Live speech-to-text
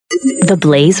the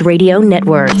Blaze Radio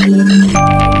Network.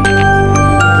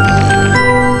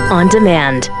 On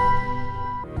demand.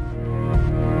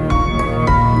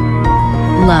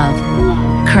 Love,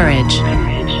 courage,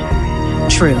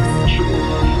 truth.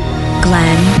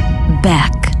 Glenn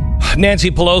Beck. Nancy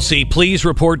Pelosi, please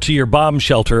report to your bomb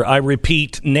shelter. I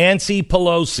repeat, Nancy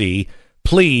Pelosi,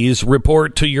 please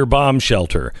report to your bomb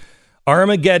shelter.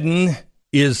 Armageddon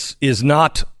is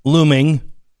not looming.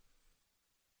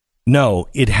 No,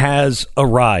 it has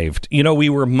arrived. You know, we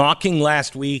were mocking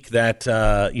last week that,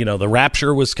 the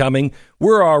rapture was coming.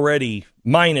 We're already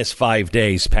minus 5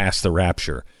 days past the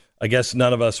rapture. I guess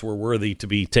none of us were worthy to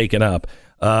be taken up.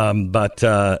 But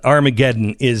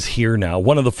Armageddon is here now.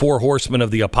 One of the four horsemen of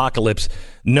the apocalypse,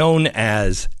 known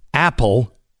as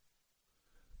Apple,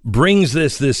 brings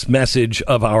this message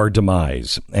of our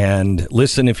demise. And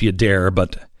listen if you dare,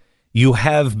 but you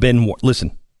have been...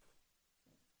 Listen.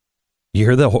 You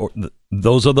hear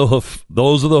those are the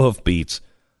hoofbeats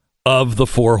of the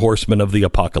four horsemen of the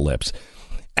apocalypse.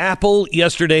 Apple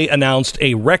yesterday announced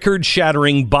a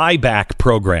record-shattering buyback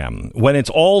program. When it's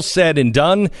all said and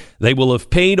done, they will have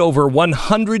paid over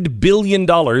 $100 billion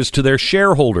to their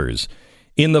shareholders.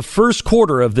 In the first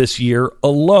quarter of this year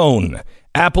alone,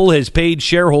 Apple has paid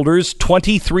shareholders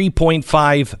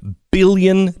 $23.5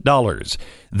 billion.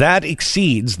 That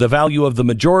exceeds the value of the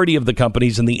majority of the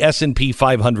companies in the S&P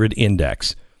 500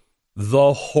 index.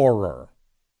 The horror.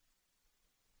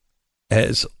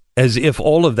 As if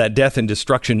all of that death and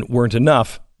destruction weren't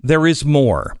enough, there is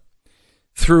more.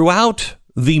 Throughout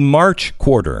the March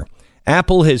quarter,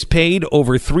 Apple has paid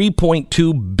over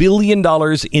 $3.2 billion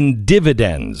in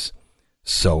dividends.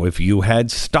 So if you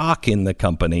had stock in the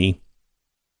company,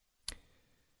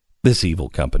 this evil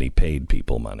company paid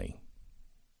people money.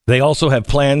 They also have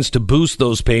plans to boost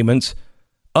those payments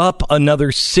up another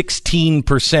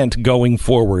 16% going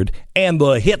forward, and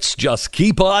the hits just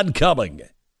keep on coming.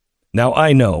 Now,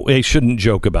 I know I shouldn't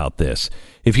joke about this.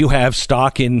 If you have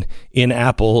stock in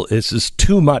Apple, this is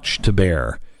too much to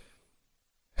bear.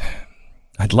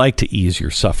 I'd like to ease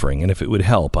your suffering, and if it would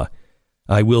help,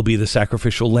 I will be the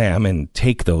sacrificial lamb and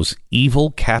take those evil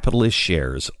capitalist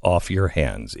shares off your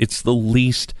hands. It's the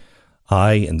least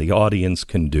I and the audience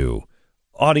can do.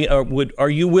 Are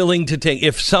you willing to take,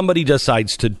 if somebody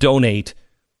decides to donate,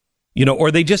 or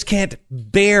they just can't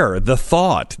bear the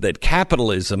thought that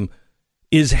capitalism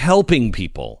is helping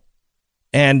people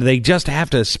and they just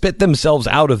have to spit themselves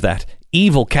out of that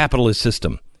evil capitalist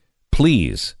system,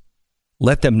 please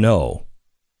let them know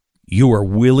you are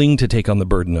willing to take on the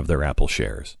burden of their Apple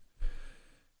shares.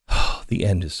 Oh, the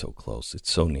end is so close.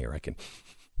 It's so near. I can...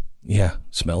 Yeah,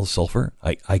 smell sulfur.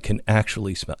 I can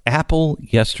actually smell. Apple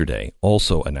yesterday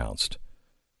also announced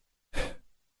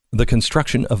the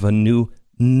construction of a new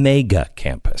mega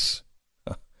campus.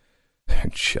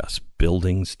 They're just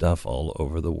building stuff all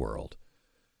over the world.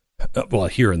 Well,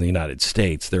 here in the United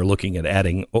States, they're looking at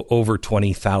adding over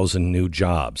 20,000 new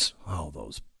jobs. Oh,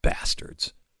 those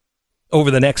bastards. Over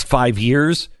the next 5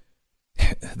 years,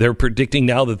 they're predicting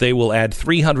now that they will add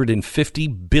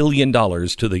 $350 billion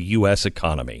to the U.S.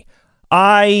 economy.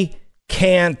 I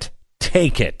can't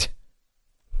take it.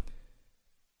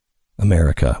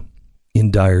 America,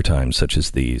 in dire times such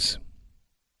as these,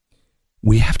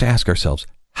 we have to ask ourselves,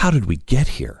 how did we get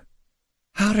here?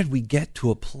 How did we get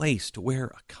to a place to where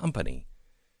a company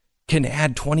can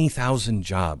add 20,000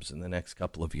 jobs in the next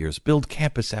couple of years, build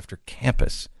campus after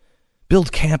campus,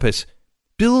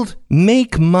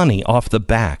 make money off the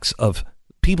backs of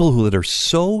people that are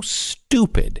so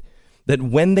stupid that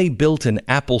when they built an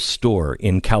Apple store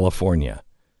in California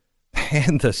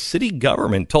and the city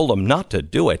government told them not to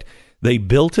do it, they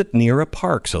built it near a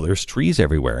park, so there's trees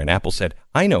everywhere. And Apple said,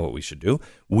 I know what we should do.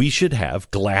 We should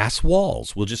have glass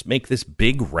walls. We'll just make this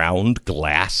big round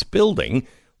glass building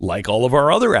like all of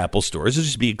our other Apple stores. It'll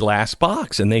just be a glass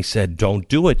box. And they said, don't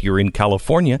do it. You're in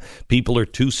California. People are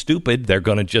too stupid. They're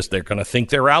going to think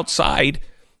they're outside.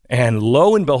 And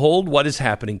lo and behold, what is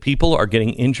happening? People are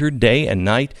getting injured day and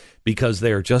night because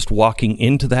they are just walking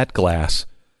into that glass.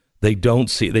 They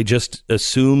just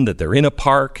assume that they're in a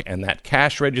park and that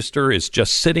cash register is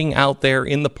just sitting out there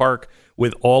in the park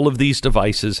with all of these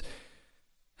devices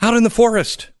out in the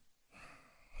forest.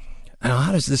 Now,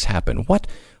 how does this happen? What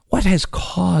has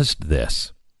caused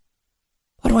this?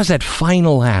 What was that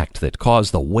final act that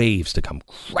caused the waves to come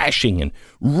crashing and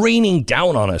raining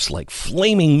down on us like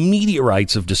flaming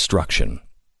meteorites of destruction?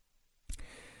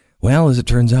 Well, as it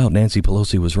turns out, Nancy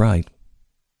Pelosi was right.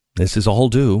 This is all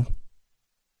due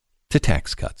to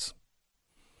tax cuts.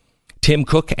 Tim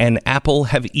Cook and Apple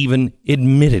have even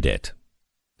admitted it.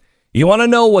 You want to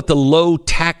know what the low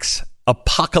tax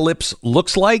apocalypse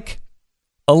looks like?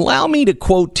 Allow me to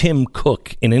quote Tim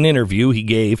Cook in an interview he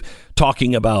gave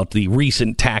talking about the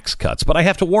recent tax cuts. But I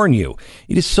have to warn you,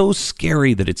 it is so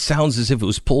scary that it sounds as if it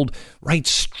was pulled right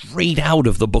straight out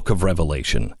of the book of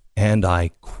Revelation. And I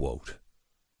quote,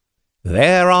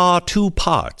 "There are two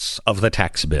parts of the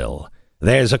tax bill.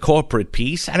 There's a corporate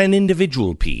piece and an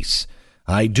individual piece.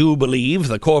 I do believe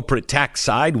the corporate tax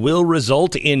side will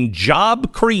result in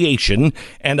job creation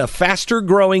and a faster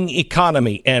growing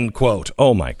economy," end quote.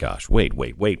 Oh my gosh. Wait.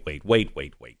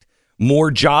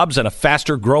 More jobs and a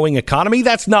faster growing economy?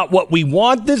 That's not what we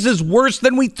want. This is worse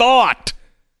than we thought.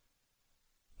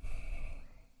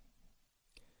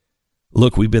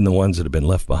 Look, we've been the ones that have been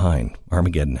left behind.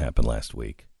 Armageddon happened last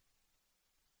week.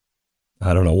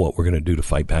 I don't know what we're going to do to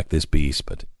fight back this beast,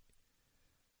 but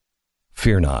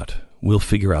fear not. We'll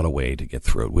figure out a way to get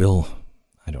through it.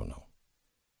 I don't know.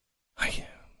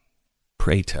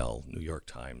 Pray tell, New York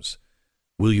Times,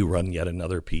 will you run yet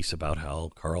another piece about how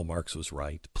Karl Marx was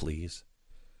right, please?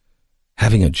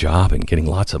 Having a job and getting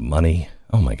lots of money.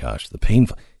 Oh my gosh, the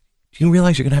painful. Do you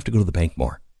realize you're going to have to go to the bank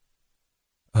more?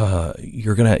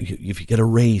 If you get a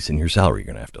raise in your salary, you're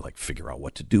going to have to figure out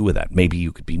what to do with that. Maybe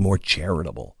you could be more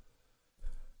charitable.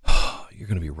 You're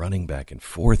going to be running back and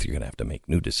forth. You're going to have to make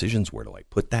new decisions. Where do I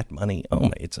put that money? Oh,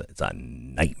 it's a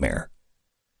nightmare.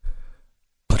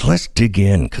 But let's dig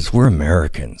in, because we're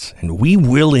Americans, and we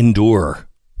will endure.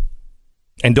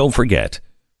 And don't forget,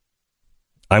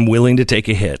 I'm willing to take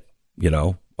a hit,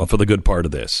 for the good part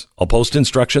of this. I'll post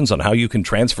instructions on how you can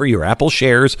transfer your Apple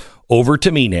shares over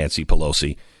to me, Nancy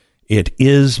Pelosi. It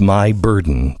is my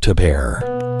burden to bear.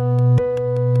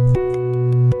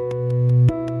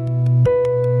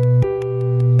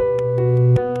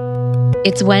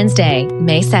 It's Wednesday,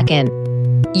 May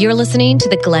 2nd. You're listening to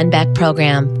the Glenn Beck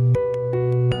program.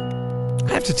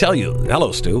 I have to tell you,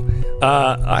 hello, Stu.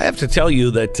 I have to tell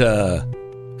you that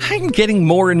I'm getting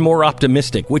more and more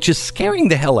optimistic, which is scaring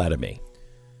the hell out of me.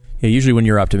 Yeah, usually when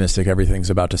you're optimistic, everything's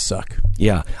about to suck.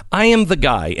 Yeah, I am the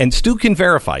guy, and Stu can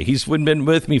verify. He's been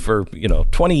with me for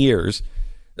 20 years.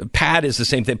 Pat is the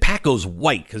same thing. Pat goes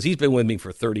white because he's been with me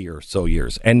for 30 or so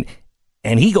years, and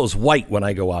he goes white when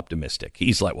I go optimistic.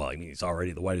 He's like, he's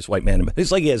already the whitest white man.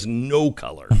 It's like he has no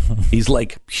color. He's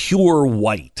like pure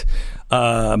white.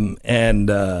 I'm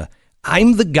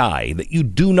the guy that you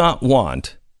do not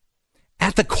want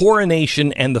at the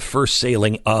coronation and the first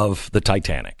sailing of the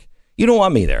Titanic. You don't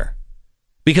want me there.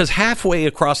 Because halfway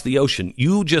across the ocean,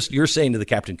 you're saying to the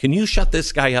captain, can you shut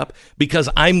this guy up? Because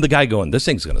I'm the guy going, this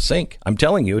thing's going to sink. I'm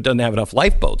telling you, it doesn't have enough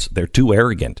lifeboats. They're too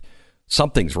arrogant.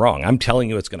 Something's wrong. I'm telling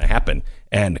you it's going to happen.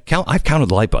 And I've counted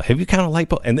the lifeboat. Have you counted the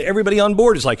lifeboat? And everybody on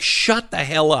board is like, shut the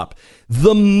hell up.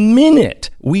 The minute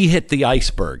we hit the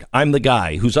iceberg, I'm the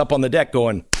guy who's up on the deck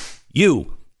going,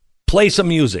 you, play some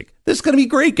music. This is going to be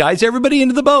great, guys. Everybody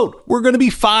into the boat. We're going to be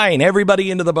fine.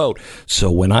 Everybody into the boat. So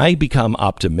when I become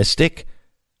optimistic,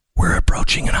 we're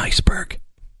approaching an iceberg.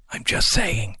 I'm just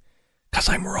saying, because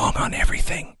I'm wrong on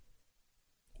everything.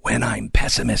 When I'm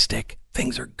pessimistic,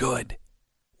 things are good.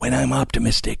 When I'm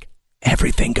optimistic,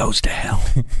 everything goes to hell.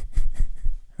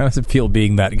 How does it feel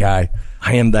being that guy?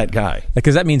 I am that guy.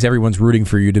 Because that means everyone's rooting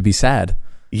for you to be sad.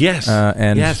 Yes.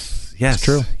 Yes. It's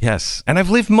true. Yes. And I've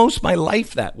lived most of my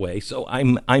life that way, so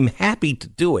I'm happy to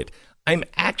do it. I'm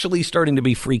actually starting to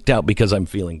be freaked out because I'm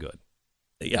feeling good.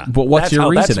 Yeah. But what's your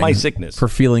reasoning? That's my sickness. For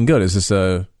feeling good? Is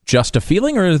this just a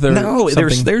feeling, or is there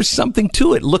there's something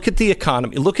to it. Look at the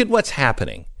economy. Look at what's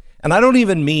happening. And I don't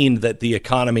even mean that the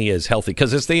economy is healthy,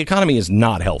 because the economy is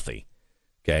not healthy.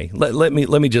 Okay, let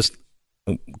me just,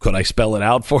 could I spell it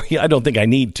out for you? I don't think I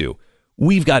need to.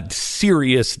 We've got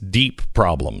serious, deep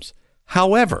problems.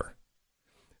 However,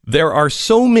 there are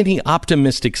so many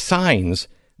optimistic signs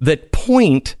that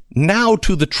point now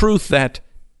to the truth that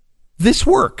this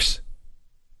works.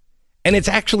 And it's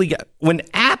actually, when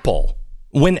Apple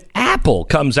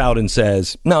comes out and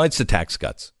says, no, it's the tax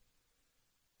cuts.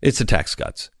 It's the tax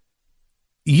cuts.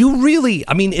 You really,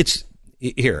 it's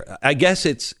here. I guess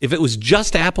if it was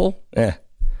just Apple,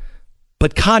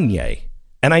 but Kanye,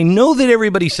 and I know that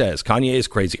everybody says Kanye is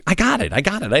crazy. I got it.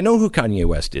 I know who Kanye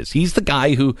West is. He's the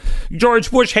guy who George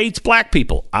Bush hates black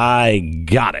people. I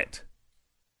got it.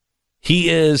 He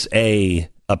is a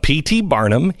P.T.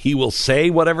 Barnum. He will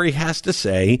say whatever he has to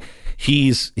say.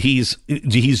 He's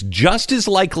just as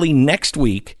likely next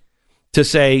week to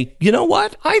say, you know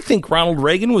what? I think Ronald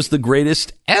Reagan was the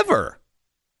greatest ever.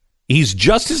 He's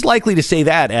just as likely to say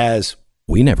that as,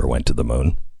 we never went to the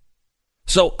moon.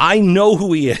 So I know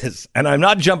who he is, and I'm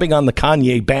not jumping on the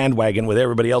Kanye bandwagon with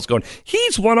everybody else going,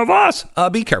 he's one of us.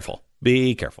 Be careful.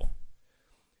 Be careful.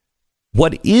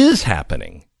 What is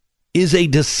happening is a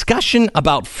discussion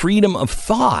about freedom of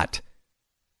thought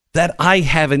that I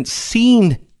haven't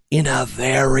seen in a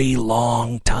very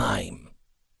long time.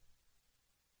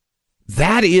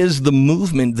 That is the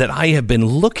movement that I have been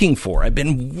looking for. I've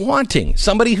been wanting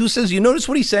somebody who says, you notice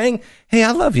what he's saying? Hey,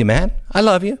 I love you, man. I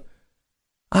love you.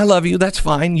 I love you. That's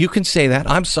fine. You can say that.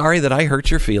 I'm sorry that I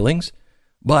hurt your feelings,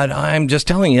 but I'm just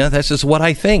telling you, this is what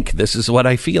I think. This is what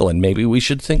I feel. And maybe we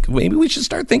should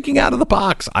start thinking out of the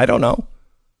box. I don't know.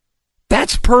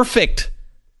 That's perfect.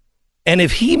 And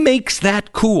if he makes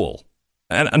that cool,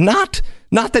 and not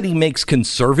that he makes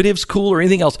conservatives cool or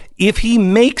anything else, if he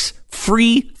makes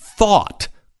free thought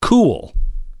cool,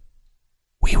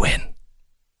 we win.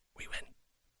 We win.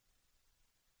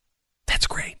 That's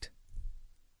great.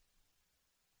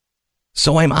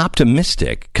 So I'm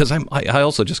optimistic because I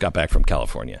also just got back from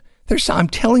California. I'm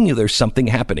telling you, there's something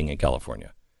happening in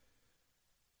California.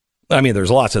 I mean,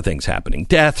 there's lots of things happening: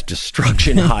 death,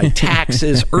 destruction, high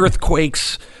taxes,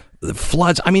 earthquakes,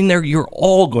 floods. I mean, you're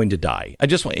all going to die.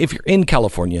 If you're in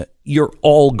California, you're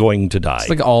all going to die. It's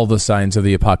like all the signs of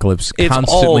the apocalypse It's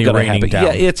constantly all raining happen. down.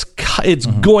 Yeah, it's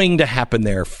going to happen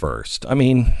there first. I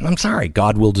mean, I'm sorry,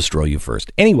 God will destroy you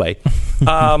first. Anyway,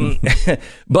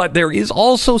 but there is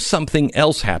also something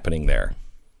else happening there,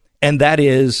 and that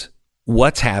is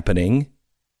what's happening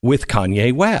with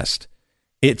Kanye West.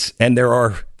 And there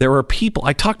are people.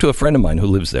 I talked to a friend of mine who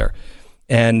lives there.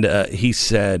 And he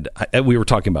said, we were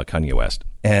talking about Kanye West,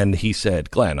 and he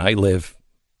said, Glenn, I don't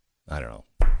know.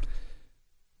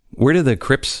 Where do the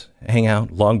Crips hang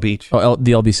out? Long Beach? Oh,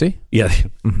 the LBC? Yeah,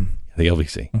 the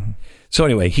LBC. Mm-hmm. So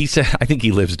anyway, he said, I think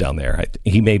he lives down there.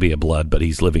 He may be a blood, but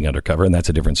he's living undercover, and that's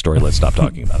a different story. Let's stop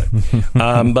talking about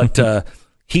it. But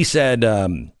he said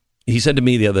to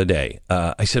me the other day,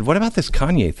 I said, what about this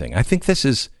Kanye thing? I think this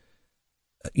is...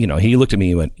 he looked at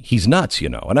me and went, he's nuts,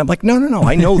 And I'm like, no,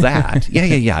 I know that.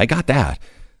 Yeah, I got that.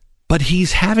 But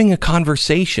he's having a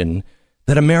conversation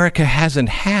that America hasn't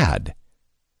had.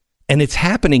 And it's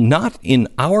happening not in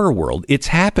our world. It's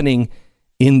happening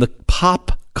in the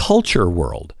pop culture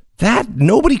world. That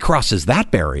nobody crosses that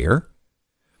barrier.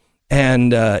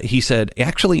 And he said,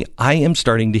 actually, I am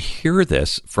starting to hear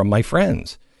this from my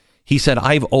friends. He said,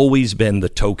 I've always been the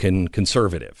token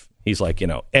conservative. He's like,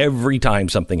 every time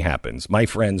something happens, my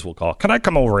friends will call, can I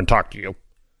come over and talk to you?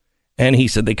 And he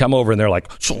said, they come over and they're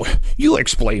like, so you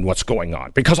explain what's going on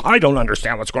because I don't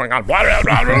understand what's going on. I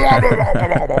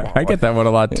get that one a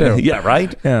lot too. Yeah,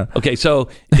 right? Yeah. Okay, so,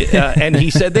 and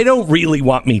he said they don't really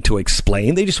want me to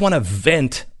explain. They just want to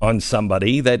vent on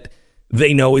somebody that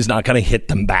they know is not going to hit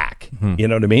them back. Mm-hmm. You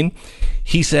know what I mean?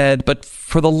 He said, but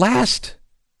for the last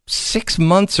 6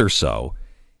 months or so,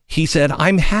 he said,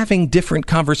 I'm having different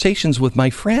conversations with my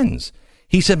friends.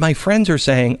 He said, my friends are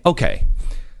saying, okay,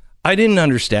 I didn't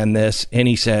understand this. And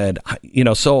he said,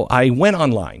 so I went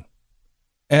online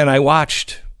and I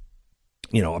watched,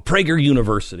 a Prager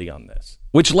University on this,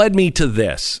 which led me to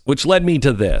this,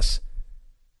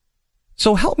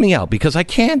 So help me out because I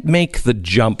can't make the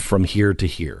jump from here to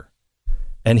here.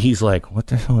 And he's like, what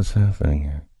the hell is happening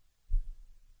here?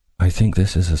 I think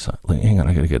this is a sign. Hang on,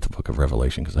 I got to get the book of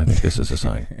Revelation because I think this is a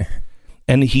sign.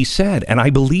 And he said, and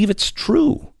I believe it's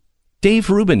true.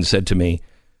 Dave Rubin said to me,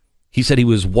 he said he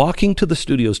was walking to the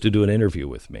studios to do an interview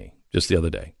with me just the other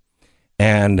day.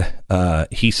 And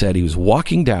he said he was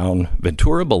walking down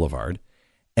Ventura Boulevard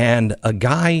and a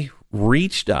guy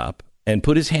reached up and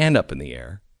put his hand up in the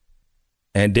air.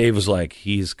 And Dave was like,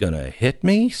 he's going to hit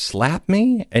me, slap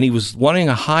me. And he was wanting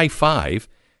a high five.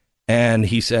 And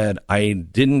he said, I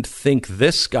didn't think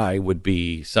this guy would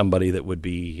be somebody that would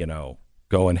be,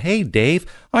 going, hey, Dave,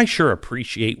 I sure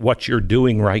appreciate what you're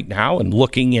doing right now and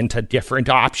looking into different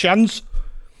options.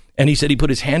 And he said he put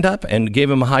his hand up and gave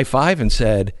him a high five and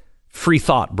said, free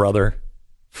thought, brother,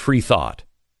 free thought.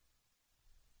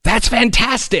 That's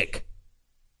fantastic.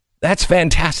 That's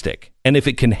fantastic. And if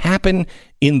it can happen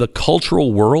in the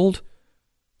cultural world,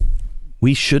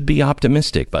 we should be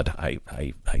optimistic, but I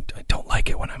don't like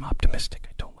it when I'm optimistic.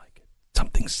 I don't like it.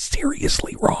 Something's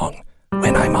seriously wrong.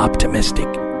 When I'm optimistic,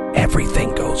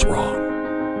 everything goes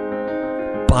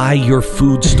wrong. Buy your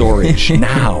food storage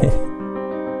now.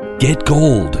 Get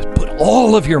gold. Put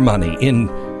all of your money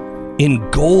in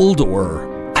gold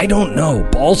or, I don't know,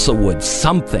 balsa wood,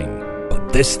 something.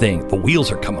 But this thing, the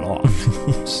wheels are coming off.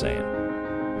 Just saying.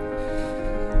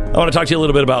 I want to talk to you a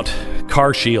little bit about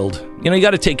Car Shield. You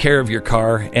got to take care of your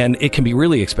car, and it can be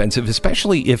really expensive,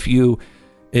 especially if you're,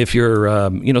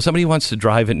 somebody wants to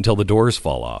drive it until the doors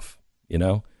fall off.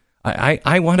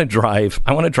 I want to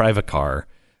drive a car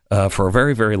for a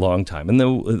very, very long time. And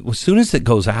as soon as it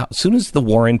goes out, as soon as the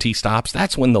warranty stops,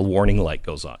 that's when the warning light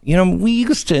goes on. We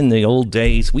used to, in the old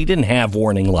days, we didn't have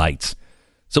warning lights.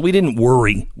 So we didn't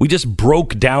worry. We just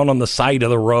broke down on the side of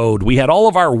the road. We had all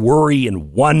of our worry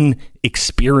in one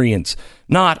experience.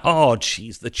 Not, oh,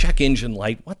 geez, the check engine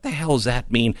light. What the hell does that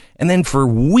mean? And then for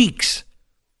weeks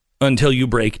until you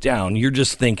break down, you're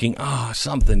just thinking, oh,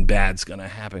 something bad's going to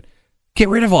happen. Get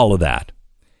rid of all of that.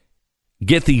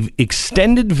 Get the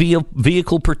extended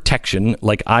vehicle protection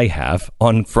like I have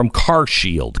from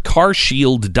CarShield,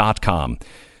 carshield.com.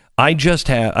 I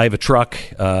have a truck.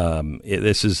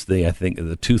 This is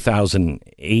the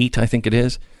 2008, I think it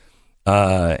is.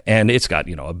 And it's got,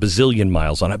 a bazillion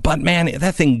miles on it. But man,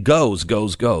 that thing goes.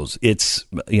 It's,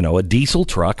 a diesel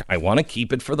truck. I want to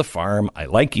keep it for the farm. I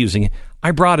like using it.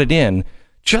 I brought it in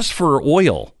just for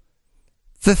oil.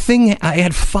 The thing, I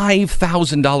had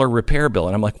 $5,000 repair bill.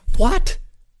 And I'm like, what?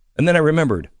 And then I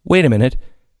remembered, wait a minute.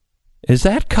 Is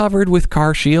that covered with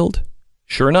CarShield?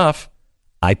 Sure enough.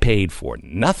 I paid for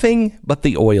nothing but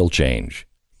the oil change.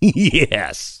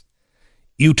 Yes.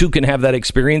 You too can have that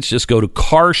experience. Just go to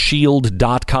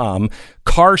carshield.com,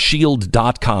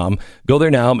 carshield.com. Go there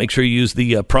now. Make sure you use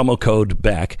the promo code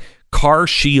Beck,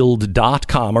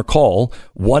 carshield.com, or call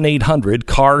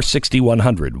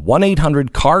 1-800-CAR-6100,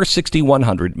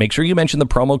 1-800-CAR-6100. Make sure you mention the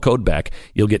promo code Beck.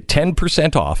 You'll get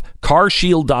 10% off.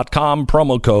 carshield.com,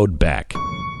 promo code Beck.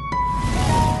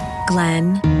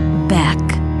 Glenn Beck.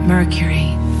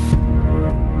 Mercury.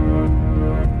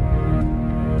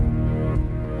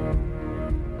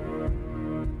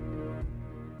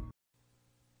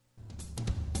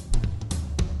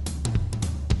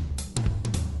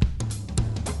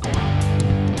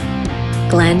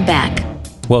 Glenn Beck.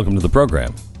 Welcome to the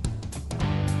program.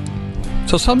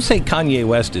 So some say Kanye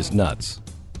West is nuts.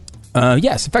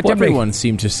 Yes. In fact, everyone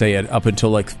seemed to say it up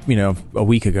until a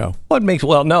week ago.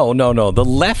 No. The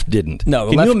left didn't. No,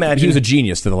 Can you imagine? He was a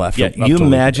genius to the left. Yeah, you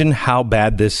imagine how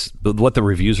bad what the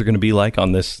reviews are going to be like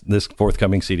on this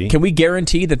forthcoming CD? Can we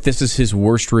guarantee that this is his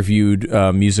worst reviewed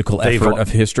musical effort of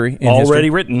history? Already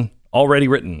written.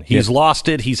 He's lost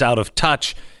it. He's out of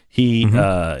touch.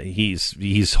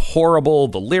 He's horrible.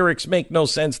 The lyrics make no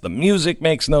sense. The music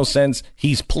makes no sense.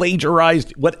 He's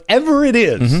plagiarized. Whatever it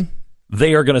is.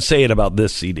 They are going to say it about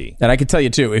this CD. And I can tell you,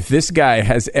 too, if this guy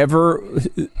has ever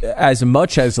as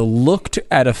much as looked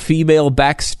at a female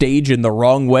backstage in the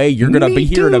wrong way, you're going to be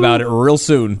hearing about it real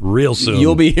soon.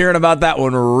 You'll be hearing about that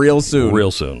one real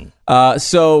soon.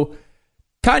 So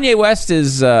Kanye West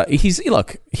is,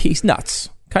 he's nuts.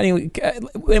 And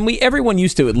everyone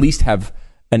used to at least have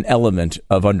an element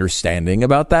of understanding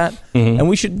about that. And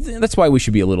that's why we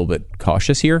should be a little bit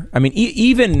cautious here. I mean,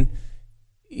 even...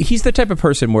 He's the type of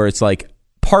person where it's like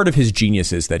part of his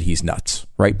genius is that he's nuts,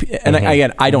 right? And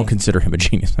I don't consider him a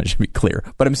genius. I should be clear,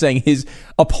 but I'm saying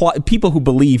people who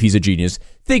believe he's a genius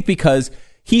think because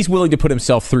he's willing to put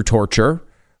himself through torture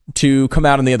to come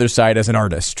out on the other side as an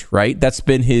artist, right? That's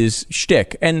been his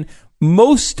shtick, and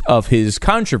most of his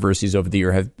controversies over the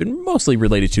year have been mostly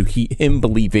related to him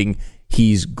believing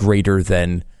he's greater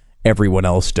than everyone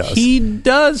else does. He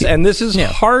does, and this is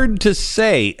hard to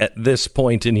say at this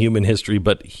point in human history,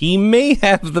 but he may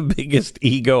have the biggest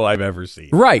ego I've ever seen.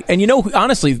 Right, and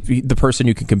honestly, the person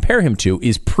you can compare him to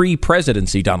is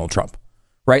pre-presidency Donald Trump.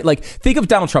 Right? Like, think of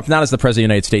Donald Trump not as the president of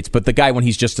the United States, but the guy when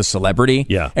he's just a celebrity.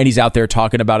 Yeah. And he's out there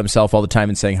talking about himself all the time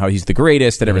and saying how he's the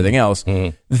greatest and everything else.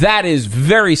 That is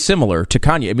very similar to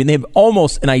Kanye. I mean, they have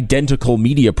almost an identical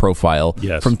media profile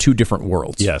from two different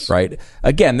worlds. Yes. Right?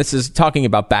 Again, this is talking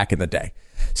about back in the day.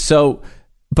 So,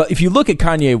 but if you look at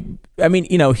Kanye, I mean,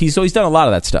 he's always done a lot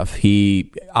of that stuff.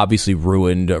 He obviously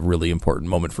ruined a really important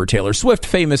moment for Taylor Swift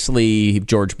famously.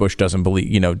 George Bush doesn't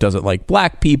like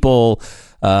black people.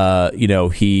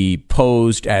 He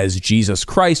posed as Jesus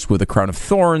Christ with a crown of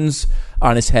thorns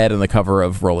on his head on the cover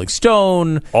of Rolling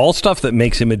Stone. All stuff that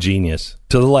makes him a genius.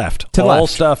 To the left.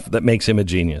 Stuff that makes him a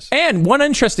genius. And one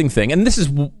interesting thing, and this is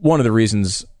one of the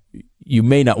reasons you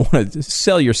may not want to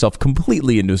sell yourself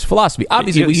completely into his philosophy.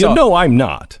 Obviously, I'm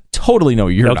not. Totally know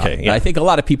you're not. Yeah. I think a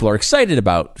lot of people are excited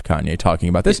about Kanye talking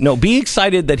about this. No, be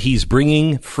excited that he's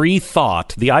bringing free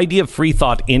thought, the idea of free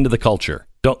thought, into the culture.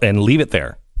 And leave it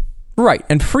there. Right,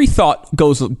 and free thought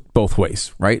goes both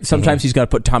ways, right? Sometimes he's going to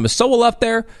put Thomas Sowell up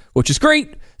there, which is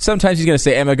great. Sometimes he's going to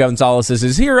say Emma Gonzalez is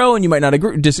his hero, and you might not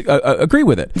agree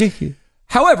with it.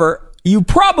 However, you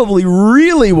probably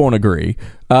really won't agree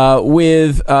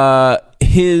with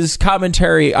his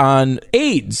commentary on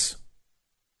AIDS.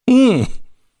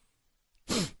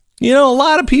 You know, a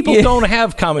lot of people don't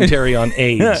have commentary on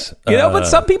AIDS. But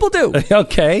some people do.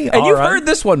 Okay, and you've heard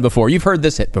this one before. You've heard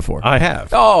this hit before. I have.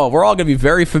 Oh, we're all going to be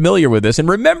very familiar with this. And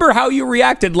remember how you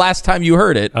reacted last time you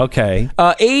heard it. Okay.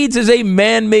 AIDS is a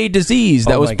man-made disease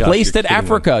that was placed in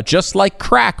Africa, just like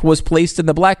crack was placed in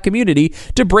the black community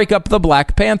to break up the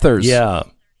Black Panthers. Yeah.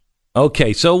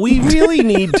 Okay, so we really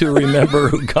need to remember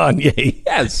who Kanye.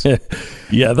 Yes.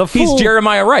 Yeah, he's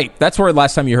Jeremiah Wright. That's where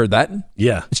last time you heard that.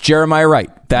 Yeah. It's Jeremiah Wright.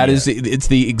 It's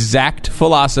the exact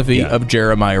philosophy of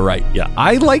Jeremiah Wright. Yeah.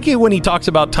 I like it when he talks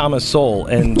about Thomas Sowell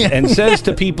and says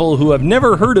to people who have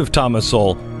never heard of Thomas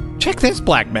Sowell, check this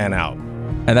black man out.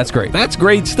 And that's great. That's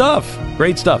great stuff.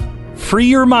 Great stuff. Free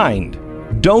your mind.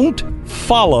 Don't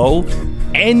follow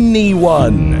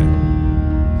anyone.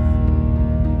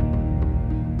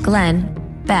 Glenn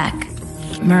Beck,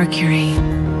 Mercury.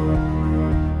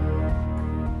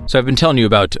 So I've been telling you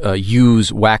about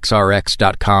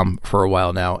usewaxrx.com for a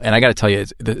while now, and I got to tell you,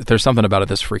 there's something about it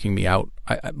that's freaking me out.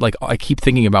 I keep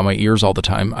thinking about my ears all the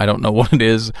time. I don't know what it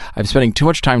is. I'm spending too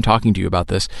much time talking to you about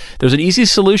this. There's an easy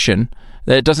solution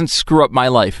that doesn't screw up my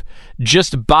life.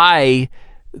 Just buy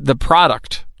the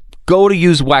product. Go to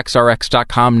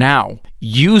usewaxrx.com now.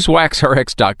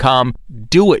 Usewaxrx.com.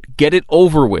 Do it. Get it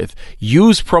over with.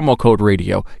 Use promo code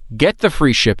radio. Get the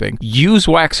free shipping.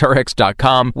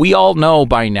 Usewaxrx.com. We all know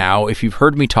by now, if you've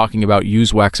heard me talking about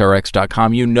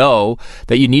usewaxrx.com, you know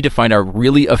that you need to find a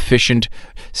really efficient,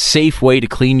 safe way to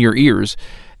clean your ears.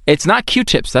 It's not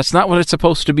Q-tips. That's not what it's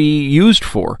supposed to be used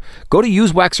for. Go to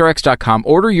usewaxrx.com.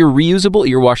 Order your reusable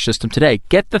earwash system today.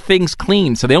 Get the things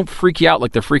clean so they don't freak you out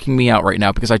like they're freaking me out right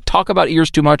now, because I talk about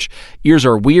ears too much. Ears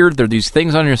are weird. They're these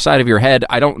things on your side of your head.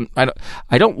 I don't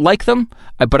like them,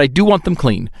 but I do want them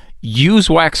clean.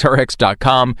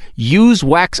 Usewaxrx.com.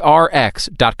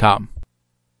 Usewaxrx.com.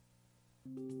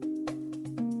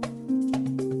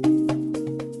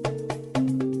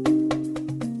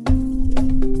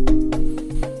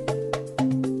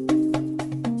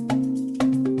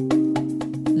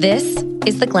 This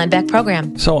is the Glenn Beck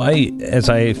Program. So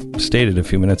as I stated a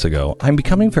few minutes ago, I'm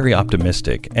becoming very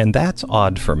optimistic, and that's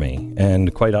odd for me,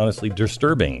 and quite honestly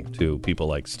disturbing to people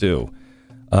like Stu.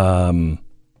 And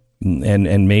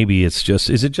maybe it's just,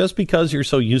 is it just because you're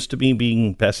so used to me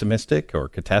being pessimistic or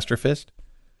catastrophist?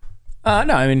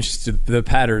 No, I mean, just the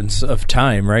patterns of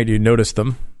time, right? You notice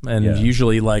them, and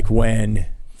usually like when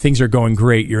things are going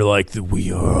great, you're like,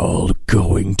 we are all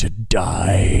going to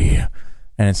die.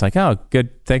 And it's like, oh,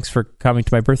 good. Thanks for coming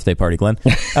to my birthday party, Glenn.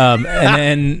 And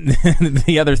then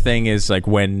the other thing is like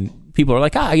when people are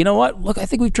like, you know what? Look, I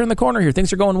think we've turned the corner here.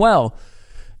 Things are going well.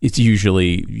 It's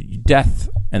usually death.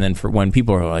 And then for when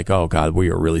people are like, oh, God,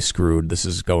 we are really screwed. This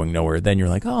is going nowhere. Then you're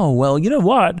like, oh, well, you know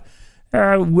what?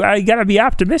 I got to be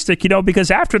optimistic,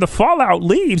 because after the fallout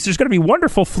leaves, there's going to be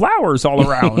wonderful flowers all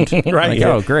around. Right. Like,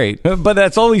 oh, great. But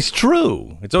that's always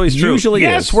true. It's always true. Usually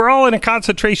yes, is. We're all in a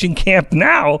concentration camp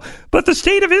now, but the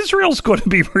state of Israel's going to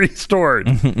be restored.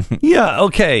 Yeah,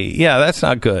 okay. Yeah, that's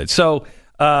not good. So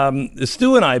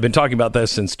Stu and I have been talking about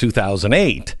this since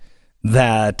 2008,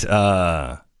 that,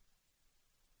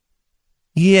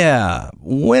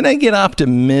 when I get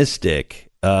optimistic,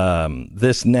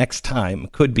 this next time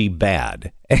could be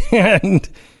bad. And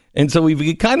so we've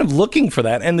been kind of looking for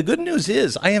that. And the good news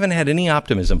is I haven't had any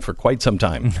optimism for quite some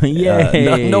time.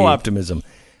 No optimism.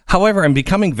 However, I'm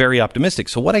becoming very optimistic.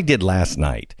 So what I did last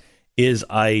night is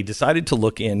I decided to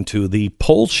look into the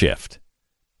pole shift,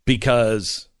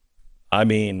 because, I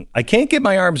can't get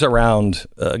my arms around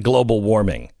global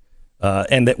warming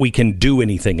and that we can do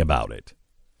anything about it.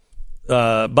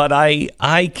 But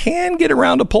I can get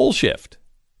around a pole shift.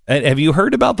 Have you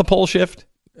heard about the pole shift?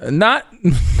 Not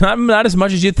as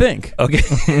much as you'd think. Okay.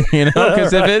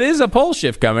 Because if it is a pole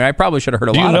shift coming, I probably should have heard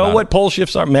a lot about it. Do you know what pole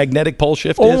shifts are? Magnetic pole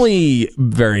shift Only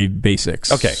very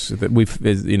basics. Okay.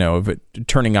 That of it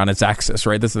turning on its axis,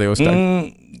 right? That's what they always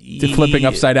start flipping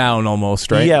upside down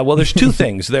almost, right? Yeah, well, there's two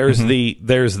things. There's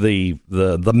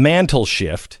the mantle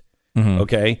shift,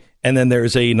 okay? And then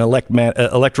there's an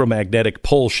electromagnetic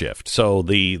pole shift. So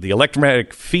the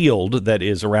electromagnetic field that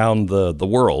is around the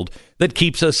world that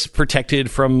keeps us protected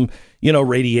from,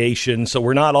 radiation. So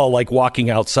we're not all like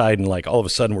walking outside and like all of a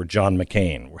sudden we're John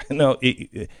McCain. No,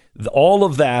 all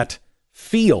of that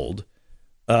field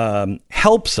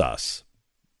helps us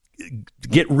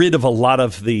get rid of a lot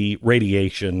of the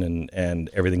radiation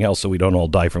and everything else, so we don't all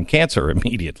die from cancer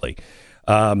immediately.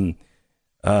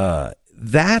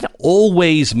 That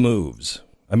always moves.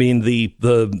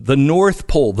 The North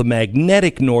Pole, the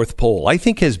magnetic North Pole, I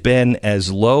think has been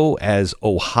as low as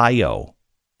Ohio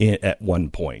at one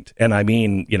point. And a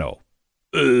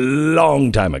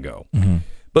long time ago. Mm-hmm.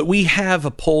 But we have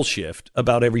a pole shift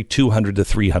about every 200 to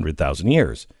 300,000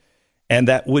 years. And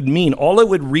that would mean, all it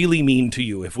would really mean to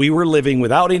you, if we were living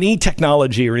without any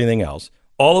technology or anything else,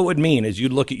 all it would mean is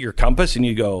you'd look at your compass and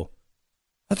you go,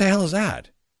 what the hell is that?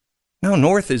 No,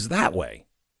 north is that way.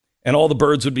 And all the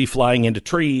birds would be flying into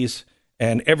trees,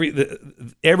 and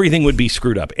everything would be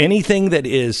screwed up. Anything that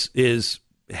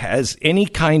has any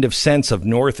kind of sense of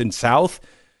north and south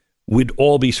would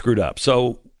all be screwed up.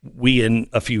 So we, in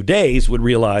a few days, would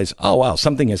realize, oh, wow,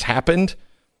 something has happened.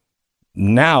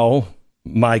 Now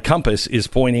my compass is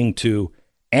pointing to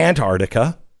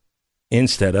Antarctica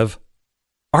instead of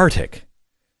Arctic.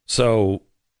 So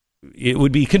it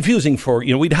would be confusing for,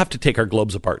 we'd have to take our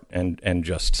globes apart and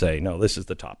just say, no, this is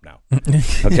the top now.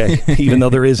 Okay. Even though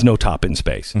there is no top in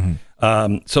space.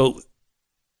 Mm-hmm. So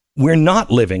we're not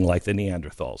living like the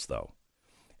Neanderthals, though.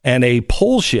 And a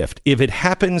pole shift, if it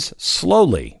happens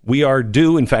slowly, we are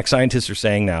due. In fact, scientists are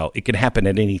saying now it can happen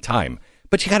at any time.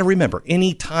 But you got to remember,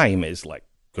 any time is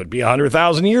could be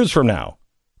 100,000 years from now.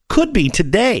 Could be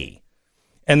today.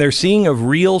 And they're seeing a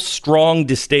real strong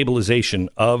destabilization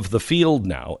of the field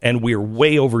now, and we're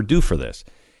way overdue for this.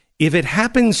 If it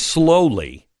happens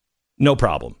slowly, no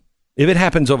problem. If it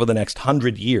happens over the next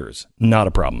 100 years, not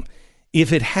a problem.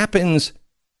 If it happens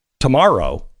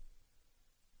tomorrow,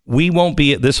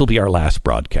 this will be our last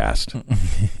broadcast.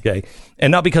 Okay.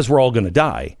 And not because we're all going to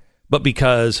die, but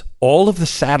because all of the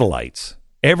satellites,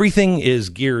 everything is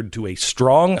geared to a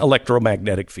strong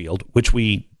electromagnetic field, which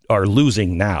we are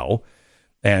losing now.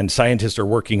 And scientists are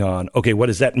working on, okay, what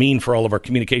does that mean for all of our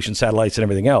communication satellites and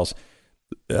everything else?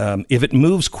 If it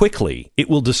moves quickly, it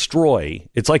will destroy.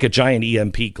 It's like a giant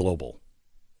EMP global.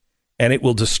 And it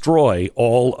will destroy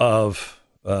all of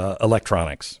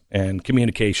electronics and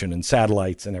communication and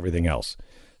satellites and everything else.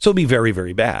 So it'll be very,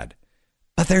 very bad.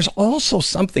 But there's also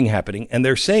something happening, and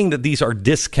they're saying that these are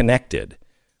disconnected.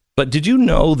 But did you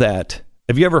know that,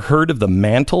 have you ever heard of the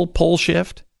mantle pole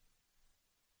shift?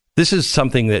 This is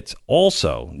something that's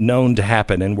also known to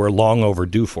happen, and we're long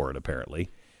overdue for it, apparently.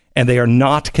 And they are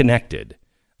not connected.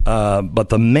 But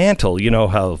the mantle,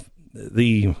 how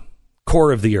the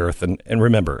core of the earth, and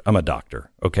remember, I'm a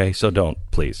doctor, okay? So don't,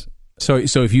 please. So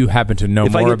if you happen to know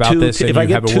more about this and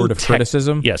you have a word of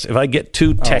criticism? Yes, if I get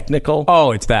too technical.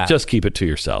 Oh, it's that. Just keep it to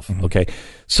yourself, okay?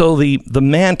 So the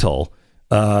mantle,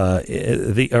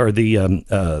 the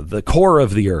core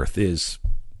of the earth is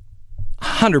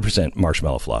 100%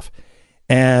 marshmallow fluff.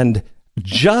 And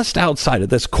just outside of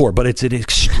this core, but it's at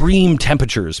extreme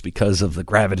temperatures because of the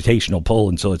gravitational pull,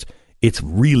 and so it's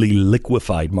really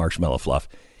liquefied marshmallow fluff.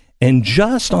 And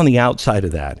just on the outside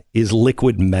of that is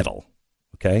liquid metal,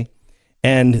 okay?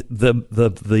 And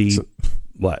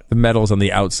what? The metal's on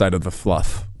the outside of the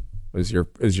fluff. Is your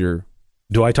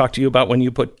Do I talk to you about when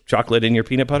you put chocolate in your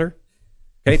peanut butter?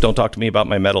 Okay, don't talk to me about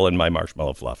my metal and my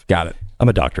marshmallow fluff. Got it. I'm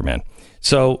a doctor, man.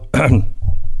 So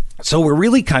we're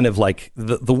really kind of like,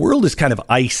 the world is kind of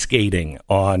ice skating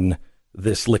on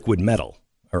this liquid metal,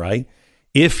 all right?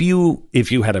 If you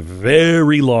had a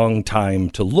very long time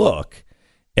to look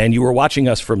and you were watching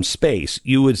us from space,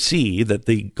 you would see that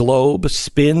the globe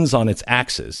spins on its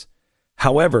axis.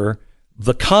 However,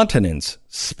 the continents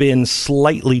spin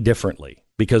slightly differently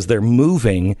because they're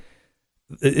moving.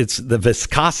 It's the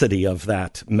viscosity of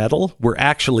that metal. We're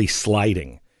actually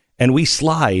sliding. And we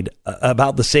slide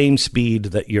about the same speed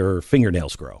that your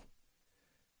fingernails grow.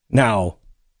 Now,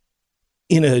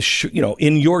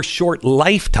 in your short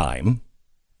lifetime,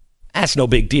 that's no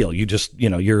big deal. You just,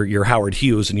 you're Howard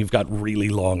Hughes and you've got really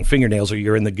long fingernails, or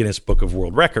you're in the Guinness Book of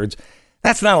World Records.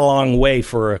 That's not a long way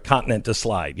for a continent to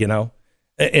slide,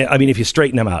 I mean, if you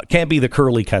straighten them out, can't be the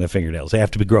curly kind of fingernails. They have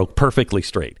to grow perfectly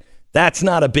straight. That's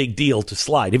not a big deal to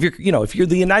slide. If you're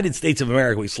the United States of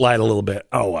America, we slide a little bit.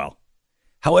 Oh, well.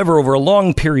 However, over a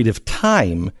long period of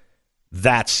time,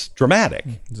 that's dramatic.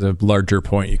 There's a larger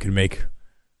point you can make.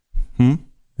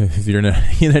 If you're in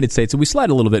the United States, we slide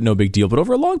a little bit, no big deal. But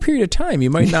over a long period of time, you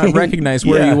might not recognize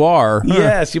where you are.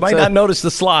 Yes, you might not notice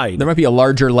the slide. There might be a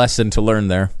larger lesson to learn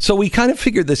there. So we kind of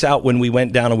figured this out when we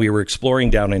went down and we were exploring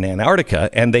down in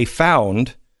Antarctica, and they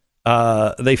found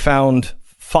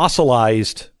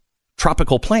fossilized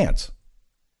tropical plants.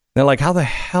 They're like, how the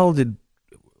hell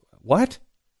what?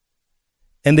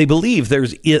 And they believe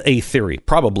there's a theory,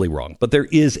 probably wrong, but there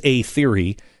is a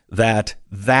theory that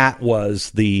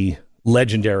was the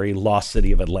legendary lost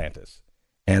city of Atlantis.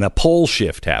 And a pole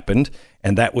shift happened,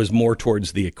 and that was more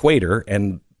towards the equator,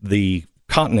 and the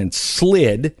continent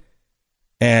slid,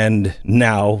 and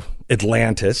now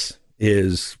Atlantis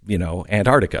is,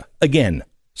 Antarctica. Again,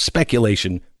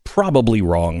 speculation, probably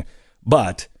wrong,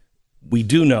 but we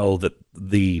do know that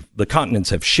the continents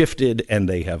have shifted and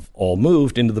they have all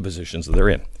moved into the positions that they're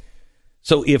in.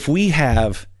 So if we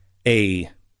have a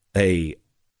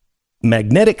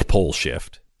magnetic pole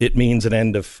shift, it means an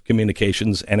end of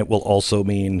communications, and it will also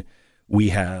mean we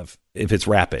have, if it's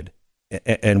rapid,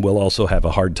 and we'll also have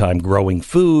a hard time growing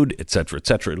food, et cetera, et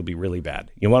cetera. It'll be really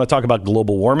bad. You want to talk about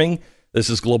global warming? This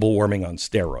is global warming on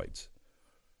steroids.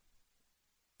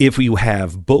 If you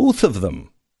have both of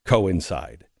them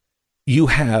coincide, you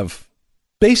have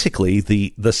basically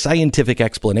the scientific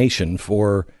explanation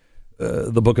for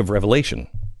the book of Revelation.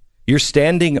 You're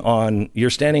standing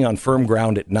on firm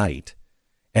ground at night,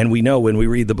 and we know when we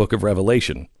read the book of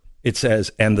Revelation, it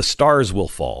says, and the stars will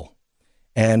fall,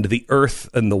 and the earth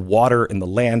and the water and the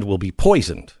land will be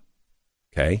poisoned.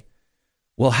 Okay?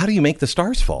 Well, how do you make the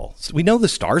stars fall? So we know the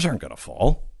stars aren't going to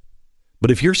fall. But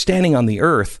if you're standing on the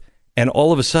earth and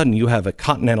all of a sudden you have a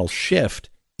continental shift,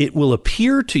 it will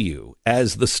appear to you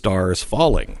as the stars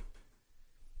falling.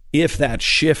 If that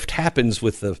shift happens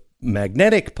with the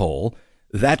magnetic pole,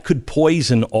 that could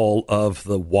poison all of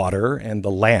the water and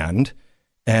the land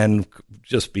and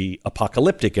just be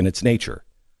apocalyptic in its nature.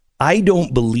 I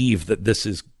don't believe that this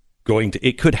is going to,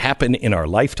 it could happen in our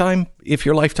lifetime if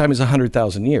your lifetime is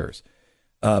 100,000 years.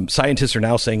 Scientists are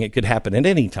now saying it could happen at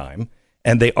any time,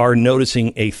 and they are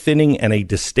noticing a thinning and a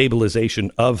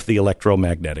destabilization of the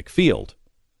electromagnetic field.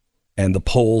 And the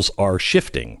poles are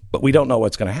shifting, but we don't know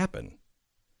what's going to happen.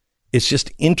 It's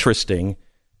just interesting,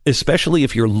 especially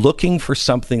if you're looking for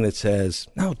something that says,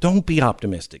 no, don't be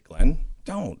optimistic, Glenn.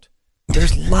 Don't.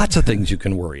 There's lots of things you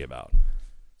can worry about.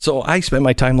 So I spent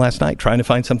my time last night trying to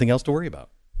find something else to worry about.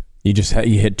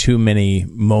 You hit too many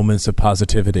moments of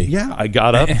positivity. Yeah, I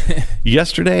got up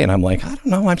yesterday and I'm like, I don't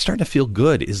know, I'm starting to feel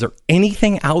good. Is there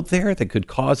anything out there that could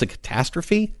cause a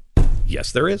catastrophe?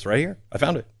 Yes, there is, right here. I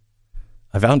found it.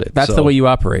 That's the way you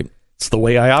operate. It's the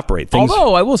way I operate.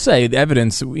 Although I will say, the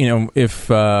evidence, if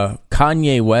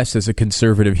Kanye West is a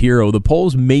conservative hero, the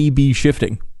polls may be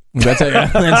shifting.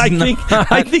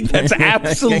 I think that's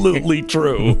absolutely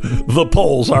true. The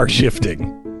polls are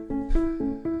shifting.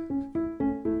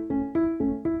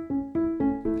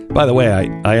 By the way,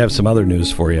 I have some other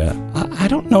news for you. I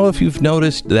don't know if you've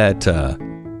noticed that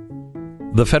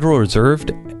the Federal Reserve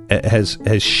has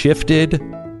shifted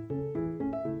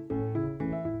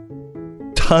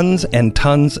tons and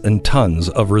tons and tons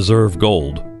of reserve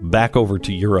gold back over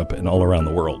to Europe and all around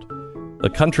the world. The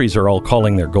countries are all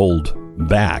calling their gold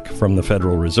back from the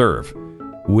Federal Reserve,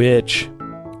 which,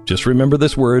 just remember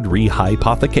this word,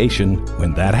 rehypothecation.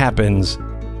 When that happens,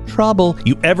 trouble.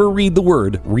 You ever read the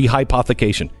word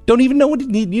rehypothecation? Don't even know what it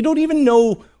means. You don't even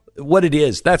know what it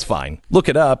is. That's fine. Look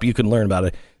it up. You can learn about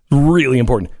it. Really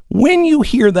important. When you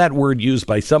hear that word used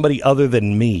by somebody other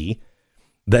than me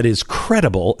that is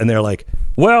credible, and they're like,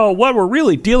 well, what we're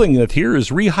really dealing with here is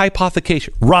rehypothecation.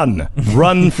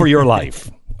 Run for your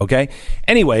life. Okay.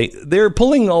 Anyway, they're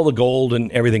pulling all the gold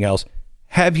and everything else.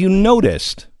 Have you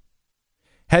noticed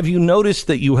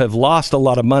that you have lost a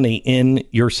lot of money in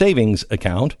your savings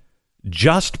account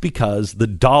just because the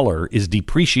dollar is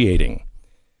depreciating?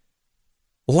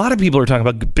 A lot of people are talking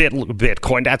about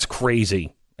Bitcoin. That's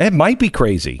crazy. It might be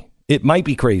crazy.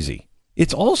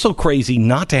 It's also crazy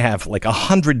not to have like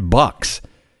 $100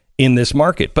 in this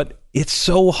market, but it's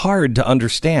so hard to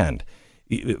understand.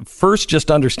 First, just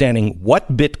understanding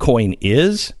what Bitcoin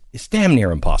is damn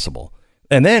near impossible.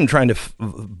 And then trying to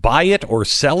buy it or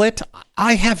sell it,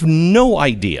 I have no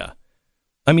idea.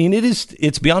 I mean,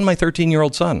 it's beyond my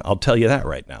 13-year-old son. I'll tell you that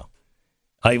right now.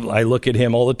 I look at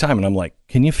him all the time and I'm like,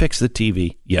 can you fix the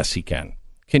TV? Yes, he can.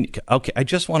 Okay, I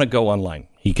just want to go online.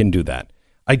 He can do that.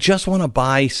 I just want to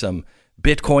buy some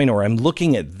Bitcoin, or I'm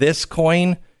looking at this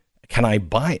coin. Can I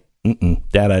buy it?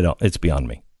 Dad, I don't. It's beyond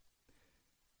me.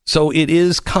 So it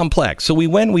is complex. So we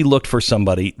looked for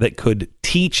somebody that could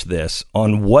teach this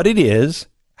on what it is,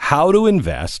 how to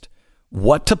invest,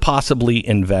 what to possibly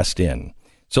invest in.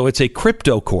 So it's a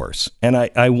crypto course. And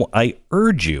I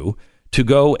urge you to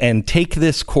go and take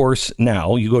this course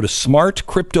now. You go to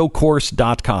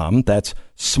smartcryptocourse.com. That's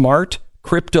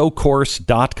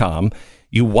smartcryptocourse.com.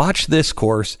 You watch this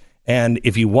course, and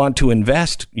if you want to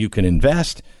invest, you can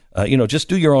invest. Just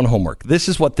do your own homework. This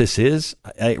is what this is.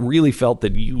 I really felt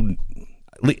that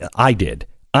I did.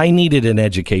 I needed an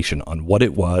education on what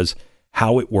it was,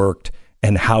 how it worked,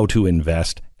 and how to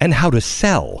invest, and how to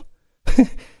sell.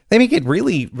 They make it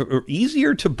really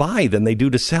easier to buy than they do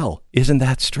to sell. Isn't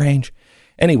that strange?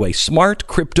 Anyway,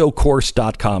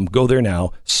 smartcryptocourse.com. Go there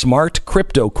now.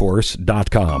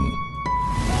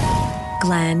 smartcryptocourse.com.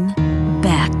 Glenn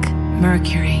Beck,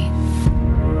 Mercury.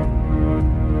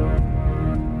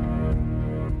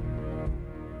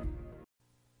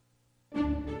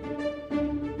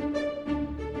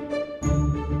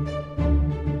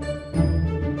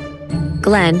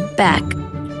 Glenn Beck.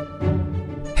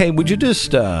 Hey, would you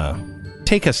just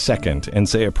take a second and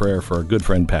say a prayer for our good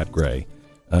friend Pat Gray?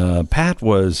 Pat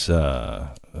was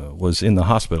in the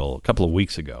hospital a couple of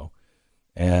weeks ago,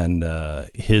 and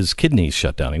his kidneys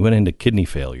shut down. He went into kidney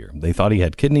failure. They thought he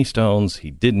had kidney stones. He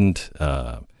didn't.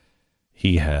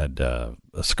 He had a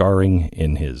scarring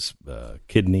in his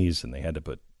kidneys, and they had to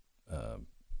put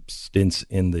stents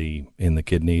in the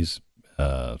kidneys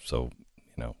so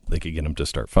they could get him to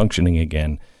start functioning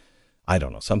again. I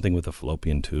don't know, something with the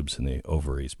fallopian tubes and the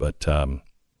ovaries, but I'm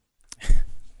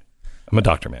a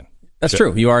doctor, man. That's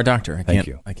true. You are a doctor. Thank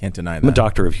you. I can't deny that. I'm a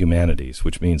doctor of humanities,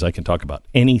 which means I can talk about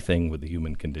anything with the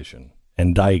human condition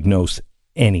and diagnose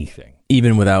anything.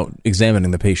 Even without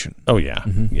examining the patient. Oh, yeah.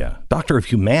 Mm-hmm. Yeah. Doctor of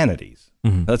humanities.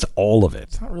 Mm-hmm. That's all of it.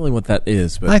 It's not really what that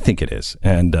is. But I think it is.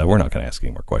 And we're not going to ask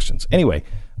any more questions. Anyway,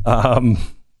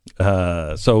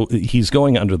 so he's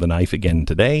going under the knife again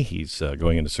today. He's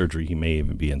going into surgery. He may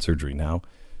even be in surgery now.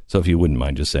 So if you wouldn't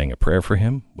mind just saying a prayer for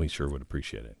him, we sure would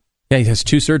appreciate it. Yeah, he has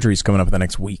 2 surgeries coming up in the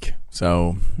next week.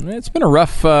 So it's been a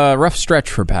rough stretch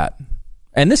for Pat.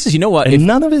 And this is, you know what? And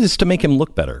none of it is to make him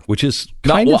look better, which is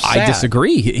kind of sad. I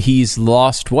disagree. He's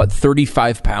lost,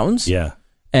 35 pounds? Yeah.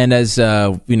 And as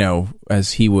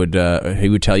as he would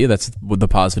tell you, that's the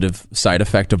positive side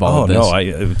effect of all of this.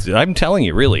 Oh, no, I'm telling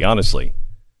you, really, honestly.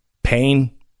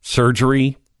 Pain,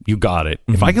 surgery, you got it.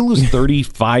 Mm-hmm. If I could lose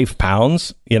 35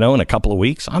 pounds, in a couple of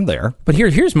weeks, I'm there. But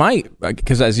here's my,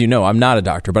 because as you know, I'm not a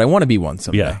doctor, but I want to be one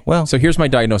someday. Yeah, well. So here's my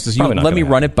diagnosis. Let me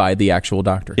run it by the actual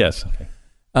doctor. Yes. Okay.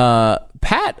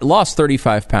 Pat lost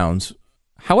 35 pounds.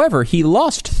 However, he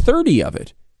lost 30 of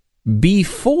it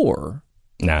before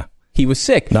he was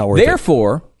sick. Not worth it.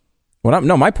 Therefore,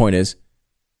 my point is,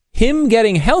 him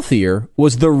getting healthier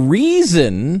was the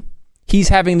reason he's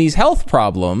having these health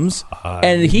problems,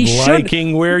 and he should.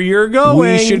 Liking where you're going.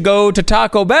 We should go to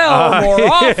Taco Bell more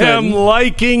often. I'm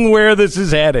liking where this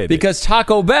is headed. Because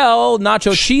Taco Bell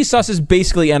nacho cheese sauce is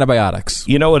basically antibiotics.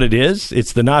 You know what it is?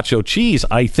 It's the nacho cheese,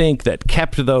 I think, that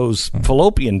kept those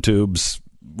fallopian tubes,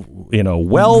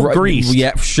 well greased.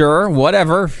 Yeah, sure,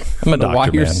 whatever. I'm a doctor, why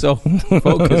you're so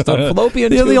focused on fallopian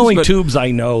tubes. They're the only tubes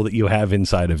I know that you have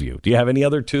inside of you. Do you have any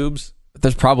other tubes?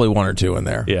 There's probably 1 or 2 in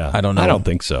there. Yeah. I don't know. I don't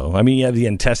think so. I mean, you have the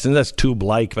intestines. That's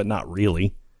tube-like, but not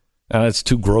really. It's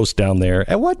too gross down there.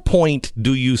 At what point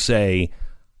do you say,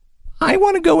 I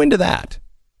want to go into that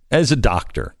as a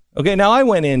doctor? Okay, now I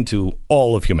went into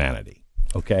all of humanity.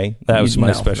 Okay? That was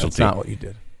my specialty. That's not what you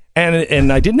did.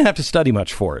 And I didn't have to study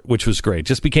much for it, which was great.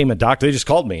 Just became a doctor. They just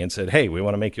called me and said, hey, we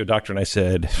want to make you a doctor. And I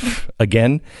said,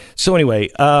 again? So anyway,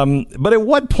 but at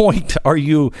what point are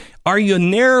you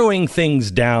narrowing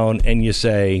things down and you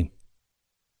say,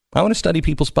 I want to study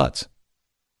people's butts.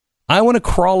 I want to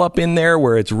crawl up in there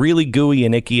where it's really gooey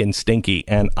and icky and stinky.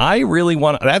 And I really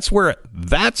want to,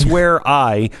 that's where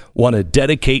I want to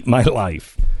dedicate my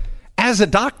life. As a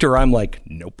doctor, I'm like,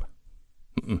 nope.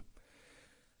 Mm-mm.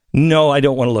 No, I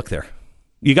don't want to look there.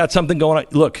 You got something going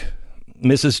on. Look,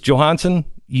 Mrs. Johansson,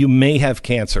 you may have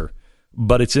cancer,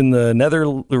 but it's in the nether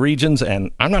regions,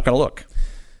 and I'm not going to look.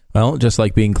 Well, just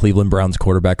like being Cleveland Browns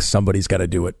quarterback, somebody's got to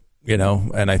do it,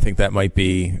 and I think that might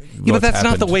be but that's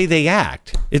not the way they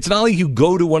act. It's not like you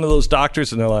go to one of those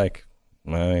doctors and they're like,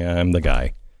 oh, yeah, I'm the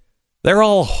guy. They're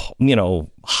all,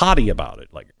 haughty about it,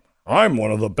 like, I'm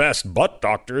one of the best butt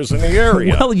doctors in the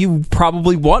area. Well, you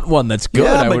probably want one that's good,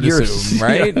 I would assume,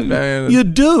 right? You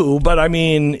do, but I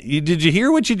mean, did you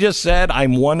hear what you just said?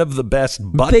 I'm one of the best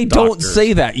butt They doctors. don't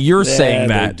say that. You're saying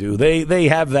that. They do. They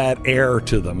have that air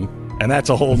to them, and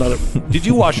that's a whole nother... Did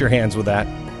you wash your hands with that?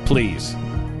 Please.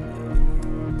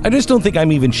 I just don't think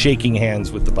I'm even shaking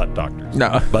hands with the butt doctors.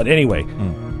 No. But anyway,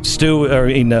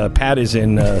 Pat is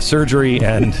in surgery,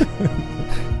 and...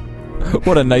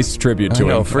 What a nice tribute to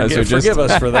him. Forgive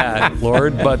us for that,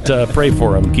 Lord, but pray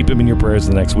for him. Keep him in your prayers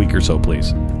the next week or so,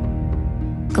 please.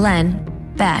 Glenn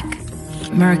Beck.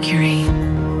 Mercury.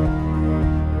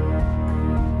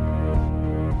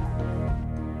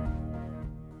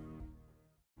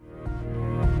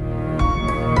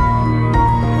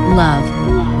 Love.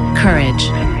 Courage.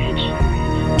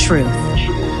 Truth.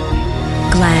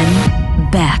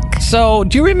 Glenn Beck. So,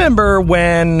 do you remember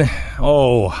when,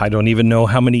 I don't even know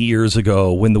how many years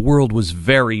ago, when the world was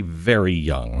very, very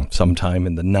young, sometime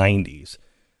in the 90s,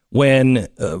 when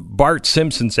Bart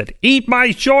Simpson said, eat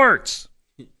my shorts!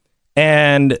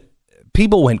 And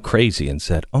people went crazy and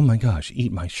said, oh my gosh,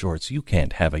 eat my shorts. You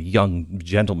can't have a young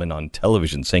gentleman on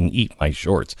television saying, eat my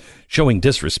shorts, showing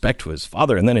disrespect to his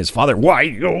father. And then his father, why,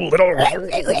 you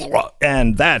little...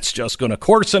 And that's just going to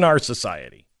coarsen our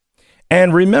society.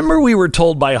 And remember, we were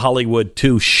told by Hollywood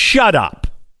to shut up.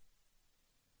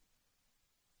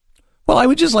 Well, I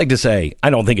would just like to say, I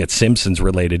don't think it's Simpsons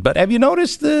related, but have you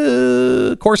noticed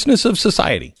the coarseness of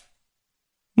society?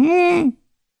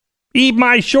 Eat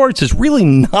my shorts is really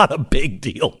not a big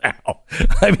deal now.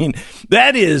 I mean,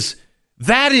 that is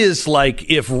like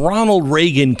if Ronald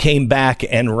Reagan came back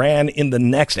and ran in the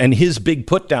next, and his big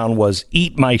put down was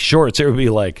eat my shorts. It would be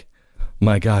like,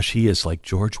 my gosh, he is like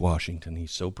George Washington.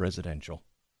 He's so presidential.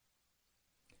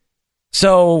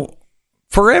 So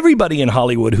for everybody in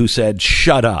Hollywood who said,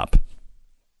 shut up,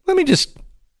 let me just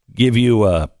give you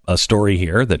a story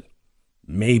here that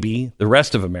maybe the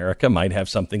rest of America might have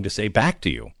something to say back to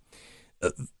you.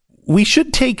 We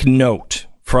should take note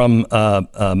from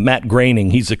Matt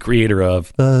Groening. He's the creator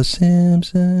of The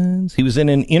Simpsons. He was in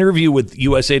an interview with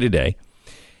USA Today,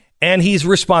 and he's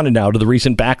responded now to the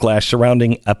recent backlash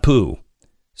surrounding Apu.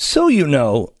 So you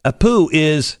know, Apu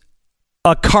is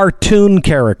a cartoon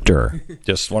character.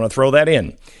 Just want to throw that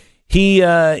in.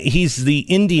 He's the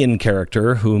Indian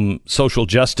character whom social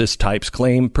justice types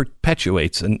claim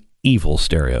perpetuates an evil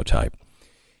stereotype.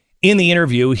 In the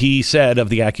interview, he said of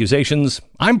the accusations,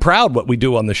 I'm proud what we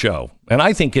do on the show. And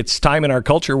I think it's time in our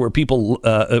culture where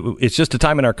it's just a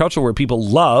time in our culture where people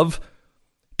love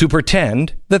to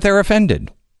pretend that they're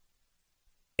offended.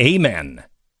 Amen.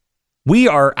 We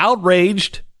are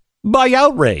outraged by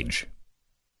outrage.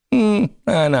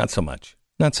 Not so much.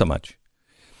 Not so much.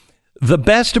 The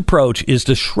best approach is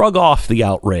to shrug off the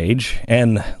outrage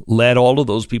and let all of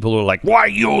those people who are like, why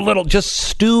you little, just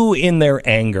stew in their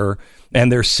anger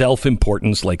and their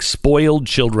self-importance like spoiled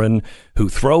children who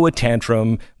throw a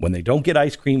tantrum when they don't get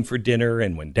ice cream for dinner.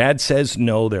 And when dad says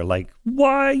no, they're like,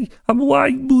 why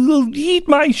eat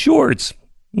my shorts?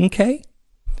 Okay.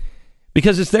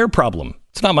 Because it's their problem.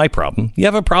 It's not my problem. You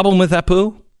have a problem with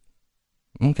Apu?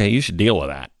 Okay, you should deal with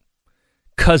that.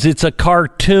 Because it's a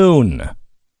cartoon.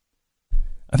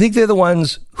 I think they're the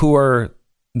ones who are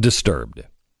disturbed.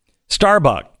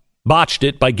 Starbucks botched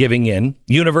it by giving in.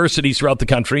 Universities throughout the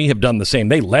country have done the same.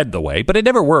 They led the way, but it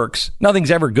never works. Nothing's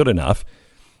ever good enough.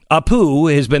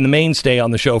 Apu has been the mainstay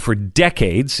on the show for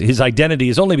decades. His identity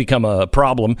has only become a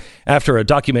problem after a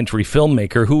documentary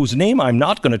filmmaker, whose name I'm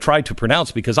not going to try to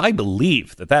pronounce because I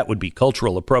believe that would be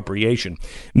cultural appropriation,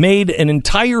 made an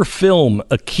entire film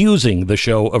accusing the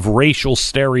show of racial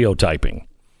stereotyping.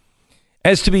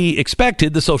 As to be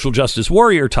expected, the social justice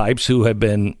warrior types who have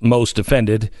been most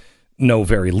offended know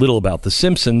very little about The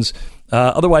Simpsons.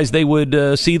 Otherwise, they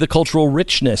would see the cultural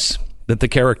richness that the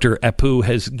character Apu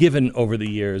has given over the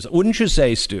years. Wouldn't you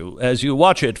say, Stu, as you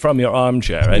watch it from your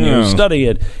armchair and you study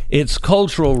it, its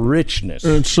cultural richness?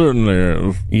 It certainly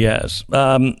is. Yes.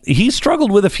 He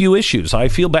struggled with a few issues. I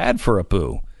feel bad for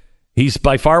Apu. He's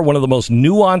by far one of the most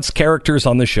nuanced characters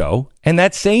on the show, and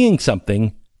that's saying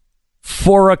something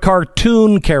for a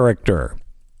cartoon character.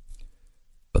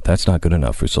 But that's not good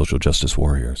enough for social justice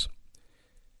warriors.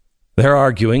 They're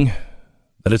arguing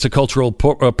that it's a cultural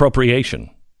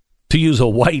appropriation to use a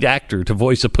white actor to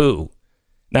voice Apu.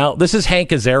 Now, this is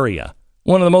Hank Azaria,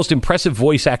 one of the most impressive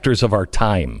voice actors of our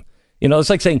time. You know,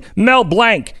 it's like saying, Mel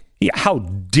Blanc, how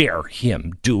dare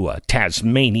him do a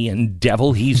Tasmanian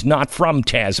devil? He's not from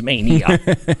Tasmania.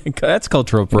 That's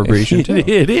cultural appropriation, too.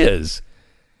 It is.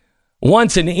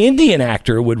 Once an Indian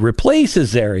actor would replace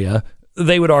Azaria,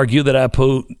 they would argue that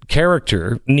Apu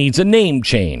character needs a name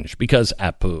change because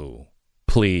Apu,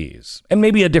 please, and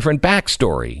maybe a different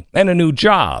backstory and a new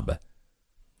job.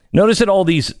 Notice that all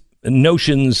these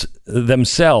notions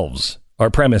themselves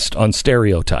are premised on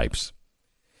stereotypes.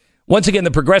 Once again, the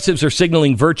progressives are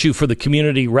signaling virtue for the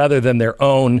community rather than their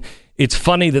own. It's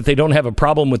funny that they don't have a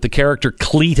problem with the character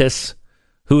Cletus,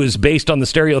 who is based on the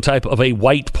stereotype of a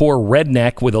white, poor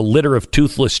redneck with a litter of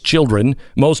toothless children,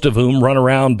 most of whom run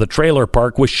around the trailer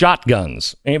park with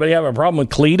shotguns. Anybody have a problem with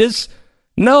Cletus?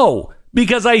 No,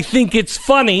 because I think it's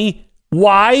funny.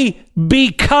 Why?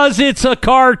 Because it's a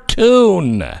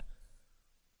cartoon.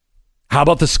 How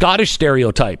about the Scottish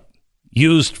stereotype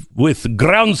used with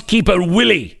groundskeeper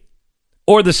Willie?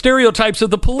 Or the stereotypes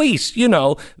of the police, you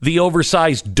know, the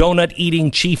oversized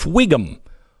donut-eating Chief Wiggum.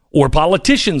 Or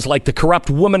politicians like the corrupt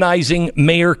womanizing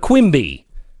Mayor Quimby.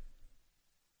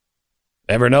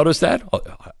 Ever notice that?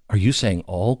 Are you saying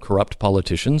all corrupt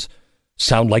politicians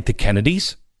sound like the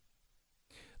Kennedys?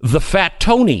 The Fat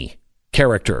Tony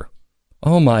character.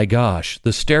 Oh my gosh,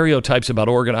 the stereotypes about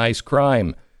organized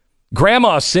crime.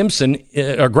 Grandpa Simpson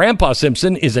is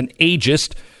an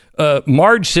ageist.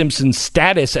 Marge Simpson's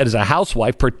status as a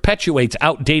housewife perpetuates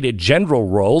outdated gender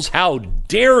roles. How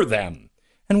dare them?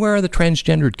 And where are the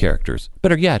transgendered characters?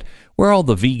 Better yet, where are all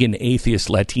the vegan, atheist,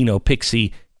 Latino,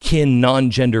 pixie, kin,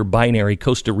 non-gender, binary,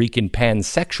 Costa Rican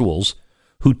pansexuals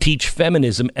who teach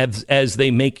feminism as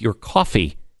they make your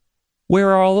coffee?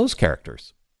 Where are all those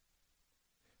characters?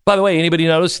 By the way, anybody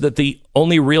notice that the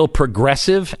only real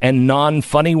progressive and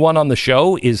non-funny one on the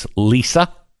show is Lisa?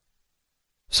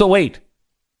 So wait,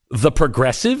 the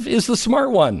progressive is the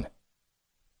smart one.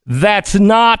 That's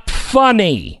not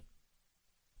funny.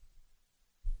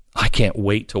 I can't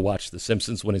wait to watch The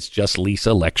Simpsons when it's just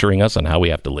Lisa lecturing us on how we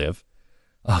have to live.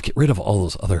 I'll get rid of all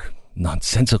those other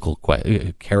nonsensical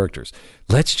characters.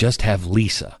 Let's just have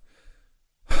Lisa.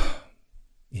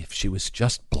 If she was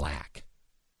just black.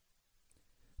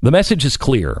 The message is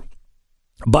clear.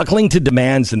 Buckling to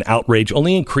demands and outrage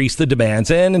only increase the demands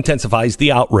and intensifies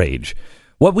the outrage.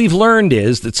 What we've learned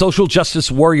is that social justice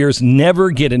warriors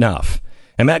never get enough.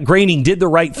 And Matt Groening did the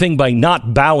right thing by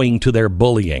not bowing to their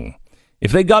bullying.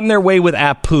 If they'd gotten their way with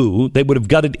Apu, they would have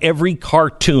gutted every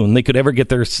cartoon they could ever get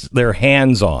their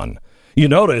hands on. You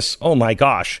notice, oh my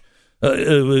gosh,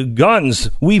 guns.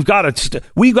 We've got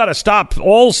to stop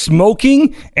all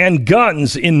smoking and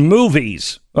guns in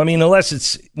movies. I mean, unless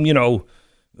it's,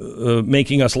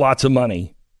 making us lots of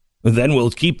money. Then we'll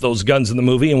keep those guns in the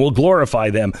movie and we'll glorify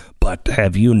them. But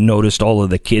have you noticed all of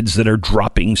the kids that are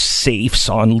dropping safes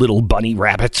on little bunny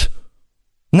rabbits?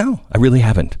 No, I really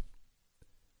haven't.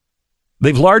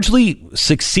 They've largely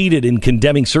succeeded in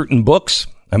condemning certain books.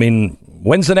 I mean,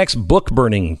 when's the next book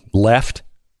burning left?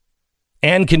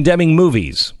 And condemning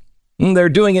movies. They're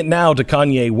doing it now to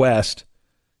Kanye West.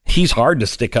 He's hard to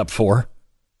stick up for.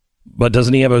 But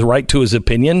doesn't he have a right to his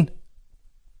opinion?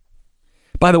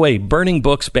 By the way, burning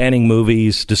books, banning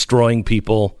movies, destroying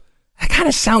people, that kind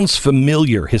of sounds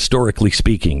familiar, historically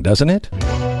speaking, doesn't it?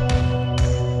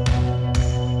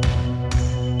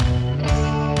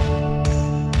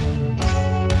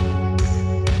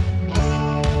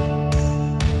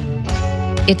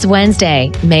 It's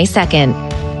Wednesday, May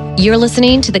 2nd. You're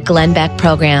listening to the Glenn Beck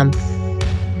program.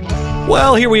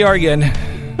 Well, here we are again.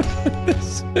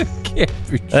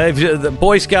 The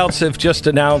Boy Scouts have just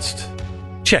announced...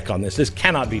 Check on this. This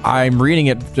cannot be true. I'm reading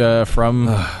it from...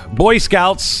 Boy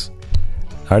Scouts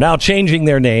are now changing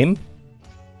their name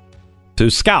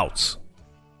to Scouts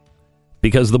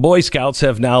because the Boy Scouts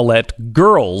have now let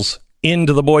girls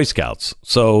into the Boy Scouts.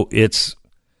 So it's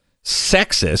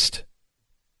sexist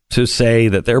to say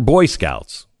that they're Boy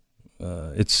Scouts.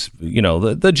 It's,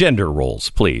 the gender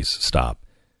roles. Please stop.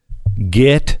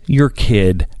 Get your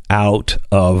kid out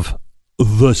of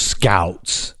the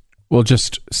Scouts. Well,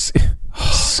 just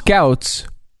Scouts,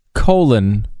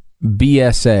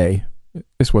 BSA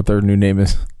is what their new name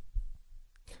is.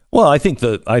 Well, I think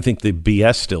the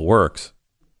BS still works.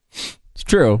 It's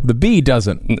true. The B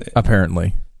doesn't,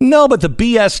 apparently. No, but the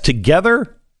BS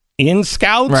together in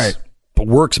Scouts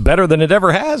works better than it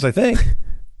ever has, I think.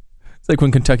 It's like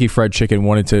when Kentucky Fried Chicken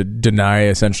wanted to deny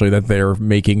essentially that they're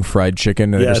making fried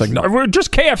chicken. And they're just like, no, we're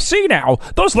just KFC now.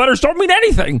 Those letters don't mean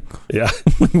anything. Yeah.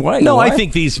 What? No, I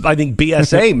think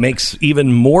BSA makes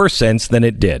even more sense than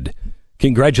it did.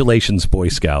 Congratulations, Boy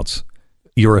Scouts.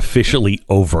 You're officially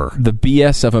over. The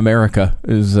BS of America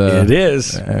is... it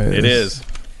is. It is.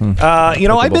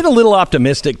 I've been a little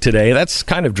optimistic today. That's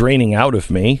kind of draining out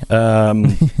of me.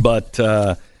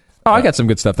 But... I got some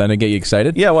good stuff then to get you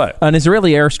excited. Yeah, what? An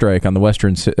Israeli airstrike on the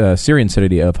western Syrian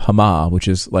city of Hama, which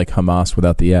is like Hamas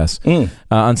without the S,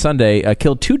 on Sunday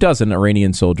killed 24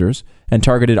 Iranian soldiers and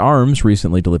targeted arms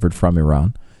recently delivered from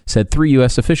Iran, said 3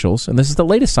 U.S. officials. And this is the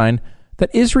latest sign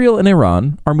that Israel and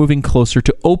Iran are moving closer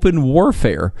to open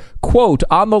warfare. Quote,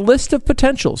 on the list of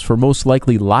potentials for most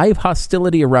likely live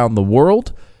hostility around the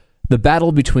world, the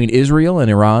battle between Israel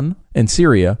and Iran and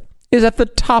Syria is at the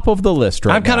top of the list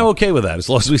right now. I'm kind of okay with that, as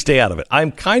long as we stay out of it. I'm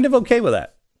kind of okay with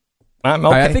that. I'm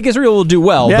okay. I think Israel will do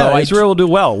well. Yeah, Israel will do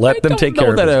well. Let them take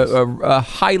care of it. I don't know that a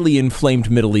highly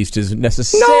inflamed Middle East is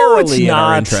necessarily in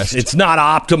our interest. It's not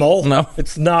optimal. No.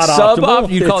 It's not optimal.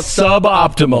 You call it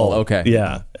suboptimal. Okay.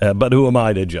 Yeah, but who am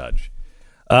I to judge?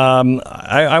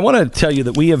 I want to tell you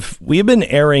that we have been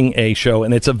airing a show,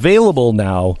 and it's available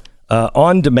now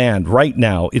on demand right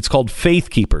now. It's called Faith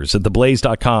Keepers at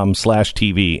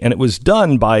theblaze.com/TV, and it was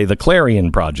done by the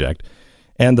Clarion Project.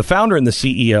 And the founder and the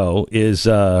CEO is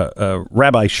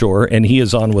Rabbi Shore, and he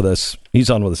is on with us. He's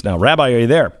on with us now. Rabbi, are you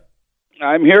there?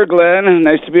 I'm here, Glenn.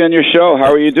 Nice to be on your show.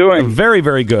 How are you doing? Very,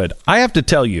 very good. I have to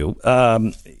tell you,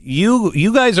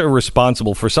 you guys are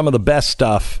responsible for some of the best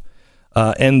stuff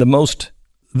and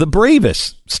the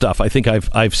bravest stuff I think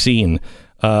I've seen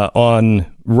on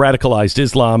radicalized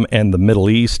Islam and the Middle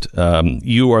East.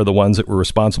 You are the ones that were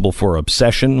responsible for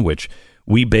Obsession, which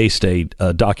we based a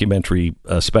documentary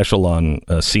special on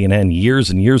CNN years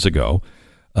and years ago.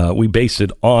 We based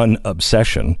it on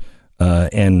Obsession,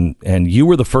 and you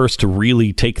were the first to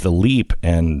really take the leap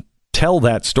and tell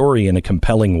that story in a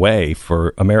compelling way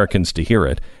for Americans to hear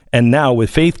it. And now with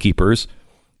Faith Keepers,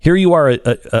 here you are,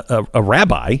 a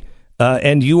rabbi,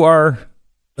 and you are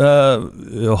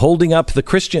holding up the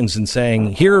Christians and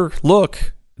saying, here,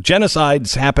 look,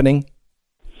 genocide's happening.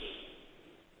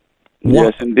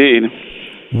 Yes, indeed.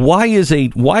 Why is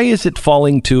it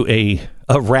falling to a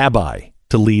rabbi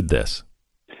to lead this?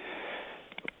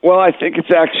 Well, I think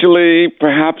it's actually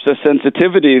perhaps a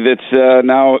sensitivity that's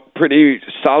now pretty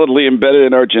solidly embedded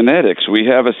in our genetics. We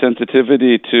have a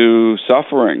sensitivity to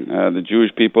suffering. The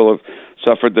Jewish people have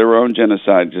suffered their own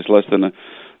genocide just less than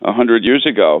 100 years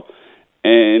ago.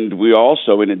 And we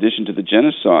also, in addition to the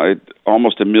genocide,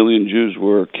 almost 1 million Jews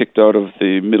were kicked out of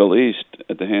the Middle East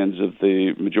at the hands of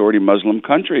the majority Muslim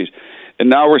countries. And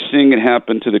now we're seeing it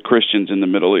happen to the Christians in the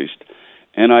Middle East.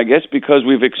 And I guess because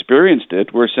we've experienced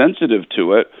it, we're sensitive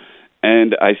to it.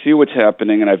 And I see what's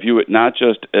happening, and I view it not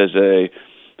just as a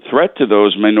threat to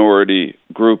those minority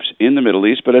groups in the Middle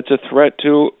East, but it's a threat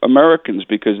to Americans,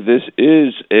 because this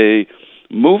is a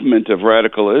movement of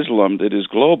radical Islam that is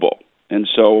global. And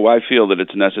so I feel that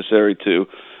it's necessary to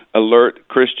alert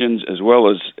Christians as well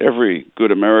as every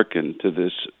good American to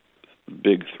this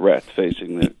big threat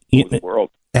facing the world.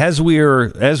 As we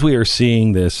are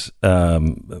seeing this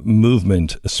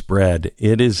movement spread,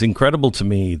 it is incredible to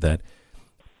me that,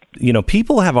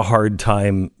 people have a hard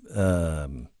time,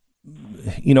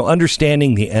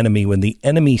 understanding the enemy when the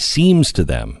enemy seems to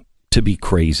them to be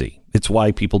crazy. It's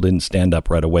why people didn't stand up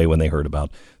right away when they heard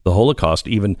about the Holocaust.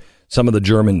 Even some of the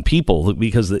German people,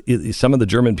 because some of the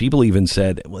German people even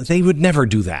said, well, they would never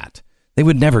do that. They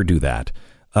would never do that.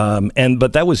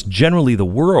 But that was generally the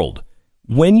world.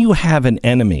 When you have an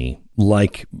enemy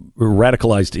like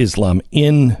radicalized Islam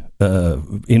in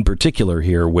particular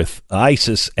here with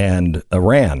ISIS and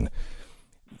Iran,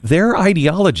 their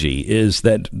ideology is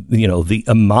that, the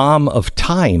Imam of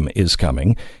time is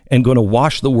coming and going to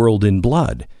wash the world in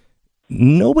blood.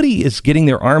 Nobody is getting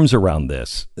their arms around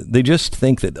this. They just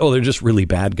think that, they're just really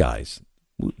bad guys.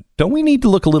 Don't we need to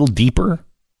look a little deeper?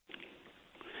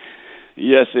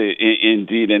 Yes,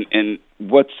 indeed. And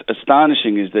what's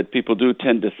astonishing is that people do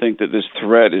tend to think that this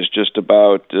threat is just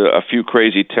about a few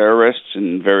crazy terrorists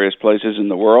in various places in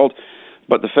the world.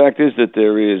 But the fact is that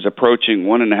there is approaching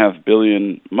 1.5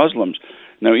 billion Muslims.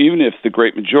 Now, even if the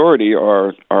great majority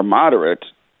are moderate,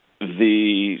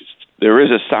 there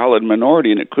is a solid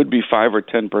minority, and it could be 5 or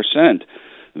 10%,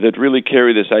 that really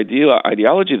carry this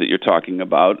ideology that you're talking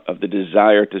about, of the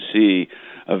desire to see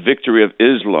a victory of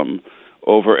Islam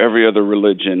over every other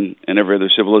religion and every other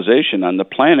civilization on the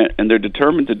planet. And they're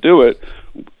determined to do it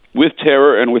with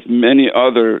terror and with many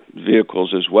other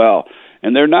vehicles as well.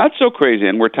 And they're not so crazy.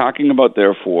 And we're talking about,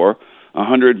 therefore,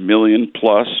 100 million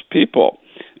plus people.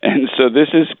 And so this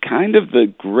is kind of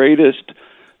the greatest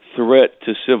threat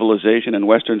to civilization and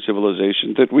Western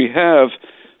civilization that we have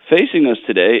facing us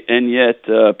today. And yet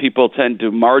people tend to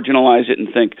marginalize it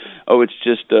and think, it's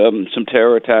just some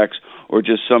terror attacks or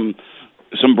just some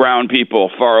brown people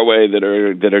far away that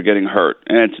are getting hurt,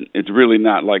 and it's really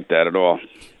not like that at all.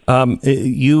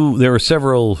 There are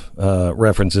several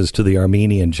references to the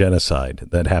Armenian genocide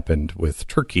that happened with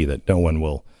Turkey that no one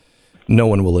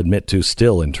will admit to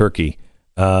still in Turkey.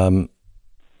 Have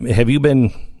you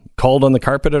been called on the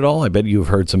carpet at all? I bet you've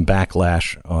heard some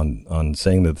backlash on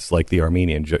saying that it's like the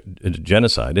Armenian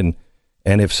genocide, and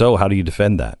if so, how do you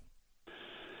defend that?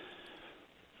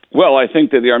 Well, I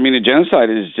think that the Armenian genocide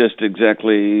is just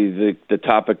exactly the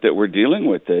topic that we're dealing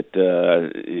with. That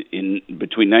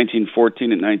between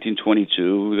 1914 and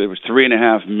 1922, there was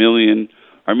 3.5 million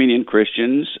Armenian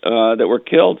Christians that were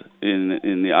killed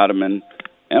in the Ottoman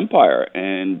Empire,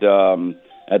 and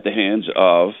at the hands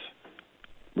of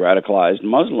radicalized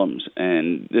Muslims.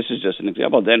 And this is just an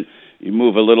example. Then you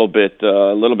move a little bit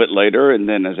later, and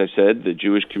then, as I said, the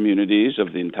Jewish communities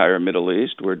of the entire Middle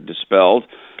East were dispelled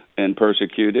and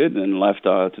persecuted and left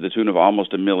to the tune of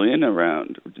almost 1 million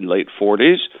around the late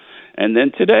 40s. And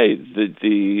then today,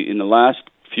 in the last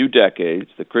few decades,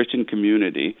 the Christian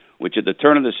community, which at the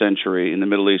turn of the century in the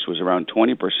Middle East was around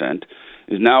 20%,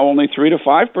 is now only 3 to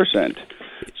 5%.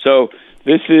 So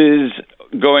this is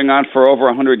going on for over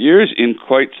 100 years in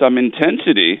quite some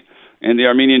intensity. And the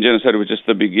Armenian genocide was just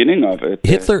the beginning of it.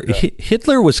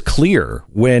 Hitler was clear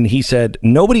when he said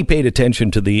nobody paid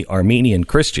attention to the Armenian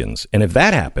Christians. And if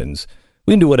that happens,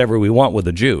 we can do whatever we want with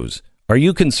the Jews. Are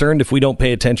you concerned if we don't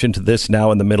pay attention to this now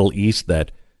in the Middle East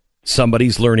that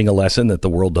somebody's learning a lesson that the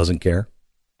world doesn't care?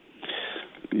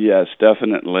 Yes,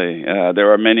 definitely.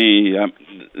 There are many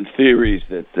theories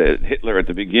that Hitler at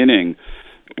the beginning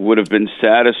would have been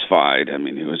satisfied. I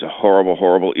mean, he was a horrible,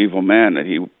 horrible, evil man, and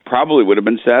he probably would have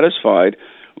been satisfied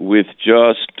with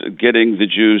just getting the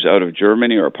Jews out of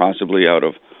Germany or possibly out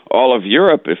of all of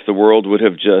Europe if the world would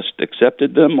have just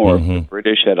accepted them, or if the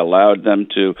British had allowed them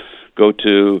to go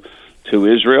to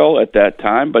Israel at that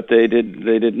time, but they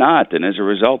did not. And as a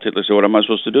result, Hitler said, what am I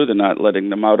supposed to do? They're not letting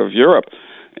them out of Europe.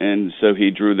 And so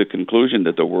he drew the conclusion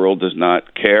that the world does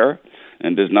not care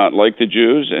and does not like the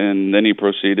Jews, and then he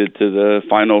proceeded to the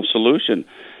final solution.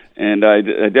 And I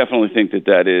definitely think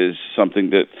that is something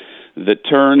that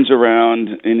turns around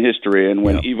in history, and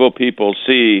when evil people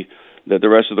see that the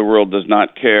rest of the world does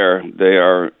not care, they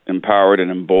are empowered and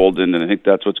emboldened, and I think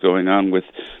that's what's going on with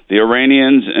the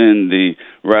Iranians and the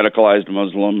radicalized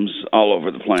Muslims all over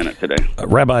the planet today.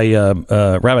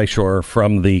 Rabbi Shore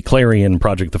from the Clarion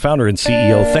Project, the founder and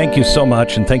CEO, thank you so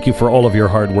much, and thank you for all of your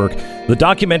hard work. The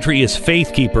documentary is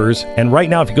Faith Keepers, and right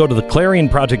now if you go to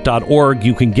theclarionproject.org,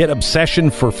 you can get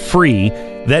Obsession for free.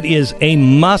 That is a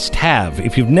must-have.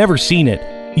 If you've never seen it,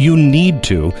 you need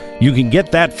to. You can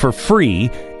get that for free,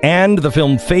 and the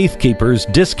film Faith Keepers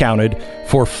discounted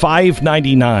for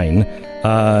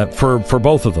 $5.99 for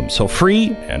both of them. So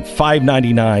free and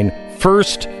 $5.99.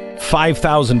 First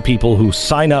 5,000 people who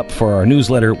sign up for our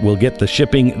newsletter will get the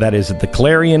shipping. That is at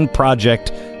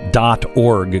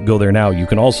theclarionproject.org. Go there now. You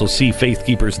can also see Faith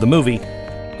Keepers, the movie,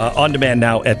 on demand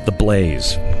now at The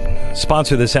Blaze.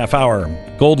 Sponsor this half hour,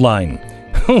 Goldline.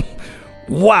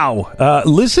 Wow.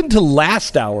 Listen to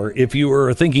last hour if you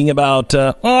were thinking about,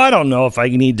 I don't know if I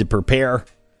need to prepare.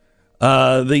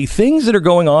 The things that are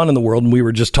going on in the world, and we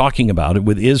were just talking about it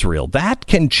with Israel, that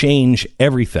can change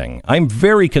everything. I'm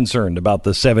very concerned about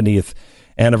the 70th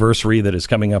anniversary that is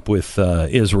coming up with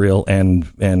Israel,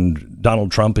 and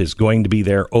Donald Trump is going to be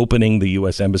there opening the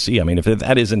U.S. Embassy. I mean, if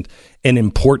that isn't an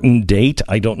important date,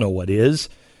 I don't know what is.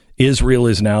 Israel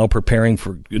is now preparing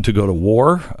to go to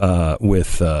war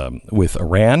with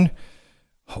Iran.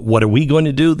 What are we going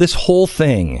to do? This whole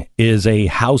thing is a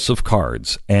house of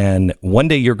cards. And one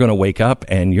day you're going to wake up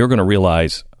and you're going to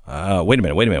realize, wait a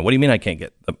minute. What do you mean I can't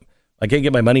get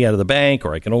my money out of the bank,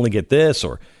 or I can only get this,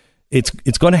 or it's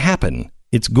going to happen.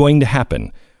 It's going to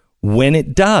happen. When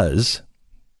it does,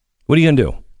 what are you going to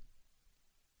do?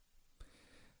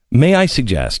 May I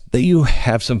suggest that you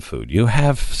have some food, you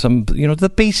have some,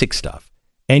 the basic stuff,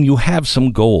 and you have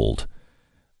some gold.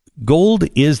 Gold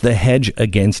is the hedge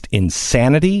against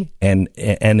insanity and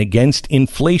against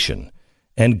inflation,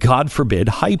 and God forbid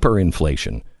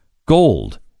hyperinflation.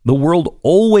 Gold. The world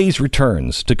always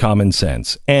returns to common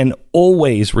sense and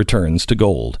always returns to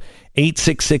gold.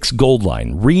 866 Gold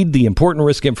Line. Read the important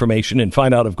risk information and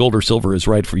find out if gold or silver is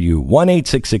right for you.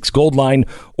 1-866 Gold Line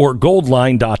or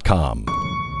goldline.com.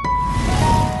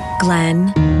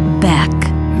 Glenn Beck,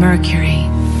 Mercury.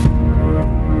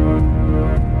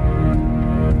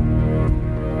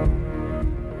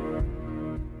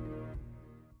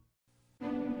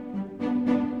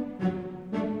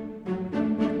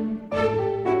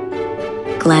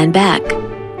 Glenn Beck.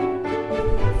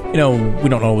 We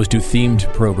don't always do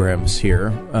themed programs here,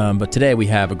 but today we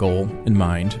have a goal in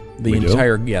mind. The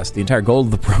entire goal of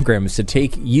the program is to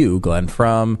take you, Glenn,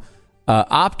 from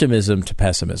optimism to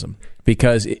pessimism.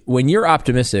 Because when you're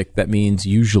optimistic, that means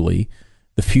usually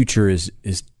the future is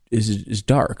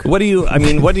dark. What do you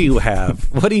have? What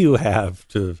do you have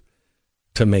to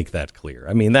make that clear?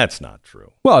 I mean, that's not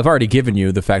true. Well, I've already given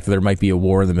you the fact that there might be a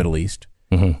war in the Middle East.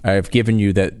 Mm-hmm. I've given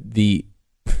you that the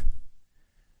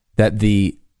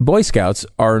Boy Scouts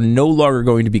are no longer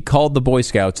going to be called the Boy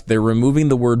Scouts. They're removing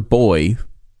the word boy.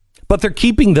 But they're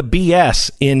keeping the BS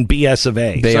in BS of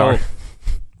A. They are.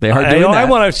 They are doing that.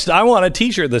 I want a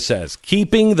T-shirt that says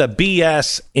 "Keeping the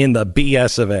BS in the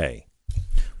BS of A."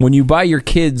 When you buy your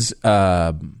kids,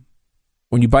 cartoon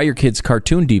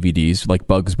DVDs like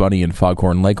Bugs Bunny and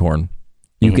Foghorn Leghorn,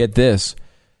 you get this.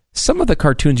 Some of the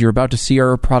cartoons you're about to see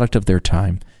are a product of their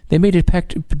time. They may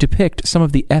depict some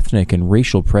of the ethnic and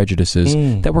racial prejudices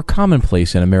that were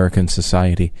commonplace in American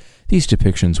society. These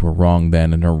depictions were wrong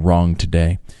then and are wrong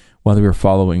today. While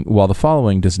the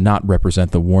following does not represent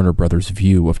the Warner Brothers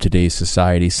view of today's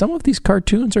society, some of these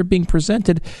cartoons are being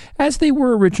presented as they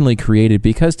were originally created,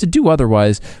 because to do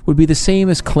otherwise would be the same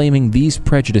as claiming these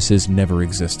prejudices never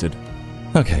existed.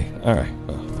 Okay, all right,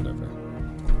 well, whatever.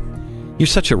 You're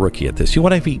such a rookie at this. You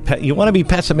want to be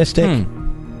pessimistic?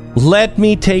 Let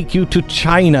me take you to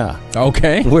China.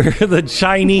 Okay, where the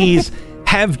Chinese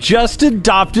have just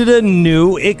adopted a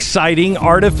new, exciting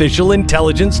artificial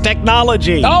intelligence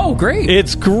technology. Oh, great.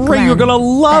 It's great. Glenn You're going to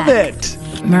love Beck, it.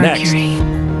 Mercury.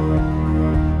 Next.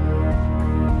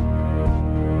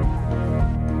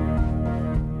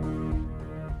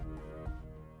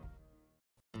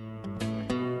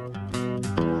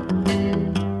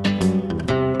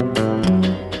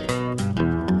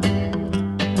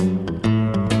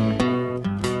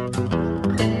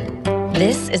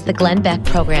 is the Glenn Beck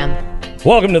Program.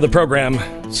 Welcome to the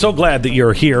program. So glad that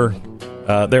you're here.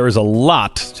 There is a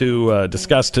lot to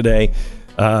discuss today.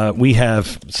 We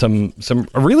have a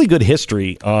really good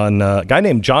history on a guy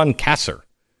named John Kasser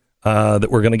that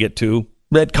we're going to get to,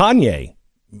 that Kanye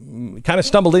kind of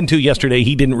stumbled into yesterday.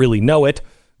 He didn't really know it,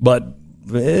 but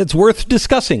it's worth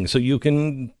discussing so you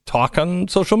can talk on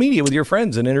social media with your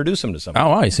friends and introduce them to something. Oh,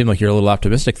 wow. You seem like you're a little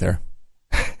optimistic there.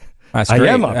 That's great.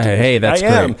 I am optimistic. Hey, that's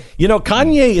great. Am. You know,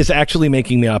 Kanye is actually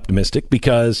making me optimistic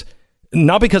because,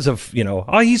 not because of,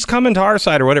 he's coming to our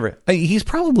side or whatever. He's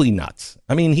probably nuts.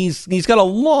 I mean, he's got a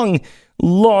long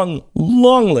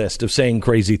list of saying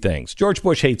crazy things. George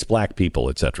Bush hates black people,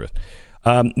 etc.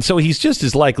 So he's just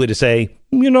as likely to say,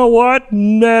 you know what,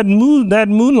 that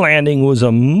moon landing was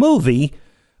a movie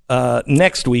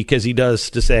next week as he does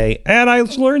to say, and I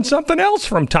learned something else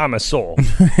from Thomas Sowell.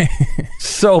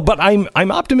 But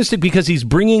I'm optimistic because he's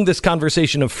bringing this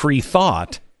conversation of free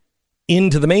thought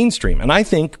into the mainstream. And I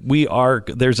think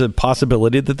there's a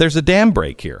possibility that there's a dam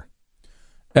break here.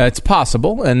 It's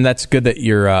possible, and that's good that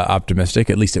you're optimistic.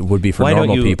 At least it would be for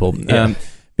normal people. Yeah.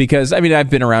 Because, I've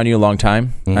been around you a long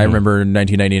time. Mm-hmm. I remember in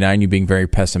 1999 you being very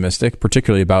pessimistic,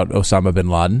 particularly about Osama bin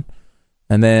Laden.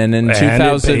 And then in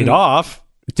 2000... it paid off.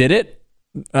 Did it?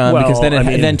 Because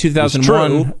then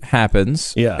 2001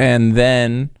 happens. Yeah. And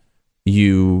then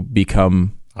you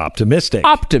become... Optimistic.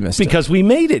 Because we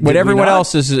made it. When everyone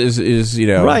else is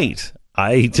Right.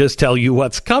 I just tell you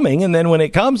what's coming, and then when it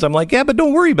comes, I'm like, yeah, but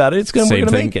don't worry about it. We're going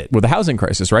to make it. With the housing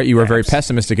crisis, right? You were very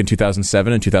pessimistic in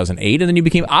 2007 and 2008, and then you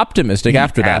became optimistic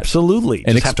after that. Absolutely.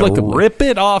 Inexplicably. Just have to rip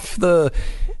it off the...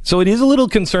 So it is a little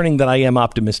concerning that I am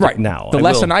optimistic now. The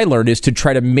lesson I learned is to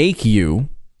try to make you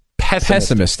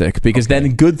pessimistic because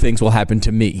then good things will happen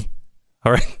to me.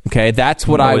 All right. Okay, that's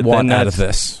what I want out of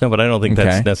this. No, but I don't think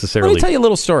that's necessarily... Let me tell you a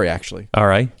little story, actually. All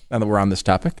right. Now that we're on this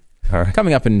topic. All right.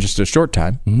 Coming up in just a short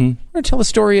time, we're going to tell the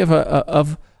story of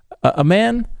a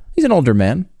man. He's an older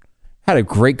man, had a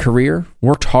great career,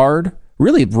 worked hard,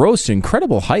 really rose to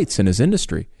incredible heights in his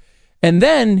industry. And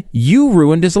then you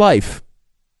ruined his life.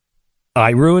 I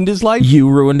ruined his life? You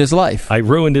ruined his life. I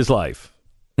ruined his life.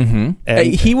 Mm-hmm.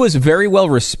 And he was very well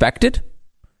respected,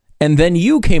 and then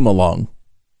you came along.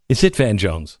 Is it Van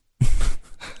Jones?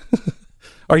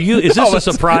 Is this a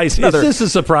surprise? Is this a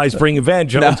surprise bringing Van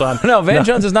Jones on? No, Van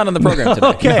Jones is not on the program today.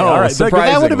 Okay, all right.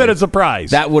 That would have been a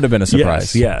surprise. That would have been a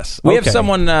surprise. Yes. We have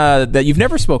someone that you've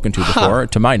never spoken to before,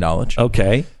 to my knowledge.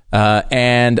 Okay.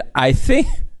 And I think...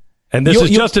 And this is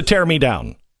just to tear me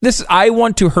down. I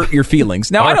want to hurt your feelings.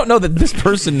 Now, I don't know that this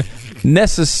person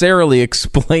necessarily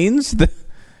explains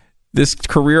this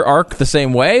career arc the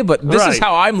same way, but this is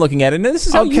how I'm looking at it, and this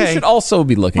is how you should also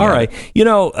be looking at it.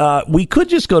 All right. We could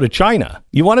just go to China.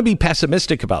 You want to be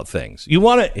pessimistic about things. You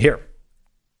want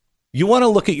to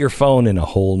look at your phone in a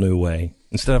whole new way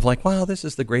instead of like, wow, this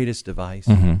is the greatest device,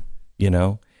 and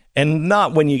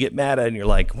not when you get mad at it and you're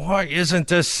like, why isn't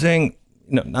this thing?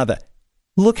 No, not that.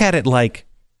 Look at it like,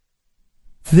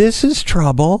 this is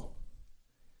trouble.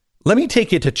 Let me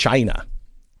take you to China.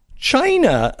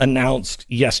 China announced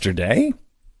yesterday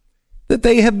that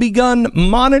they have begun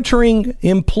monitoring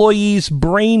employees'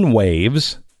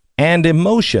 brainwaves and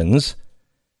emotions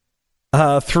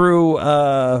through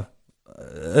a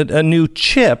new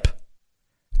chip,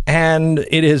 and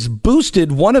it has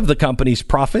boosted one of the company's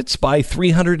profits by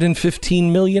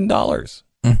 $315 million.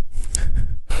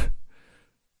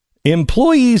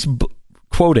 Employees'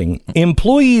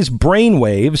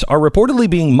 brainwaves are reportedly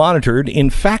being monitored in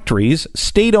factories,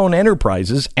 state-owned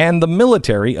enterprises, and the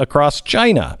military across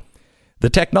China. The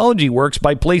technology works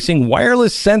by placing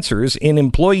wireless sensors in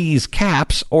employees'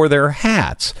 caps or their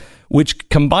hats, which,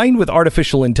 combined with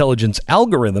artificial intelligence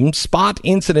algorithms, spot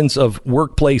incidents of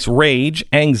workplace rage,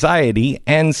 anxiety,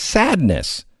 and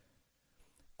sadness.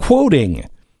 Quoting,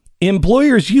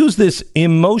 employers use this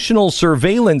emotional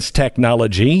surveillance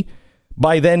technology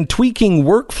by then tweaking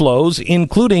workflows,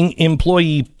 including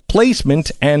employee placement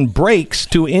and breaks,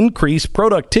 to increase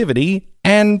productivity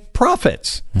and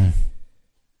profits.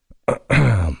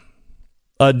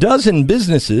 A dozen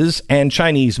businesses and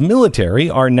Chinese military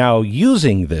are now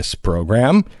using this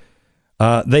program.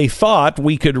 They thought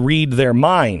we could read their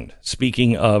mind,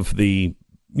 speaking of the,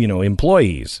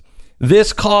 employees.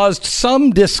 This caused some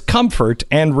discomfort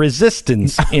and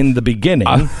resistance in the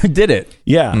beginning. Did it?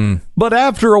 Yeah. But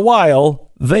after a while,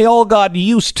 they all got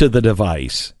used to the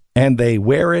device, and they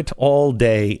wear it all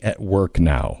day at work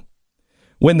now.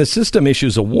 When the system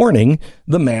issues a warning,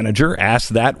 the manager asks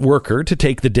that worker to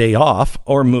take the day off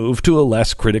or move to a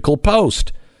less critical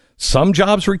post. Some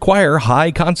jobs require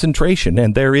high concentration,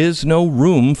 and there is no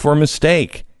room for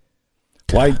mistake.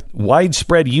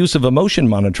 Widespread use of emotion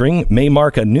monitoring may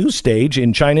mark a new stage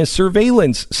in China's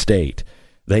surveillance state.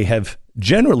 They have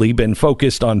generally been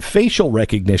focused on facial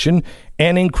recognition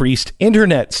and increased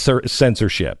internet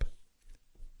censorship.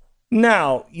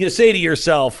 Now, you say to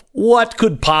yourself, what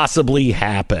could possibly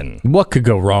happen? What could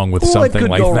go wrong with something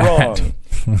like that?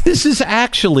 This is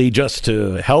actually, just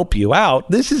to help you out,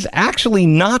 this is actually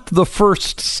not the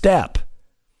first step.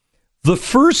 The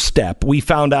first step we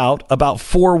found out about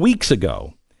 4 weeks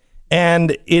ago,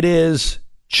 and it is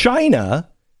China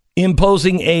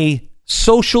imposing a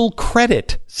social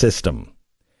credit system.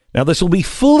 Now, this will be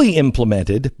fully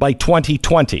implemented by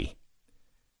 2020.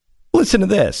 Listen to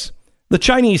this. The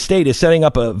Chinese state is setting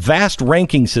up a vast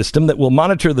ranking system that will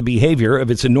monitor the behavior of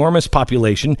its enormous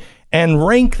population and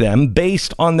rank them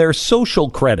based on their social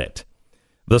credit.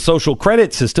 The social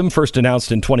credit system, first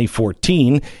announced in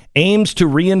 2014, aims to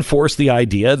reinforce the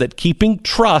idea that keeping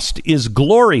trust is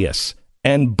glorious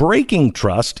and breaking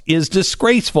trust is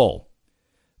disgraceful.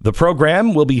 The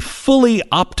program will be fully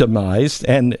optimized,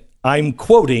 and I'm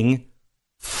quoting,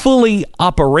 fully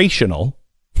operational.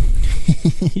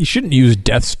 You shouldn't use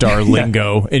Death Star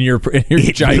lingo in your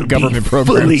giant government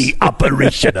programs. Fully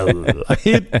operational.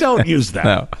 Don't use that.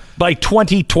 No. By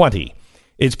 2020.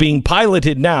 It's being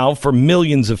piloted now for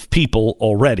millions of people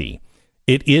already.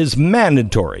 It is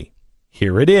mandatory.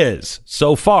 Here it is.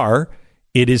 So far,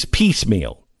 it is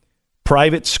piecemeal.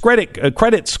 Private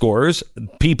credit scores,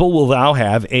 people will now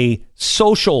have a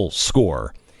social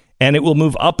score, and it will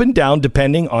move up and down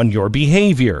depending on your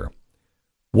behavior.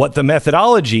 What the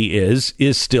methodology is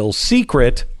still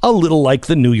secret, a little like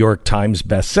the New York Times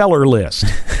bestseller list.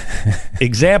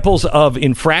 Examples of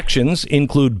infractions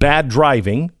include bad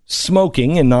driving,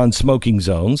 smoking in non-smoking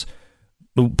zones,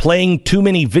 playing too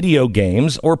many video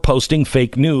games, or posting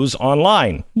fake news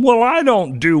online. Well, I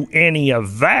don't do any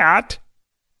of that.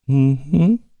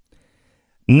 9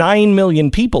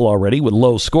 million people already with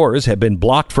low scores have been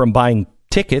blocked from buying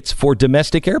tickets for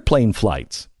domestic airplane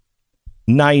flights.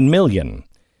 9 million.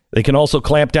 They can also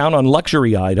clamp down on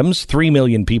luxury items. 3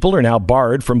 million people are now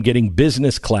barred from getting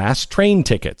business class train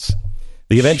tickets.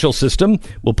 The eventual system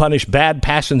will punish bad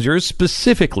passengers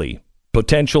specifically.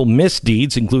 Potential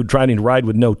misdeeds include trying to ride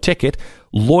with no ticket,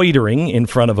 loitering in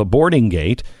front of a boarding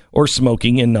gate, or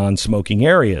smoking in non-smoking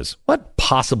areas. What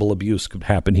possible abuse could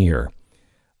happen here?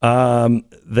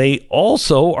 They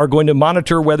also are going to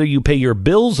monitor whether you pay your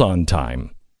bills on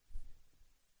time.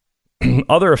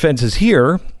 Other offenses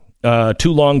here: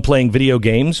 too long playing video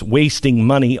games, wasting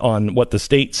money on what the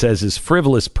state says is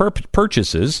frivolous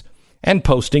purchases, and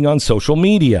posting on social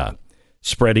media.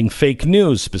 Spreading fake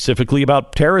news, specifically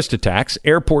about terrorist attacks,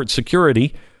 airport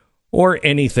security, or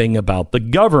anything about the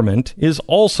government is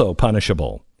also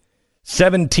punishable.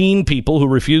 17 people who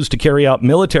refused to carry out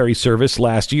military service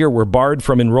last year were barred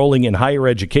from enrolling in higher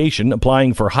education,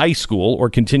 applying for high school, or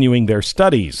continuing their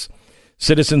studies.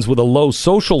 Citizens with a low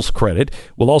social credit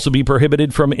will also be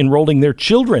prohibited from enrolling their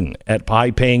children at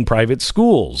high-paying private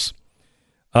schools.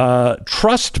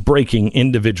 Trust-breaking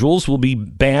individuals will be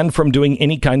banned from doing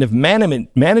any kind of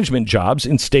management jobs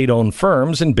in state-owned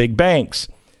firms and big banks.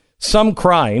 Some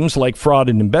crimes, like fraud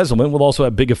and embezzlement, will also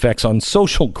have big effects on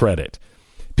social credit.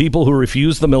 People who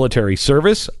refuse the military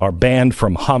service are banned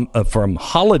from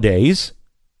holidays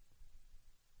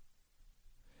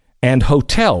and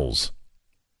hotels.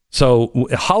 So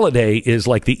holiday is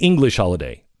like the English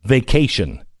holiday,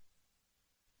 vacation.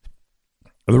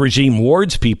 The regime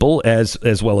wards people as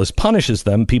well as punishes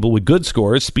them. People with good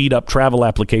scores speed up travel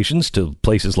applications to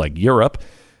places like Europe.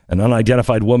 An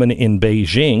unidentified woman in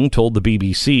Beijing told the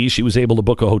BBC she was able to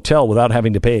book a hotel without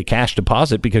having to pay a cash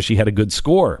deposit because she had a good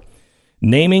score.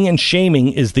 Naming and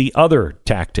shaming is the other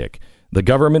tactic. The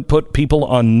government put people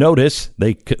on notice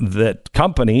that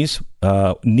companies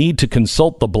need to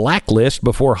consult the blacklist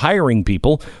before hiring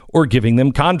people or giving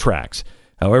them contracts.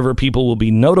 However, people will be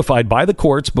notified by the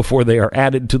courts before they are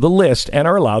added to the list and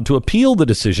are allowed to appeal the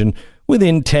decision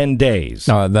within 10 days.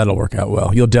 That'll work out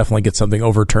well. You'll definitely get something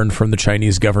overturned from the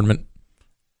Chinese government.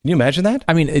 Can you imagine that?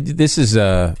 I mean, this is,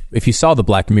 if you saw the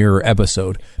Black Mirror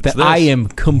episode, that I am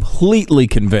completely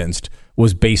convinced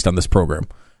was based on this program.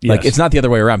 Yes. Like, it's not the other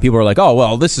way around. People are like, oh,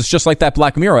 well, this is just like that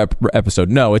Black Mirror episode.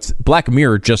 No, it's Black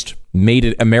Mirror just made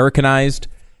it Americanized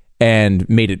and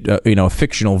made it, a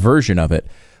fictional version of it,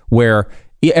 where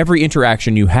every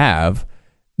interaction you have,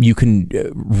 you can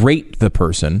rate the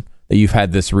person that you've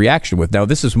had this reaction with. Now,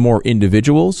 this is more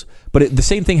individuals, but the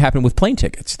same thing happened with plane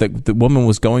tickets. The woman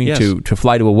was going to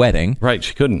fly to a wedding. Right,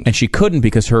 she couldn't. And she couldn't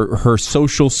because her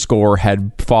social score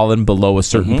had fallen below a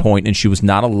certain point, and she was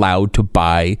not allowed to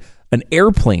buy an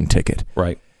airplane ticket.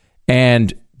 Right.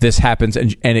 And this happens,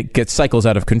 and it gets cycles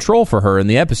out of control for her in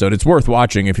the episode. It's worth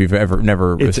watching if you've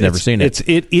never seen it.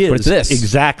 It is but it's this.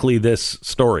 Exactly this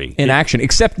story in action,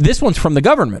 except this one's from the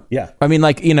government. Yeah. I mean,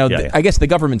 like, I guess the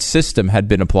government system had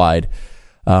been applied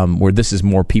where this is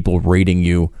more people rating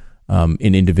you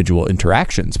in individual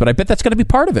interactions. But I bet that's going to be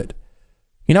part of it.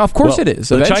 Of course it is.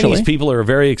 The eventually. Chinese people are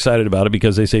very excited about it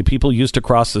because they say people used to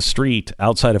cross the street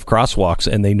outside of crosswalks,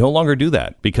 and they no longer do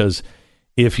that because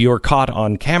if you're caught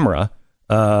on camera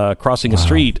crossing a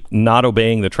street, not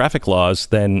obeying the traffic laws,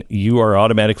 then you are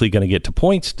automatically going to get to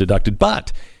points deducted.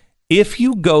 But if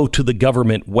you go to the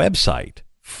government website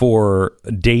for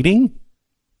dating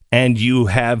and you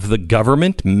have the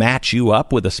government match you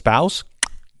up with a spouse,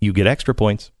 you get extra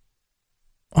points.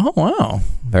 Oh, wow.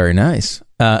 Very nice.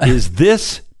 Is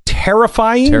this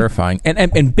terrifying? Terrifying.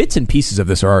 And bits and pieces of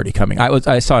this are already coming.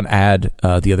 I saw an ad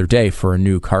the other day for a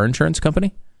new car insurance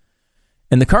company.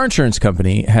 And the car insurance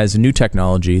company has a new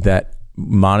technology that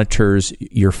monitors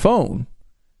your phone.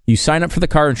 You sign up for the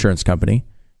car insurance company.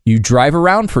 You drive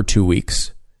around for 2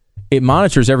 weeks. It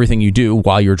monitors everything you do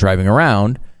while you're driving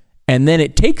around. And then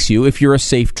it takes you if you're a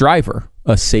safe driver,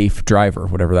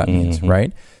 whatever that means,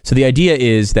 right? So the idea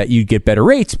is that you get better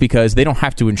rates because they don't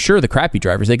have to insure the crappy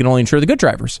drivers. They can only insure the good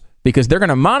drivers because they're going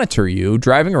to monitor you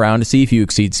driving around to see if you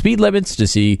exceed speed limits, to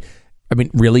see,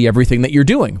 really everything that you're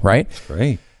doing, right? That's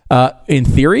great. In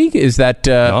theory, is that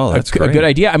a good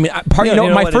idea? I mean,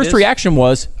 my first reaction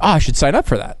was, I should sign up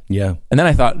for that. Yeah. And then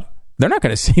I thought, they're not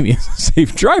going to see me as a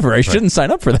safe driver. I shouldn't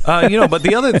sign up for that. But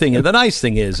the other thing, the nice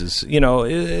thing is,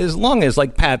 as long as,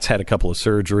 like, Pat's had a couple of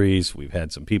surgeries, we've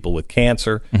had some people with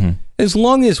cancer, as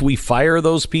long as we fire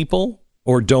those people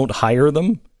or don't hire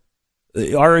them,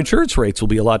 our insurance rates will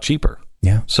be a lot cheaper.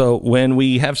 Yeah. So when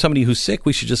we have somebody who's sick,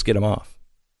 we should just get them off.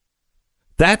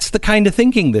 That's the kind of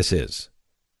thinking this is.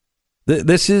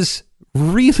 This is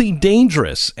really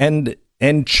dangerous. And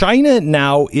China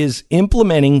now is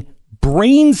implementing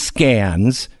brain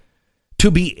scans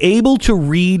to be able to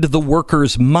read the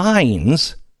workers'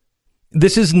 minds.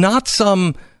 This is not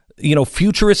some,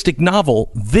 futuristic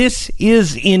novel. This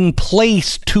is in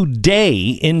place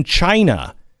today in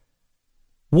China.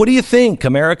 What do you think,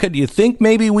 America? Do you think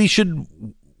maybe we should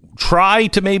try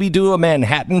to maybe do a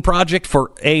Manhattan Project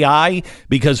for AI?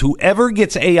 Because whoever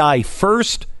gets AI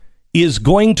first is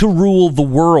going to rule the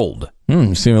world.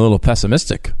 You seem a little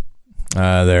pessimistic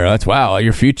there. That's wow.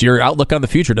 Your outlook on the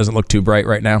future doesn't look too bright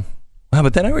right now.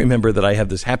 But then I remember that I have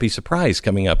this happy surprise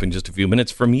coming up in just a few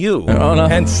minutes from you. Oh, no.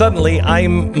 And suddenly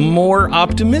I'm more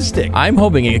optimistic. I'm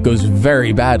hoping it goes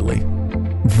very badly.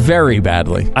 Very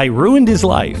badly. I ruined his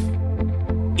life.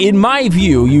 In my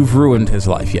view, you've ruined his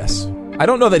life, yes. I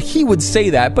don't know that he would say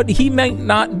that, but he might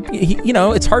not.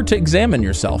 It's hard to examine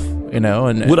yourself,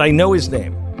 And would I know his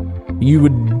name? You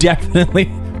would definitely,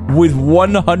 with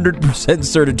 100%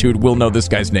 certitude, will know this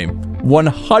guy's name.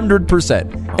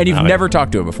 100%. And you've never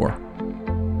talked to him before.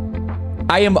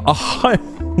 I am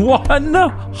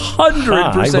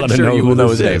 100% sure you will know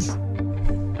his name.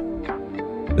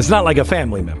 It's not like a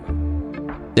family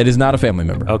member. It is not a family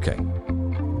member. Okay.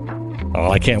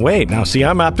 Oh, I can't wait. Now, see,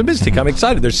 I'm optimistic. I'm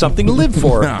excited. There's something to live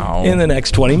for in the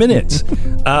next 20 minutes.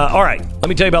 All right. Let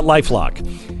me tell you about LifeLock.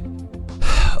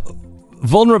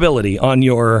 Vulnerability on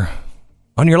your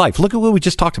life. Look at what we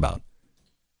just talked about.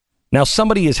 Now,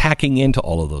 somebody is hacking into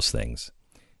all of those things.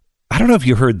 I don't know if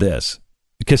you heard this.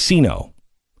 Casino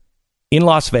in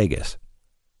Las Vegas.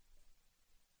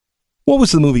 What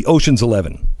was the movie Ocean's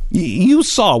 11? You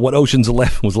saw what Ocean's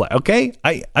 11 was like, okay?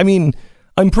 I mean,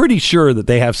 I'm pretty sure that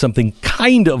they have something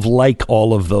kind of like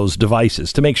all of those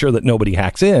devices to make sure that nobody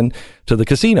hacks in to the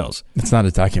casinos. It's not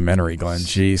a documentary, Glenn.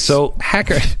 Jeez. So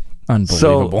hackers...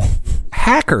 Unbelievable. So,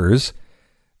 hackers,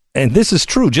 and this is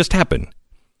true, just happened,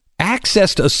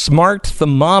 accessed a smart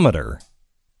thermometer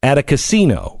at a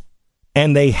casino,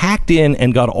 and they hacked in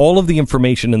and got all of the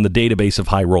information in the database of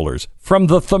high rollers from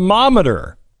the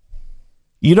thermometer.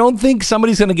 You don't think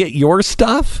somebody's going to get your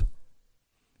stuff?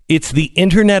 It's the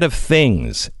Internet of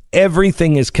Things.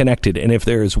 Everything is connected, and if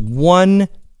there is one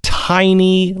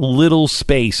tiny little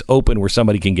space open where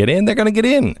somebody can get in, they're going to get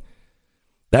in.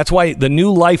 That's why the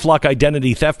new LifeLock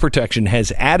Identity Theft Protection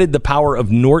has added the power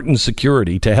of Norton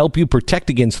Security to help you protect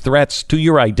against threats to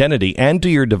your identity and to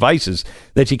your devices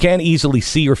that you can't easily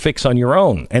see or fix on your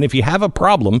own. And if you have a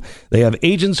problem, they have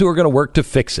agents who are going to work to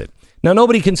fix it. Now,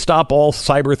 nobody can stop all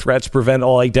cyber threats, prevent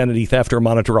all identity theft, or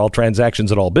monitor all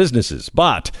transactions at all businesses.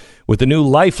 But with the new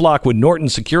LifeLock with Norton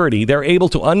Security, they're able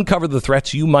to uncover the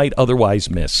threats you might otherwise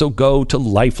miss. So go to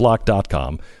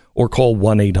LifeLock.com. or call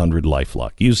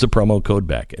 1-800-LifeLock. Use the promo code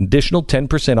BECK. Additional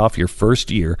 10% off your first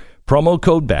year. Promo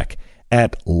code BECK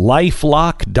at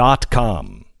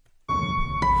LifeLock.com.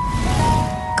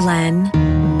 Glenn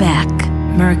Beck,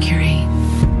 Mercury.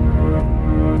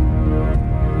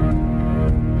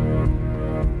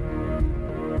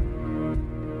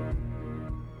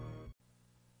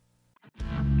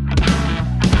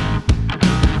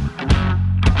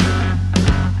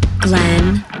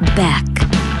 Glenn Beck.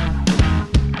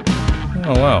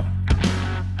 Oh, wow.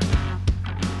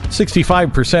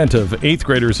 65% of 8th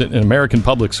graders in American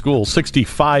public schools,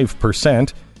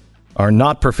 65% are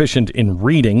not proficient in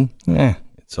reading.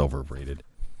 It's overrated.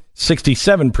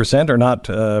 67% are not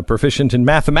proficient in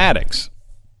mathematics.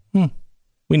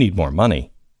 We need more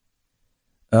money.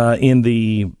 In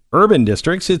the urban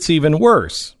districts, it's even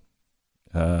worse.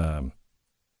 In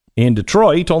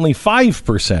Detroit, only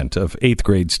 5% of 8th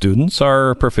grade students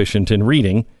are proficient in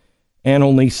reading, and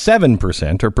only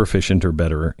 7% are proficient or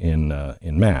better in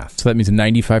math. So that means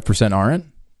 95% aren't?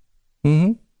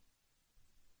 Mm-hmm.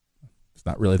 It's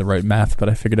not really the right math, but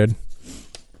I figured I'd...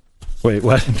 Wait,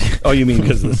 what? Oh, you mean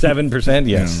because of the 7%?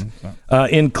 Yes.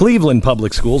 In Cleveland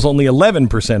public schools, only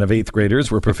 11% of 8th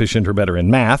graders were proficient or better in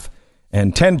math,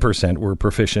 and 10% were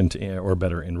proficient or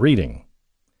better in reading.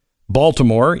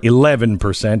 Baltimore,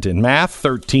 11% in math,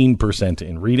 13%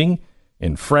 in reading.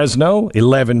 In Fresno,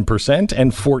 11%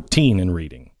 and 14% in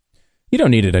reading. You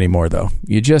don't need it anymore, though.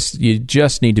 You just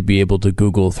need to be able to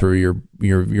Google through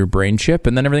your brain chip,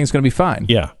 and then everything's going to be fine.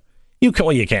 Yeah. You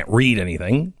can't read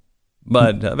anything,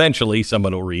 but eventually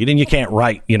someone will read, and you can't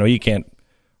write. You can't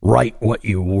write what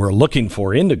you were looking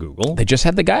for into Google. They just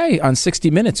had the guy on 60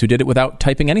 Minutes who did it without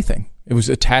typing anything. It was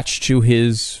attached to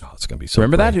his... Oh, it's going to be so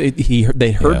Remember great. that?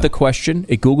 They heard the question,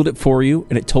 it Googled it for you,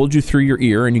 and it told you through your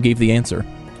ear, and you gave the answer.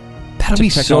 That'd be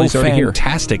so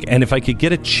fantastic. And if I could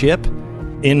get a chip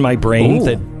in my brain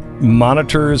that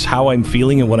monitors how I'm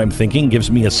feeling and what I'm thinking,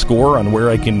 gives me a score on where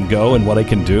I can go and what I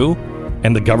can do,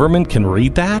 and the government can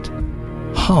read that,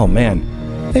 oh,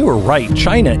 man, they were right.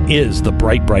 China is the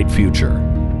bright, bright future.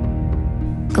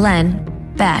 Glenn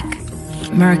Beck,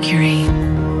 Mercury.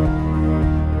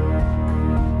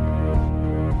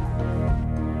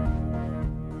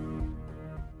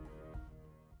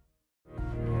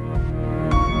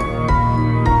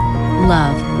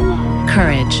 Love,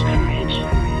 courage,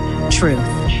 truth.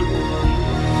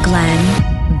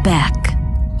 Glenn Beck.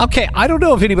 Okay, I don't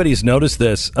know if anybody's noticed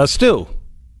this. Stu,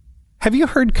 have you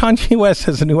heard Kanye West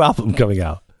has a new album coming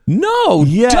out? No,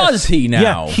 yes. Does he now?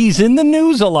 Yeah, he's in the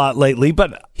news a lot lately,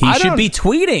 but he should be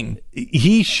tweeting.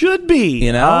 He should be.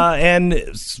 And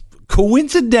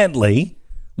coincidentally,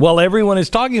 while everyone is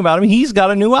talking about him, he's got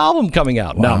a new album coming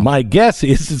out. Wow. Now, my guess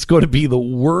is it's going to be the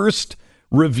worst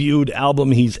reviewed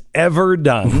album he's ever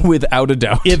done. Without a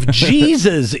doubt. If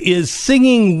Jesus is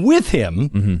singing with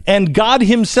him and God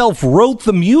himself wrote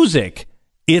the music,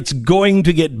 it's going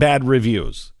to get bad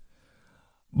reviews.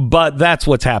 But that's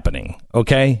what's happening,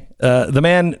 okay? The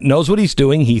man knows what he's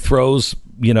doing. He throws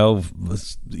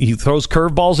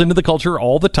curveballs into the culture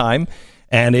all the time,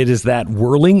 and it is that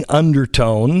whirling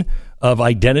undertone of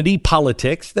identity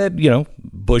politics that,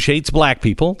 Bush hates black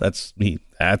people. That's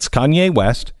Kanye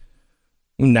West.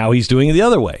 Now he's doing it the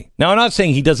other way. Now, I'm not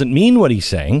saying he doesn't mean what he's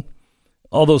saying,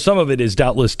 although some of it is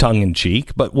doubtless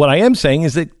tongue-in-cheek. But what I am saying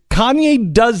is that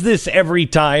Kanye does this every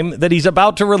time that he's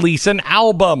about to release an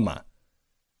album.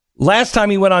 Last time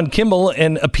he went on Kimmel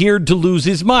and appeared to lose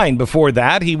his mind. Before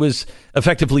that, he was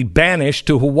effectively banished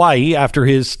to Hawaii after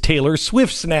his Taylor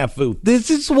Swift snafu. This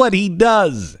is what he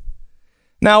does.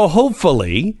 Now,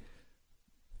 hopefully,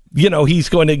 he's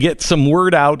going to get some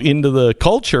word out into the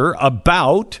culture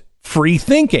about free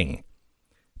thinking.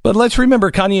 But let's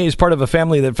remember, Kanye is part of a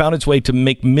family that found its way to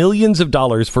make millions of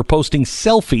dollars for posting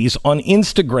selfies on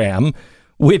Instagram,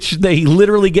 which they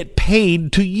literally get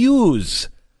paid to use.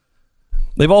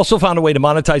 They've also found a way to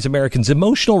monetize Americans'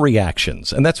 emotional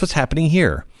reactions, and that's what's happening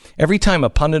here. Every time a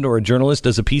pundit or a journalist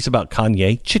does a piece about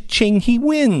Kanye, cha-ching, he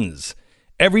wins.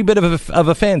 Every bit of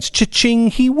offense,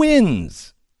 cha-ching, he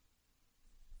wins.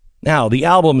 Now, the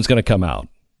album is going to come out,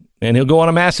 and he'll go on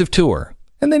a massive tour,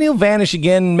 and then he'll vanish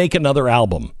again and make another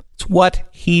album. It's what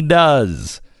he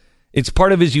does. It's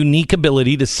part of his unique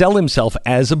ability to sell himself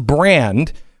as a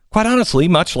brand, quite honestly,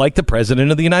 much like the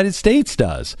president of the United States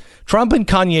does. Trump and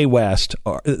Kanye West,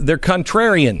 they're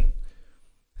contrarian.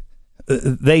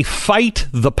 They fight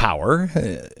the power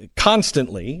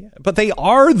constantly, but they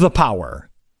are the power.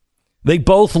 They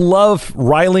both love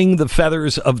riling the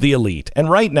feathers of the elite. And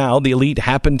right now, the elite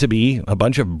happen to be a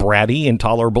bunch of bratty,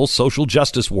 intolerable social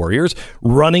justice warriors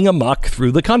running amok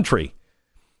through the country.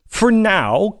 For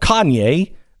now,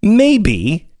 Kanye may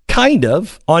be kind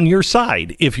of on your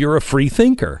side if you're a free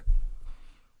thinker.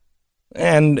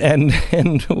 And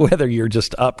whether you're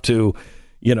just up to,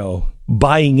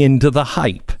 buying into the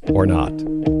hype or not.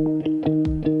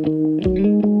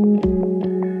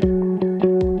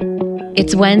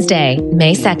 It's Wednesday,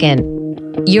 May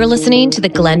 2nd. You're listening to the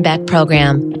Glenn Beck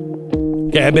program.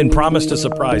 Okay, I've been promised a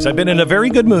surprise. I've been in a very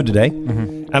good mood today,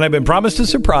 and I've been promised a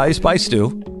surprise by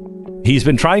Stu. He's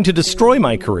been trying to destroy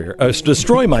my career,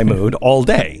 destroy my mood all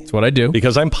day. That's what I do.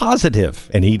 Because I'm positive,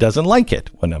 and he doesn't like it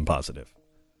when I'm positive.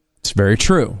 It's very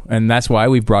true, and that's why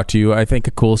we've brought to you, I think,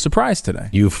 a cool surprise today.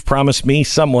 You've promised me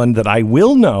someone that I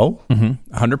will know.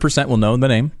 100% will know the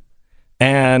name.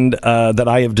 And that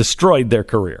I have destroyed their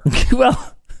career.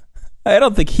 Well, I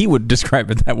don't think he would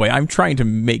describe it that way. I'm trying to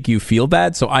make you feel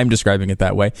bad, so I'm describing it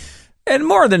that way. And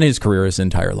more than his career, his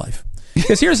entire life.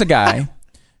 Because here's a guy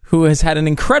who has had an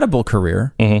incredible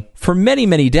career for many,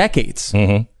 many decades.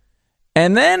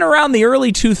 And then around the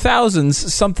early 2000s,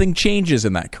 something changes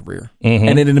in that career.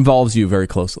 And it involves you very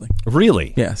closely.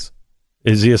 Really? Yes.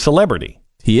 Is he a celebrity?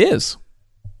 He is.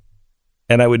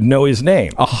 And I would know his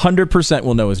name. 100%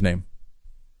 will know his name.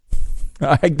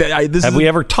 Have we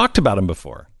ever talked about him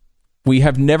before? We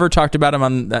have never talked about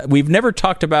him we've never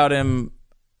talked about him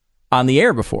on the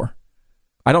air before.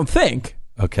 I don't think.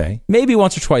 Okay. Maybe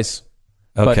once or twice.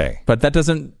 Okay. But that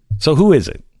doesn't. So who is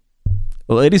it?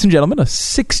 Well, ladies and gentlemen,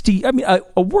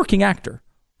 a working actor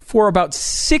for about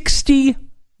 60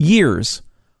 years.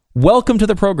 Welcome to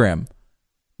the program,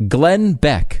 Glenn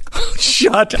Beck.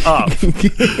 Shut up.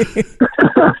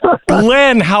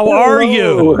 Glenn, how are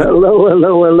you?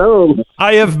 Hello.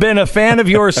 I have been a fan of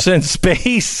yours since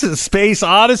Space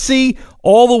Odyssey,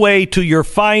 all the way to your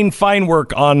fine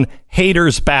work on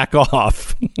Haters Back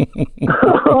Off.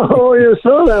 Oh, you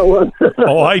saw that one.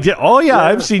 Oh, I did. Oh, yeah,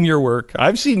 I've seen your work.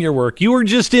 You were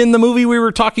just in the movie we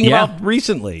were talking about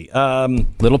recently.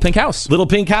 Little Pink House.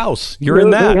 You're in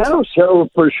that. Little Pink House, so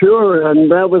for sure.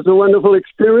 And that was a wonderful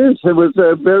experience. It was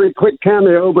a very quick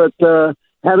cameo, but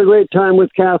had a great time with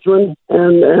Catherine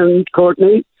and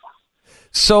Courtney.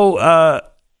 So,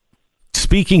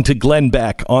 speaking to Glenn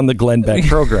Beck on the Glenn Beck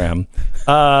program,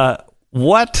 I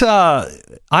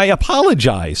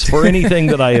apologize for anything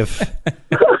that I have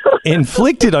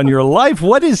inflicted on your life.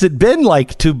 What has it been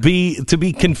like to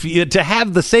be confused, to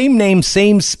have the same name,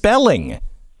 same spelling?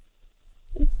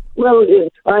 Well,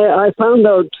 I found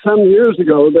out some years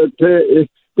ago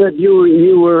that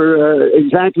you were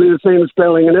exactly the same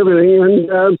spelling and everything,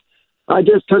 and I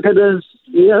just took it as,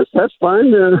 yes, that's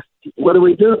fine. What do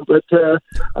we do? But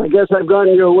I guess I've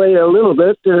gotten your way a little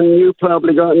bit, and you've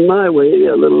probably gotten my way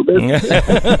a little bit.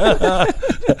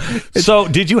 So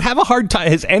did you have a hard time?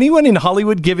 Has anyone in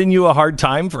Hollywood given you a hard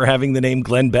time for having the name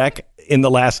Glenn Beck in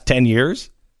the last 10 years?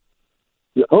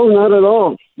 Oh, not at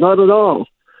all. Not at all.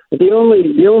 The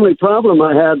only problem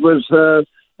I had was a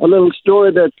little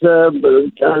story that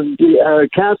the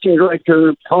casting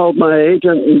director called my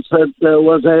agent and said,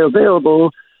 was I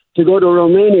available to go to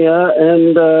Romania,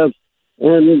 and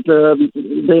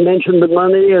they mentioned the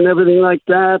money and everything like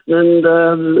that, and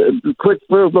quick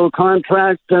verbal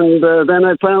contract, and then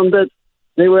I found that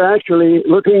they were actually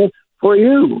looking for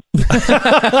you.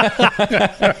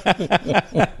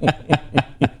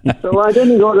 So I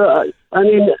didn't go to. I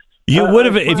mean. You would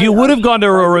have if you would have gone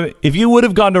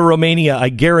to Romania. I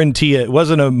guarantee it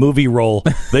wasn't a movie role.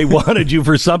 They wanted you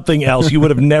for something else. You would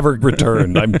have never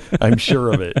returned. I'm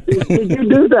sure of it. Did you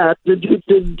do that? Did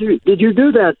you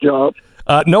do that job?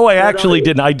 No, I actually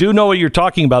didn't. I do know what you're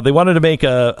talking about. They wanted to make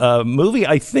a movie.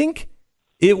 I think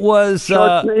it was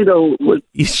Sharknado.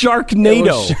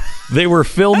 Sharknado. They were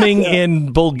filming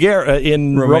in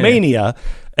Romania,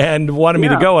 and wanted me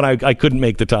to go, and I couldn't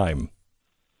make the time.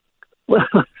 Well.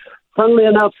 Funnily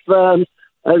enough,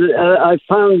 I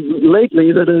found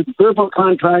lately that a verbal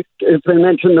contract, if they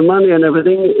mention the money and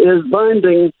everything, is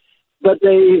binding. But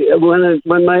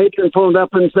when my agent phoned up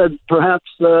and said perhaps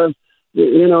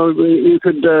you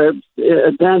could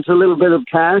advance a little bit of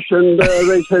cash, and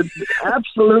they said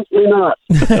absolutely not.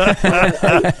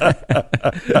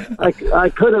 I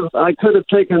could have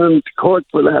taken them to court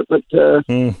for that, but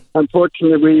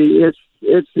unfortunately,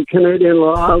 it's the Canadian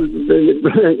law,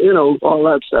 all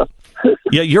that stuff.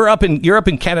 Yeah, you're up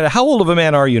in Canada. How old of a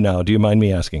man are you now? Do you mind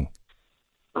me asking?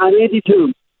 I'm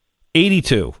 82.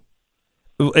 82.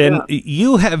 And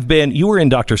you were in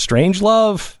Dr.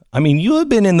 Strangelove. I mean, you have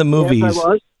been in the movies. Yes, I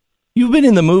was. You've been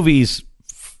in the movies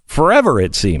forever,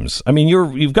 it seems. I mean,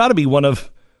 you've got to be one of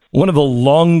the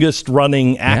longest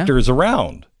running actors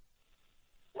around.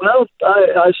 Well,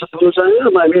 I suppose I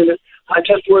am. I mean, I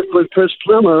just worked with Chris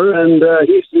Plummer, and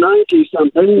he's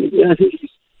 90-something. Yeah,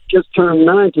 he's just turned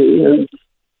 90, and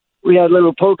we had a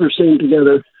little poker scene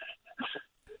together.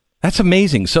 That's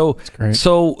amazing. So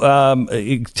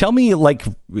tell me, like,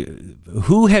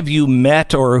 who have you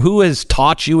met or who has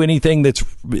taught you anything that's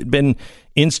been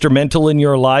instrumental in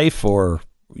your life, or,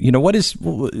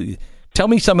 tell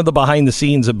me some of the behind the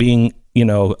scenes of being,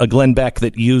 a Glenn Beck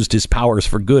that used his powers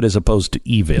for good as opposed to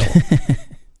evil.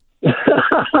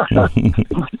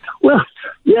 Well,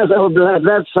 yeah,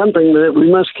 that's something that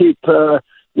we must keep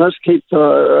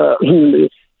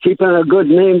keeping our good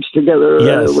names together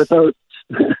without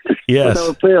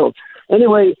without fail.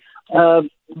 Anyway,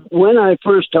 when I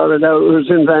first started out, it was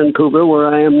in Vancouver, where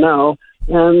I am now,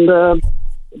 and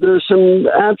there's some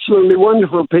absolutely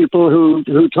wonderful people who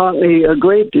taught me a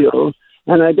great deal.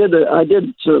 And I did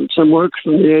some work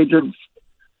from the age of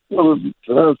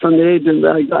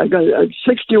I got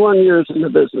 61 years in the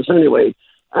business anyway,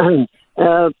 and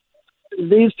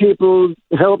these people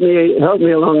helped me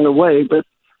along the way. But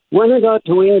when I got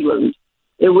to England,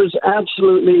 it was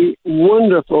absolutely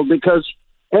wonderful because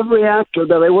every actor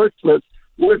that I worked with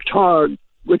worked hard,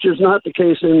 which is not the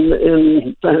case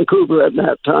in Vancouver at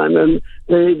that time, and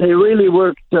they really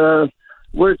worked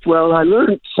well. I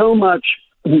learned so much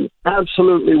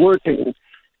absolutely working,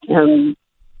 and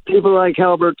people like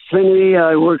Albert Finney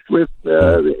I worked with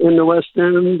in the West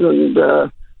End,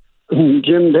 and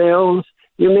Jim Dale.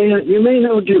 You may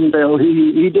know Jim Dale.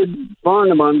 He did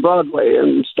Barnum on Broadway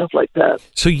and stuff like that.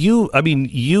 So you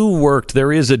worked.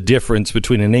 There is a difference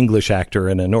between an English actor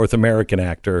and a North American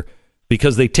actor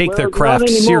because they take their craft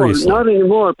seriously. Not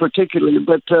anymore, particularly,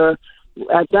 but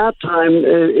at that time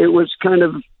it was kind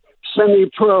of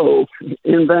semi-pro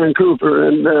in Vancouver,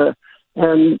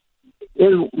 and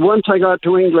once I got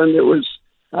to England, it was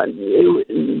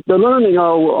the learning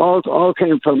all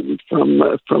came from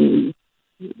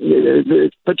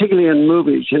particularly in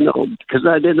movies, because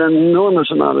I did an enormous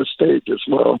amount of stage as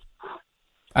well.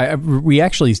 I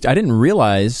didn't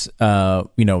realize,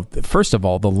 first of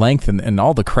all, the length and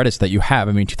all the credits that you have.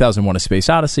 I mean, 2001: A Space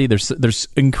Odyssey. There's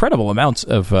incredible amounts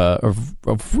of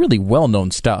really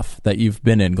well-known stuff that you've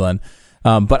been in, Glenn.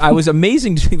 But I was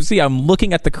amazing to see. I'm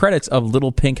looking at the credits of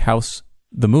Little Pink House,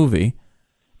 the movie,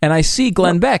 and I see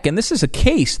Glenn Beck, and this is a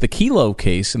case, the Kelo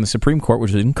case in the Supreme Court,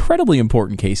 which is an incredibly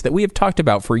important case that we have talked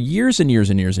about for years and years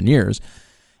and years and years.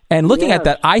 And looking at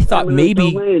that, I thought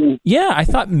maybe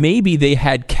they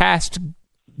had cast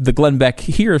the Glenn Beck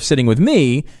here sitting with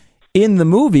me in the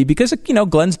movie because,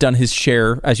 Glenn's done his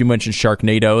share, as you mentioned,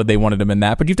 Sharknado. They wanted him in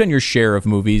that, but you've done your share of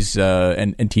movies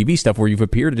and TV stuff where you've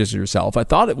appeared as yourself. I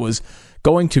thought it was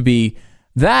going to be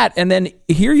that, and then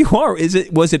here you are.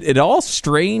 Was it at all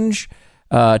strange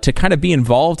to kind of be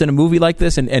involved in a movie like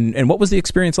this, and what was the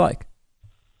experience like?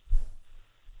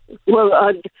 Well,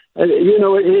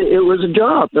 it was a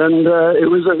job, and it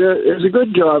was a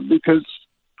good job because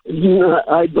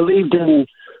I believed in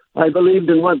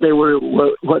what they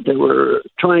were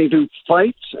trying to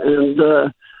fight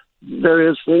and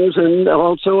various things, and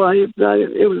also it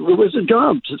was a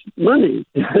job, money,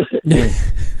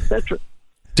 etc.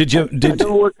 I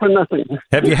don't work for nothing.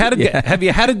 Have you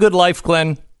had a good life,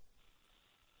 Glenn?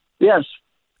 Yes.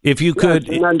 If you could,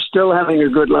 and I'm still having a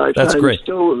good life. That's great.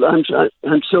 I'm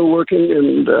still working,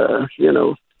 and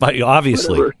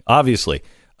obviously.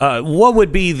 What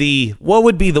would be the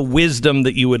wisdom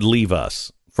that you would leave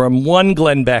us from one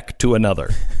Glenn Beck to another?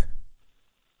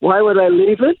 Why would I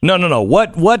leave it? No.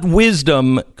 What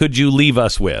wisdom could you leave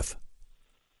us with?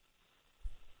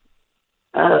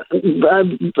 Death.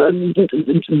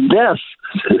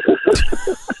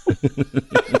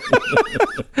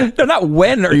 No, not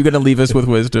when are you going to leave us with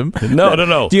wisdom.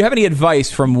 No. Do you have any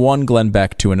advice from one Glenn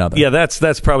Beck to another? Yeah,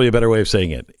 that's probably a better way of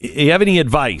saying it. You have any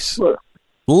advice?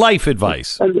 Life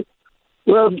advice?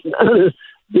 Well, be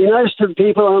nice to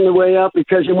people on the way up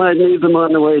because you might need them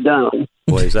on the way down.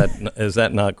 Boy, is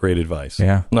that not great advice?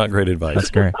 Yeah. Not great advice.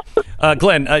 That's great.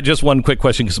 Glenn, just one quick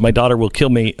question because my daughter will kill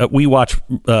me. We watch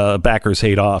Haters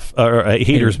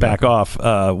Back Off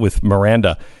with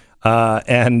Miranda.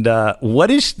 And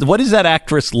what is that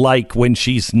actress like when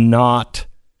she's not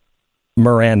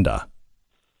Miranda?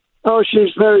 Oh,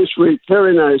 she's very sweet,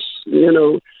 very nice.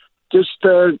 Just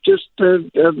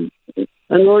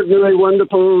an ordinary,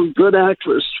 wonderful, good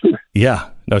actress. Yeah,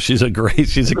 no, she's a great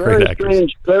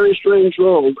actress. Very strange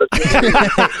role, but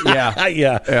yeah,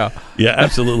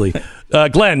 absolutely.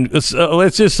 Glenn,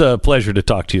 it's just a pleasure to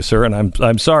talk to you, sir, and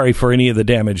I'm sorry for any of the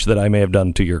damage that I may have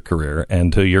done to your career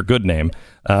and to your good name.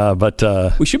 But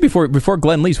we should before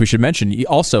Glenn leaves, we should mention he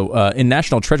also in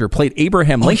National Treasure played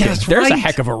Abraham Lincoln. Yeah, There's right. a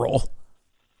heck of a role.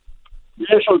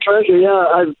 National Treasure,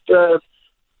 yeah.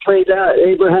 played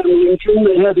Abraham Lincoln,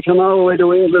 they had to come all the way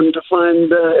to England to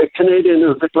find a Canadian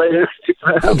who could play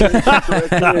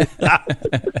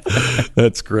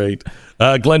That's great.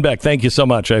 Glenn Beck, thank you so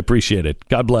much. I appreciate it.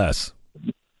 God bless.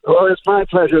 Well, it's my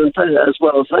pleasure as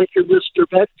well. Thank you, Mr.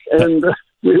 Beck, and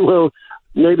we will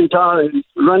maybe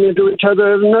run into each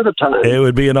other at another time. It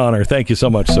would be an honor. Thank you so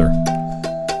much, sir.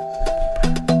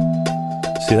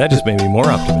 See, that just made me more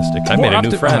optimistic. I made a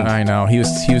new friend. I know. He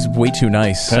was way too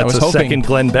nice. That's I was the hoping... second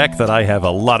Glenn Beck that I have a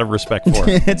lot of respect for.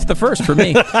 It's the first for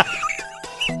me.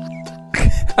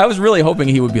 I was really hoping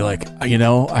he would be like, I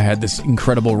had this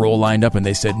incredible role lined up, and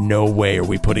they said, no way are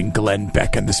we putting Glenn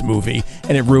Beck in this movie.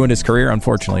 And it ruined his career.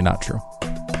 Unfortunately, not true.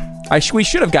 We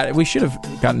should have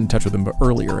gotten in touch with him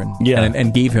earlier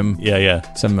and gave him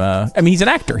some. He's an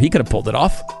actor. He could have pulled it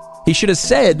off. He should have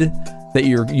said that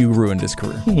you ruined his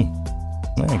career.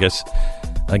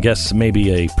 I guess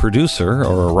maybe a producer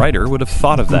or a writer would have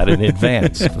thought of that in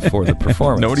advance before the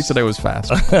performance. Nobody said I was fast.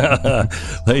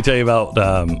 Let me tell you about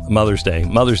Mother's Day.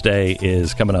 Mother's Day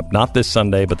is coming up not this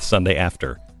Sunday, but the Sunday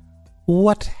after.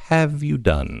 What have you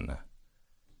done?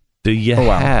 Do you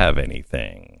have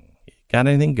anything? Got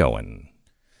anything going?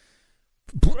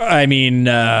 I mean,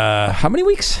 how many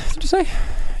weeks did you say?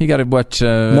 You got what?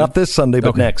 Not this Sunday,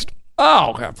 but next.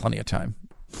 Oh, got plenty of time.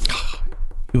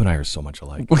 You and I are so much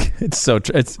alike. That's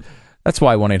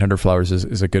why 1-800-Flowers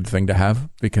is a good thing to have,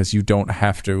 because you don't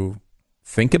have to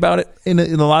think about it in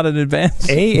a lot in advance.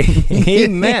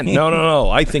 Amen. No.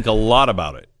 I think a lot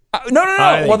about it.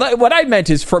 No. What I meant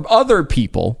is from other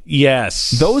people.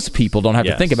 Yes. Those people don't have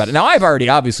to think about it. Now, I've already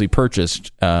obviously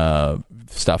purchased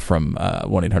stuff from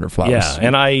 1-800-Flowers. Yeah,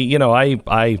 and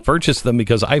I purchased them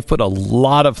because I've put a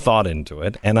lot of thought into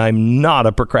it, and I'm not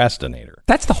a procrastinator.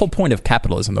 That's the whole point of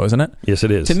capitalism, though, isn't it? Yes,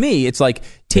 it is. To me, it's like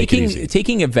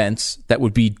taking events that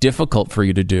would be difficult for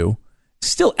you to do,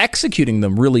 still executing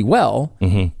them really well,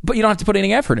 but you don't have to put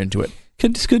any effort into it.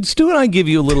 Could Stu and I give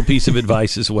you a little piece of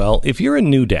advice as well? If you're a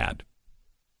new dad,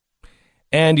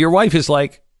 and your wife is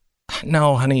like,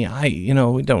 "No, honey,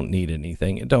 we don't need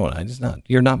anything.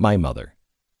 You're not my mother."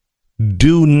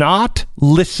 Do not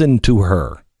listen to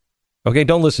her. Okay,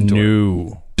 don't listen to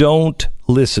her. Don't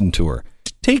listen to her.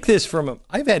 Take this from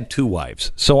I've had 2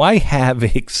 wives, so I have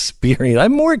experience. I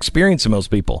have more experience than most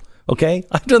people. Okay,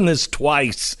 I've done this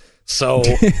twice, so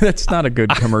that's not a good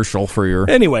commercial for your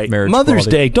marriage. Mother's quality.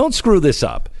 Day. Don't screw this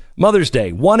up. Mother's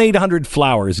Day.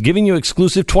 1-800-Flowers giving you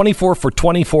exclusive 24 for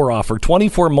 24 offer.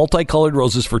 24 multicolored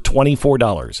roses for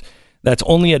 $24. That's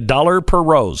only $1 per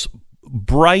rose.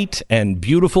 Bright and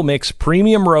beautiful mix,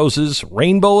 premium roses,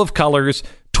 rainbow of colors,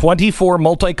 24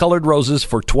 multicolored roses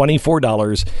for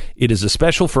 $24. It is a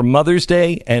special for Mother's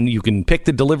Day, and you can pick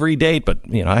the delivery date, but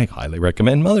I highly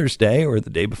recommend Mother's Day or the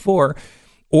day before.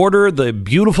 Order the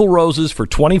beautiful roses for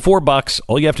 $24.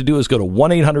 All you have to do is go to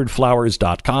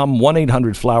 1-800-Flowers.com,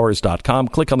 1-800-Flowers.com,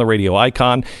 click on the radio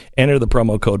icon, enter the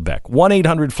promo code Beck.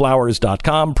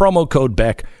 1-800-Flowers.com, promo code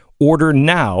Beck. Order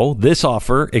now. This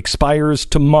offer expires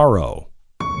tomorrow.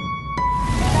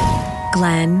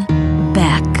 Glenn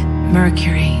Beck,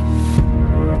 Mercury.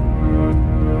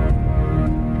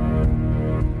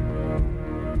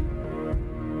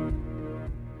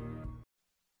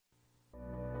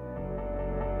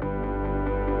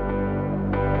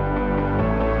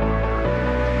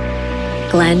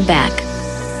 Glenn Beck.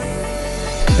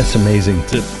 That's amazing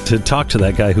to talk to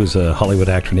that guy who's a Hollywood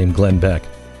actor named Glenn Beck.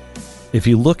 If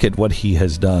you look at what he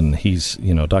has done, he's,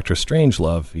 Dr.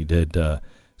 Strangelove. He did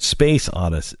Space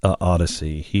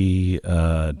Odyssey. He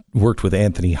worked with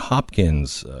Anthony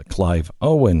Hopkins, Clive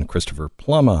Owen, Christopher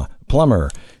Plummer.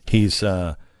 He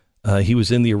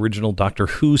was in the original Doctor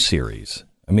Who series.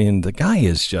 I mean, the guy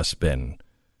has just been,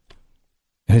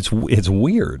 and it's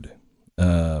weird,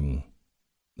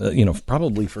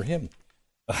 probably for him.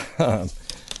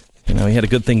 He had a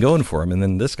good thing going for him, and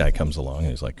then this guy comes along, and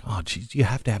he's like, "Oh, geez, you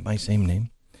have to have my same name."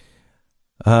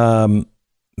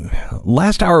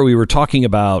 Last hour we were talking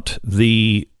about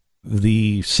the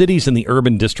cities and the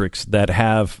urban districts that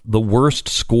have the worst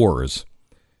scores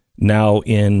now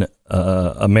in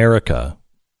America,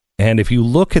 and if you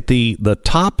look at the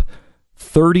top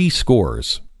 30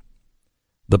 scores,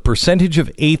 the percentage of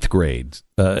eighth graders,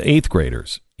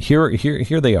 here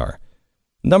they are.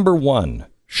 Number 1,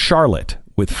 Charlotte,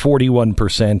 with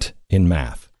 41% in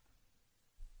math.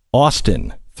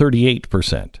 Austin,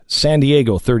 38%. San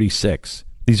Diego, 36%.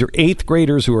 These are eighth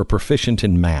graders who are proficient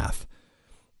in math.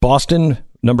 Boston,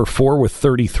 number 4 with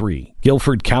 33.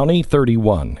 Guilford County,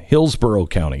 31. Hillsborough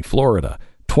County, Florida,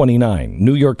 29.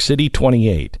 New York City,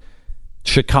 28.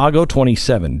 Chicago,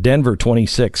 27. Denver,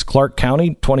 26. Clark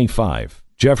County, 25.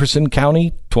 Jefferson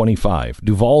County, 25.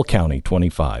 Duval County,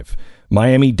 25.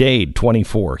 Miami-Dade,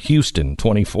 24. Houston,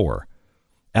 24.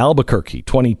 Albuquerque,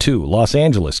 22. Los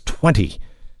Angeles, 20.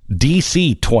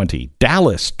 D.C., 20.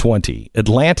 Dallas, 20.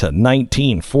 Atlanta,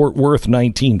 19. Fort Worth,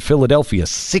 19. Philadelphia,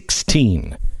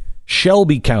 16.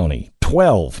 Shelby County,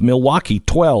 12. Milwaukee,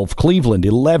 12. Cleveland,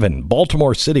 11.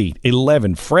 Baltimore City,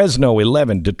 11. Fresno,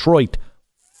 11. Detroit,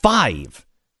 5.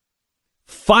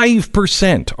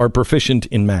 5% are proficient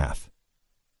in math.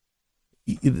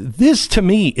 This, to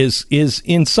me, is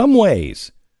in some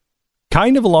ways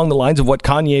kind of along the lines of what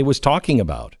Kanye was talking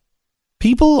about.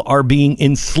 People are being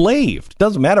enslaved.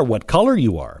 Doesn't matter what color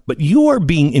you are, but you are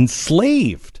being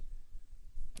enslaved.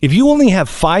 If you only have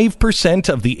 5%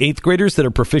 of the 8th graders that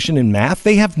are proficient in math,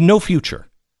 they have no future.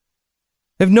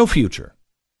 They have no future.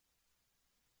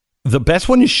 The best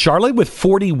one is Charlotte with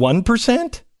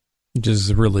 41%? Which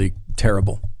is really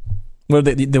terrible. Well,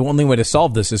 the only way to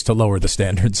solve this is to lower the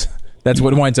standards. That's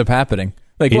what winds up happening.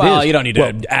 Like, well, you don't need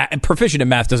to. Proficient in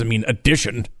math doesn't mean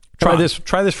addition. Try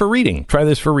this for reading.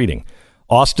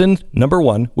 Austin, number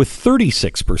 1, with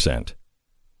 36%.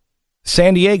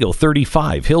 San Diego,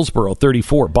 35. Hillsborough,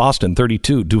 34. Boston,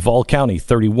 32. Duval County,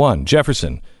 31.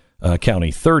 Jefferson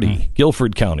County, 30.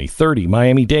 Guilford County, 30.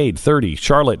 Miami-Dade, 30.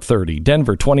 Charlotte, 30.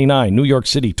 Denver, 29. New York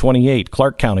City, 28.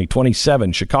 Clark County,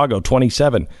 27. Chicago,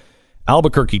 27.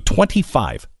 Albuquerque,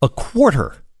 25. A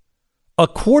quarter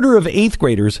of 8th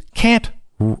graders can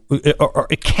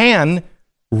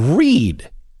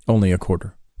read. Only a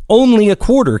quarter. Only a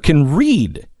quarter can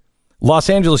read.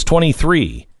 Los Angeles,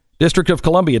 23. District of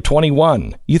Columbia,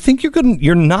 21. You think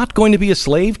you're not going to be a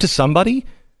slave to somebody?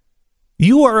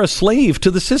 You are a slave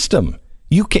to the system.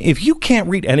 If you can't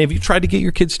read, and have you tried to get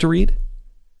your kids to read?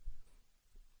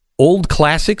 Old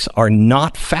classics are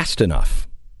not fast enough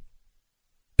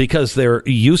because they're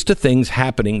used to things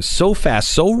happening so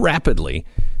fast, so rapidly,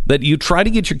 that you try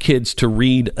to get your kids to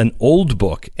read an old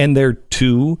book and they're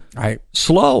too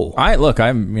slow. I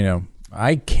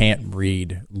can't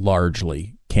read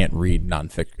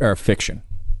nonfiction or fiction.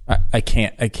 I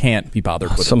can't be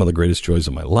bothered with some of the greatest joys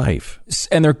of my life.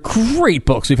 And they're great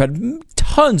books. We've had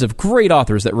tons of great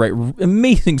authors that write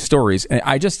amazing stories. And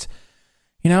I just,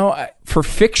 for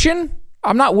fiction,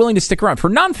 I'm not willing to stick around.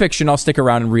 For nonfiction, I'll stick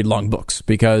around and read long books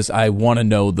because I want to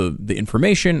know the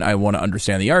information. I want to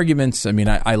understand the arguments. I mean,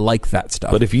 I like that stuff.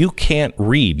 But if you can't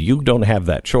read, you don't have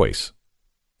that choice.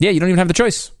 Yeah, you don't even have the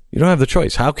choice. You don't have the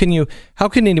choice. How can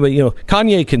anybody,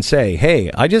 Kanye can say, hey,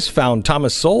 I just found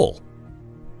Thomas Sowell.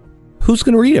 Who's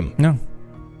going to read him? No.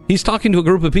 He's talking to a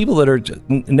group of people that are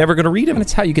never going to read him. And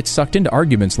it's how you get sucked into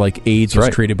arguments like AIDS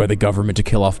was created by the government to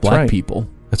kill off black people.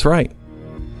 That's right.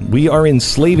 We are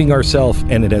enslaving ourselves,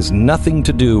 and it has nothing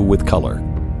to do with color.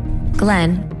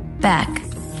 Glenn Beck,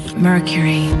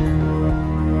 Mercury.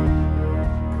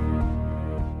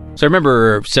 So I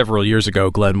remember several years ago,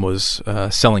 Glenn was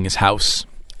selling his house.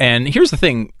 And here's the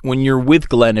thing. When you're with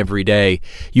Glenn every day,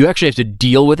 you actually have to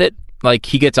deal with it. Like,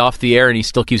 he gets off the air and he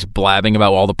still keeps blabbing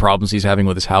about all the problems he's having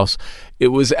with his house. It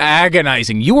was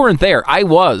agonizing. You weren't there. I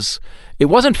was. It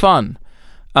wasn't fun.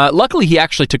 Luckily, he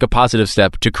actually took a positive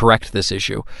step to correct this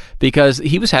issue because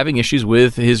he was having issues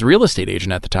with his real estate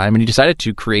agent at the time, and he decided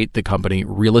to create the company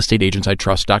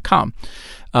realestateagentsitrust.com.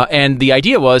 And the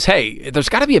idea was, hey, there's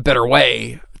got to be a better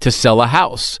way to sell a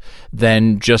house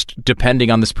than just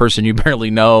depending on this person you barely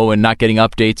know and not getting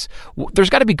updates. There's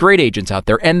got to be great agents out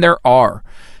there, and there are.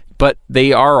 But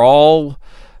they are all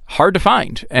hard to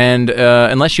find. And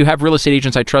unless you have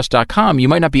realestateagentsitrust.com, you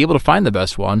might not be able to find the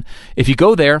best one. If you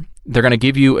go there, they're going to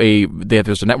give you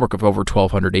there's a network of over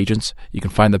 1,200 agents. You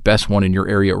can find the best one in your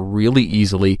area really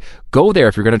easily. Go there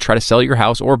if you're going to try to sell your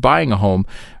house or buying a home.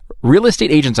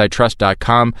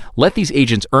 realestateagentsitrust.com. Let these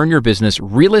agents earn your business.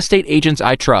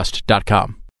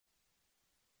 realestateagentsitrust.com.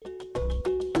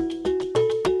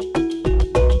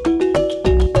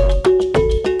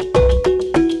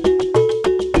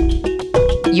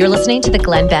 You're listening to the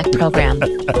Glenn Beck program. All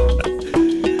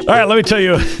right, let me tell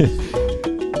you,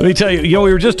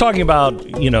 we were just talking about,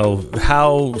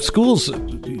 how schools,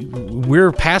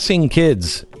 we're passing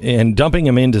kids and dumping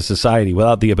them into society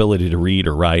without the ability to read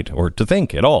or write or to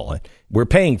think at all. We're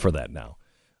paying for that now.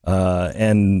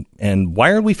 And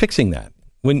why aren't we fixing that?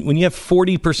 When you have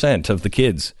 40% of the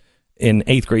kids in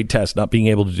 8th grade tests not being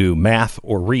able to do math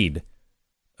or read,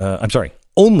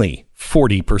 only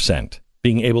 40%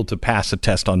 being able to pass a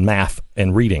test on math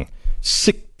and reading,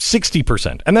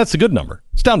 60%. And that's a good number.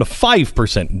 It's down to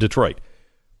 5% in Detroit.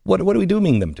 What are we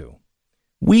doing them to?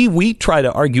 We try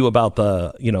to argue about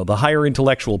the higher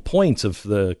intellectual points of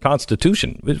the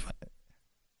Constitution.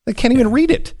 They can't even read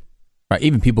it. Right,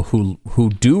 even people who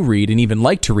do read and even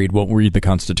like to read won't read the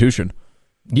Constitution.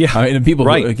 Yeah, and people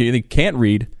right. who they can't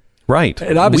read. Right.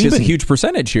 And obviously it's a huge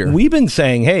percentage here. We've been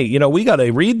saying, hey, we got to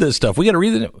read this stuff. We got to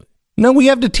read it. No, we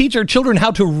have to teach our children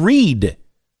how to read,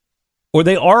 or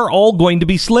they are all going to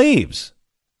be slaves.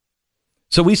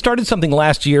 So we started something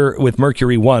last year with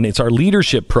Mercury One. It's our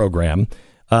leadership program.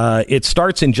 It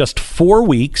starts in just 4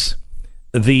 weeks.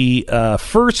 The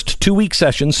first 2-week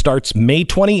session starts May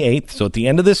 28th, so at the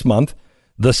end of this month.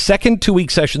 The second 2-week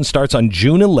session starts on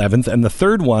June 11th, and the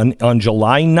third one on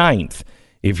July 9th.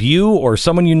 If you or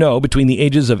someone you know between the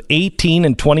ages of 18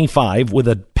 and 25 with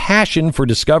a passion for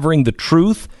discovering the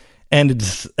truth and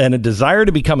a desire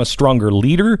to become a stronger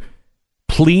leader,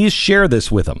 please share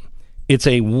this with them. It's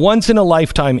a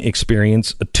once-in-a-lifetime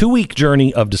experience, a 2-week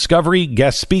journey of discovery,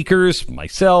 guest speakers,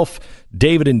 myself,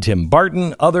 David and Tim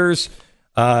Barton, others,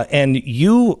 and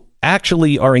you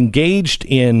actually are engaged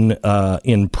in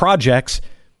projects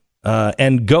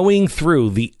and going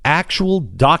through the actual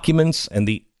documents and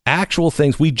the actual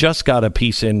things. We just got a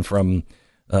piece in from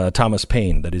Thomas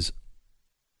Paine that is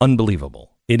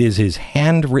unbelievable. It is his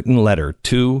handwritten letter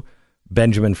to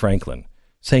Benjamin Franklin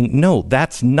saying, no,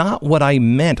 that's not what I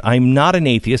meant. I'm not an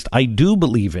atheist. I do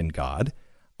believe in God.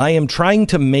 I am trying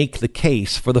to make the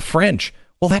case for the French.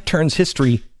 Well, that turns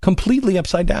history completely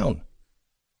upside down.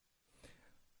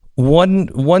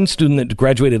 One student that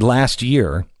graduated last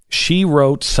year, she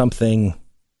wrote something.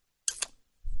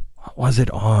 What was it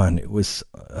on? It was,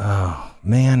 oh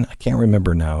man, I can't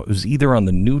remember now. It was either on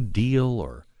the New Deal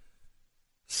or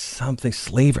something,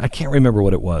 slavery. I can't remember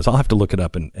what it was. I'll have to look it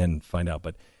up and find out.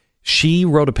 But she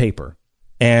wrote a paper,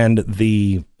 and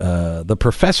the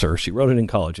professor, she wrote it in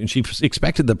college, and she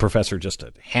expected the professor just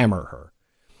to hammer her.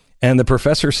 And the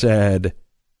professor said,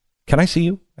 "Can I see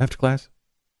you after class?"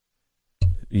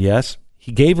 Yes.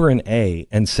 He gave her an A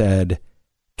and said,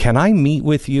 "Can I meet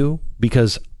with you?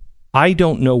 Because I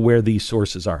don't know where these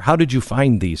sources are. How did you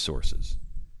find these sources?"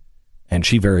 And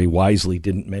she very wisely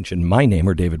didn't mention my name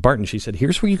or David Barton. She said,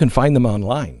 "Here's where you can find them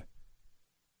online."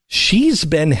 She's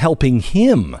been helping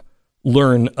him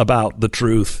learn about the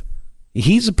truth.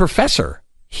 He's a professor.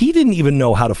 He didn't even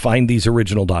know how to find these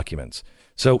original documents.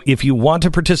 So if you want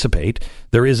to participate,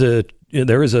 there is a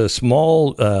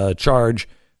small charge,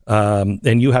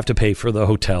 and you have to pay for the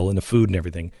hotel and the food and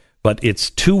everything. But it's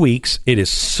 2 weeks. It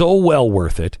is so well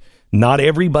worth it. Not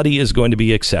everybody is going to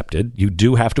be accepted. You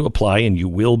do have to apply, and you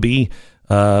will be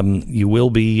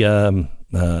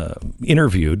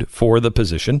interviewed for the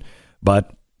position.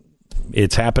 But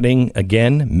it's happening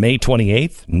again May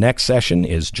 28th. Next session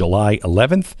is July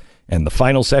 11th, and the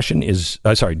final session is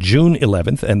June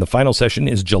 11th, and the final session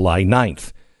is July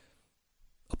 9th.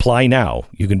 Apply now.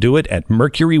 You can do it at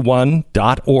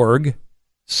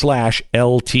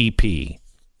mercury1.org/LTP.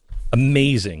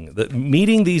 Amazing.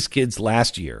 Meeting these kids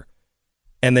last year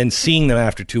and then seeing them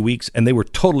after 2 weeks, and they were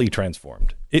totally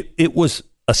transformed. It was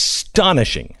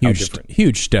astonishing how different.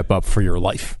 Huge step up for your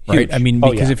life, right? Huge. I mean,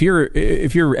 because if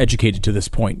you're educated to this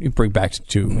point, you bring back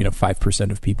to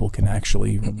 5% of people can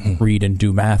actually read and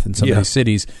do math in some of these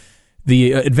cities.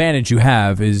 The advantage you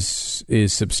have is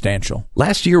substantial.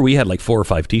 Last year, we had like 4 or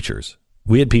 5 teachers.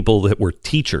 We had people that were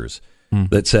teachers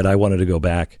that said, "I wanted to go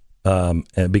back,"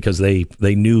 because they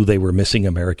knew they were missing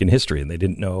American history, and they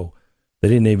didn't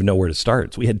even know where to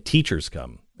start. So we had teachers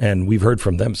come, and we've heard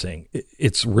from them saying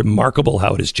it's remarkable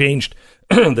how it has changed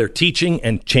their teaching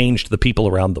and changed the people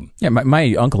around them. Yeah,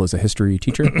 my uncle is a history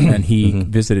teacher, and he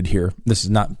visited here. This is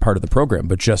not part of the program,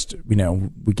 but just we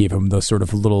gave him the sort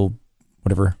of little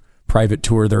whatever private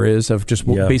tour there is of just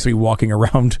basically walking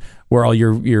around where all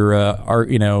your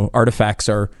artifacts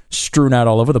are strewn out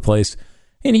all over the place,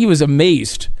 and he was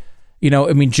amazed.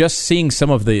 Just seeing some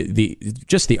of the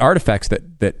artifacts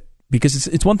that because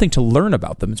it's one thing to learn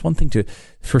about them. It's one thing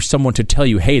for someone to tell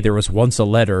you, hey, there was once a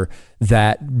letter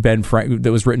that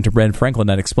was written to Ben Franklin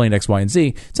that explained X, Y, and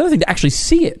Z. It's another thing to actually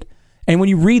see it. And when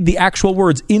you read the actual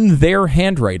words in their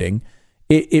handwriting,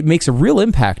 it makes a real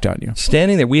impact on you.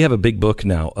 Standing there, we have a big book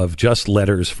now of just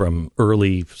letters from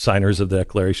early signers of the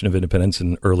Declaration of Independence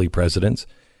and early presidents.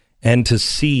 And to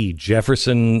see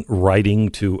Jefferson writing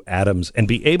to Adams and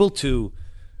be able to,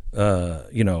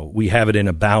 we have it in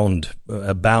a bound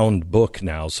book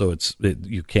now, so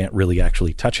you can't really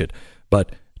actually touch it.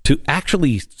 But to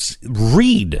actually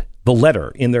read the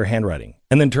letter in their handwriting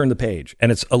and then turn the page, and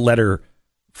it's a letter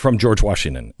from George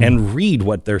Washington, and read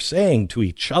what they're saying to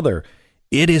each other,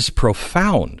 it is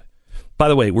profound. By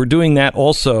the way, we're doing that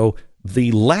also.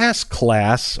 The last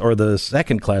class, or the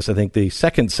second class, I think the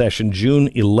second session, June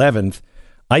 11th,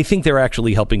 I think they're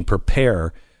actually helping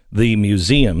prepare the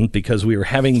museum, because we were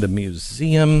having the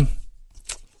museum.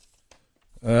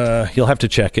 You'll have to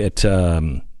check at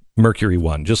Mercury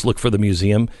One. Just look for the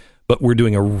museum. But we're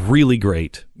doing a really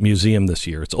great museum this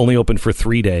year. It's only open for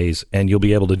 3 days, and you'll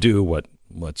be able to do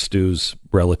what Stu's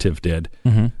relative did,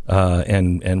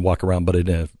 and walk around, but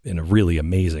in a really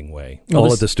amazing way.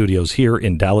 All at the studios here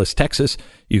in Dallas, Texas.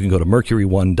 You can go to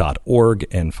mercury1.org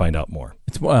and find out more.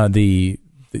 It's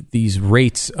these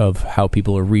rates of how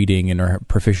people are reading and are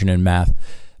proficient in math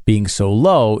being so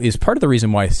low is part of the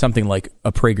reason why something like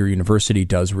a Prager University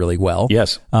does really well.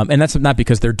 Yes. And that's not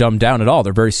because they're dumbed down at all.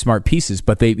 They're very smart pieces,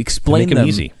 but they explain them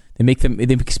easy.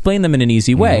 They explain them in an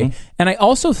easy way. And I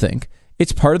also think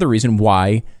it's part of the reason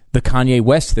why the Kanye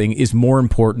West thing is more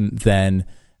important than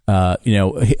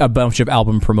a bunch of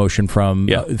album promotion from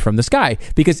this guy,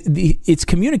 because it's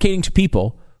communicating to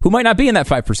people who might not be in that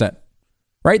 5%.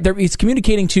 Right? It's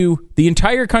communicating to the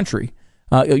entire country.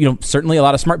 Certainly a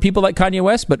lot of smart people like Kanye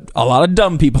West, but a lot of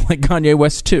dumb people like Kanye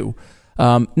West too.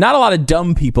 Not a lot of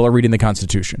dumb people are reading the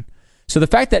Constitution. So the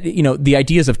fact that, the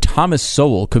ideas of Thomas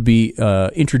Sowell could be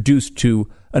introduced to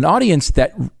an audience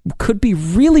that could be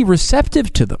really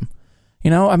receptive to them.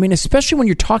 Especially when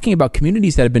you're talking about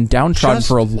communities that have been downtrodden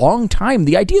for a long time,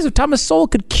 the ideas of Thomas Sowell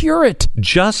could cure it.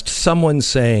 Just someone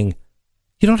saying,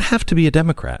 you don't have to be a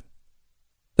Democrat.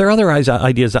 There are other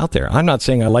ideas out there. I'm not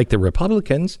saying I like the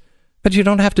Republicans, but you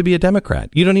don't have to be a Democrat.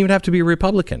 You don't even have to be a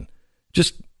Republican.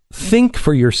 Just think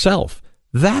for yourself.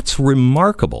 That's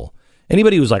remarkable.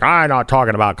 Anybody who's like, I'm not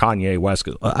talking about Kanye West,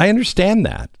 I understand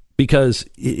that, because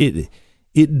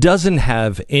it doesn't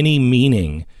have any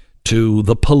meaning to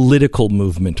the political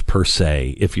movement per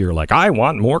se. If you're like, I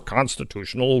want more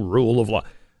constitutional rule of law,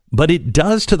 but it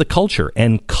does to the culture,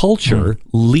 and culture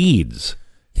leads.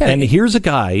 Yeah, and here's a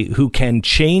guy who can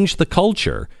change the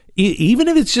culture, even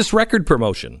if it's just record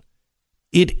promotion.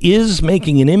 It is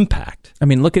making an impact.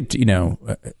 Look at,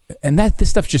 and this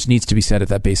stuff just needs to be said at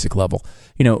that basic level.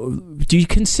 Do you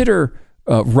consider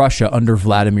Russia under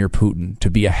Vladimir Putin to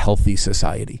be a healthy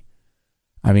society?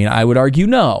 I would argue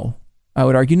no.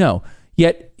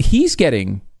 Yet he's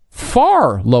getting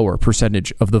far lower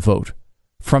percentage of the vote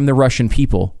from the Russian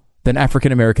people than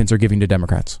African Americans are giving to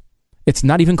Democrats. It's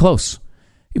not even close.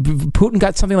 Putin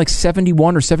got something like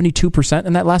 71 or 72%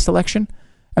 in that last election.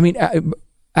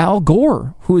 Al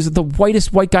Gore, who is the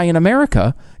whitest white guy in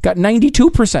America, got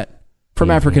 92%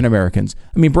 from African Americans.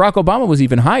 Barack Obama was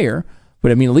even higher,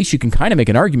 but at least you can kind of make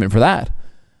an argument for that.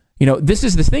 This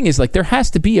is the thing, is like there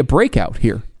has to be a breakout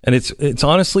here. And it's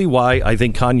honestly why I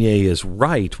think Kanye is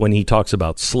right when he talks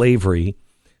about slavery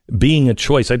being a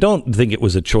choice. I don't think it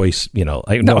was a choice,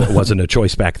 I know it wasn't a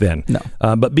choice back then. No.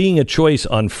 But being a choice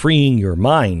on freeing your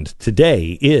mind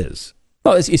today is.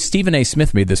 Well, Stephen A.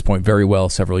 Smith made this point very well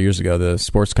several years ago, the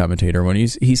sports commentator, when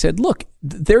he said, look,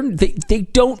 they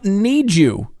don't need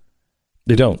you.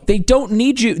 They don't. They don't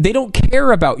need you. They don't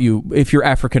care about you if you're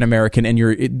African American and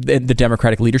you're in the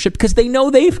Democratic leadership, because they know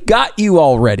they've got you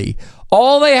already.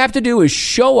 All they have to do is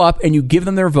show up and you give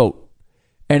them their vote.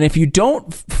 And if you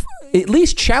don't, at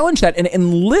least challenge that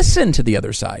and listen to the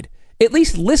other side. At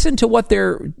least listen to what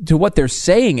they're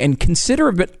saying and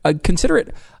consider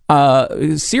it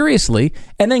seriously,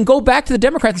 and then go back to the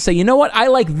Democrats and say, you know what, I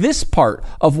like this part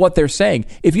of what they're saying.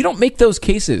 If you don't make those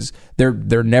cases,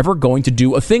 they're never going to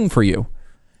do a thing for you.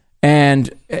 And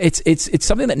it's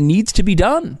something that needs to be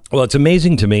done. Well, it's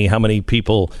amazing to me how many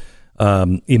people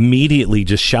immediately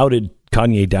just shouted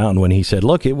Kanye down when he said,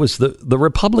 look, it was the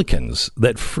Republicans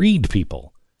that freed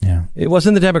people. Yeah. It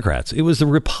wasn't the Democrats. It was the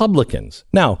Republicans.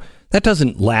 Now, that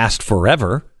doesn't last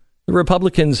forever. The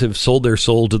Republicans have sold their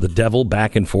soul to the devil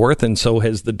back and forth, and so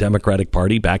has the Democratic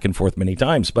Party back and forth many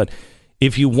times. But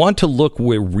if you want to look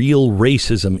where real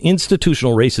racism,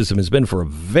 institutional racism, has been for a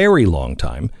very long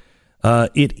time,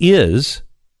 it is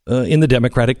in the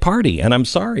Democratic Party. And I'm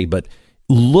sorry, but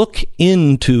look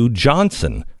into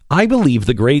Johnson. I believe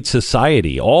the Great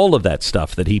Society, all of that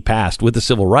stuff that he passed with the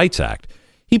Civil Rights Act.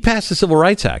 He passed the Civil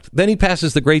Rights Act. Then he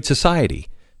passes the Great Society.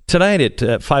 Tonight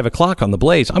at 5 o'clock on The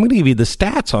Blaze, I'm going to give you the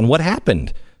stats on what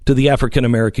happened to the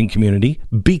African-American community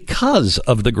because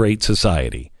of the Great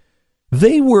Society.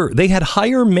 They had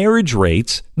higher marriage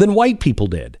rates than white people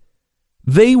did.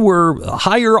 They were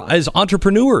higher as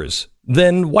entrepreneurs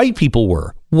than white people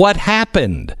were. What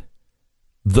happened?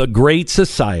 The Great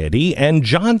Society and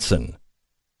Johnson.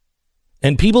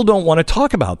 And people don't want to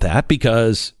talk about that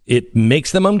because it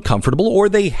makes them uncomfortable, or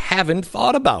they haven't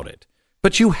thought about it.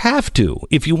 But you have to.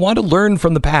 If you want to learn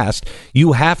from the past,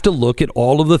 you have to look at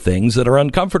all of the things that are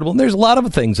uncomfortable. And there's a lot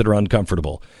of things that are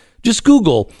uncomfortable. Just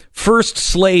Google first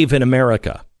slave in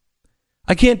America.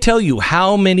 I can't tell you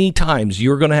how many times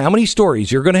how many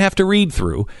stories you're going to have to read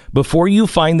through before you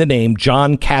find the name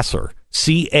John Casser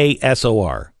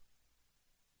Casor.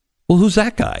 Well, who's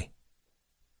that guy?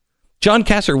 John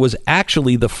Casor was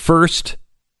actually the first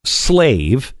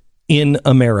slave in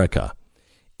America.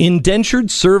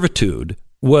 Indentured servitude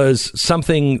was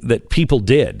something that people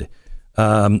did.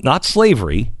 Not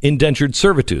slavery, indentured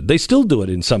servitude. They still do it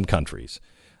in some countries.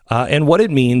 And what it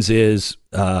means is,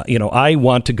 I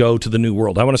want to go to the new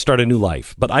world. I want to start a new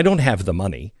life, but I don't have the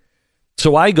money.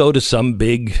 So I go to some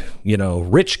big,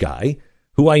 rich guy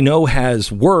who I know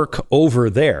has work over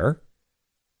there.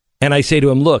 And I say to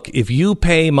him, look, if you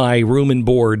pay my room and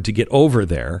board to get over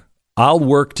there, I'll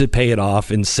work to pay it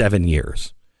off in 7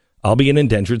 years. I'll be an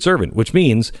indentured servant, which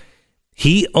means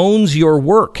he owns your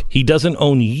work. He doesn't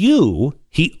own you.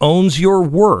 He owns your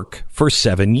work for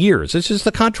 7 years. It's just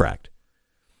the contract.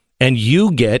 And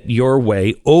you get your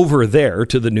way over there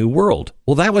to the new world.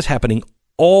 Well, that was happening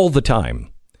all the time.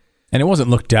 And it wasn't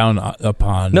looked down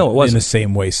upon in the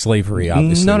same way slavery,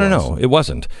 obviously. No, it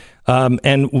wasn't.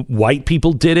 And white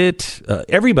people did it.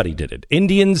 Everybody did it.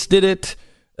 Indians did it.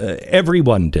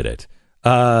 Everyone did it.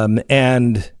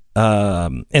 And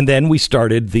then we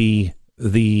started the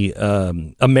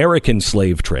American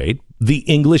slave trade. The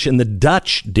English and the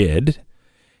Dutch did.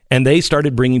 And they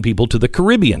started bringing people to the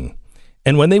Caribbean.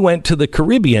 And when they went to the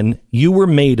Caribbean, you were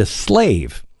made a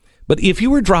slave. But if you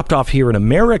were dropped off here in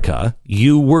America,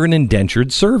 you were an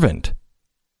indentured servant.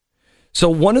 So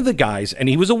one of the guys, and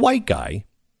he was a white guy,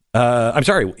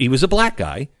 he was a black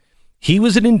guy. He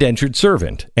was an indentured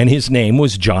servant, and his name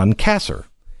was John Casor.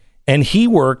 And he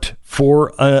worked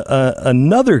for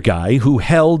another guy who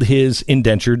held his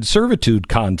indentured servitude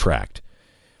contract.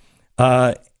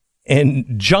 And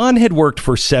John had worked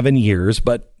for 7 years,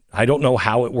 but I don't know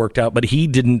how it worked out, but he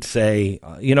didn't say,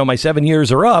 my 7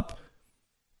 years are up.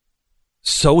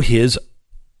 So his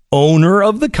owner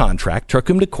of the contract took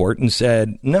him to court and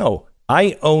said, no,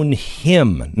 I own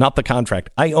him, not the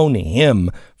contract. I own him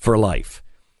for life.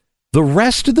 The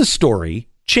rest of the story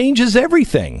changes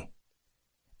everything.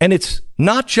 And it's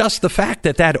not just the fact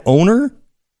that that owner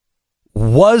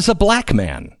was a black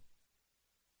man,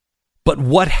 but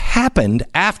what happened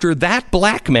after that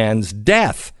black man's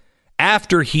death,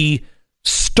 after he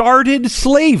started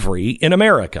slavery in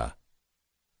America.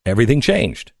 Everything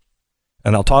changed.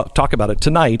 And I'll talk about it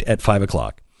tonight at 5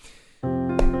 o'clock.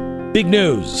 Big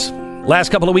news.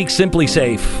 Last couple of weeks, Simply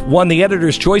Safe won the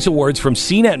Editor's Choice Awards from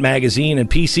CNET Magazine and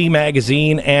PC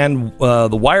Magazine and the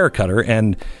Wirecutter.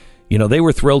 And, they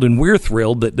were thrilled, and we're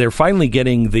thrilled that they're finally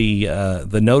getting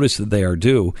the notice that they are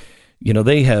due.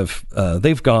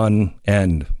 They've gone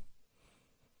and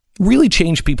really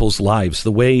changed people's lives,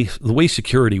 the way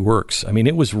security works. I mean,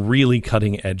 it was really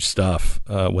cutting edge stuff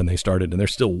when they started, and they're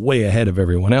still way ahead of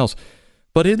everyone else.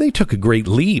 But they took a great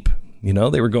leap.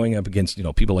 They were going up against,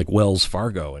 people like Wells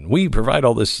Fargo, and we provide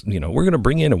all this, we're going to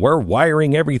bring in and we're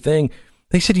wiring everything.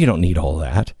 They said, you don't need all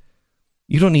that.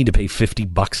 You don't need to pay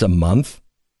 $50 a month,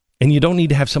 and you don't need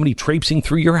to have somebody traipsing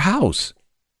through your house.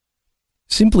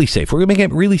 Simply Safe. We're going to make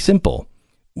it really simple.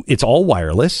 It's all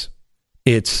wireless.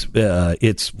 It's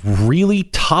really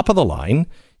top of the line.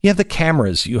 You have the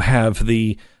cameras. You have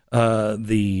the what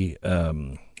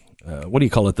do you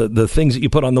call it? The things that you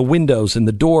put on the windows and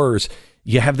the doors.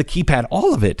 You have the keypad,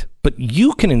 all of it, but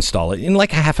you can install it in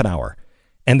like a half an hour,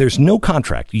 and there's no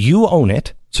contract. You own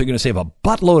it, so you're going to save a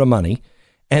buttload of money,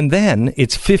 and then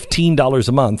it's $15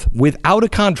 a month without a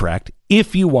contract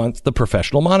if you want the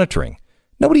professional monitoring.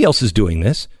 Nobody else is doing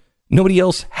this. Nobody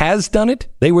else has done it.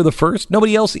 They were the first.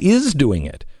 Nobody else is doing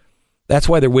it. That's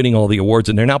why they're winning all the awards,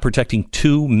 and they're now protecting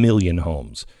 2 million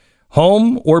homes.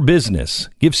 Home or business,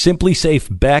 give Simply Safe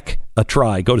Beck a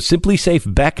try. Go to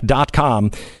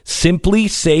simplysafebeck.com,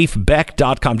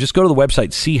 simplysafebeck.com. Just go to the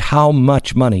website, see how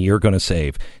much money you're going to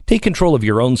save. Take control of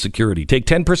your own security. Take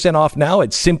 10% off now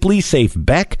at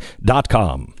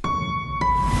simplysafebeck.com.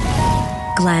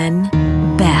 Glenn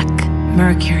Beck,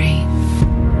 Mercury.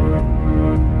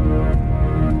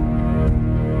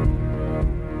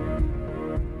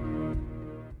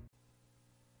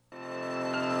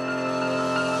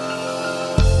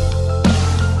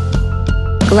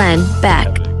 Glenn Beck.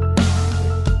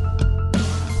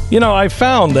 I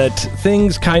found that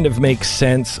things kind of make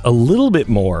sense a little bit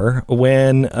more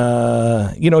when,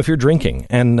 if you're drinking.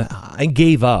 And I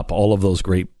gave up all of those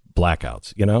great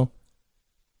blackouts,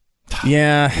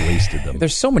 Yeah. Wasted them.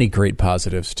 There's so many great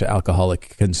positives to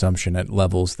alcoholic consumption at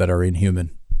levels that are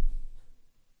inhuman.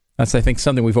 That's, I think,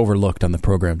 something we've overlooked on the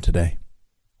program today.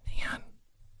 Man.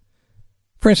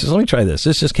 For instance, let me try this.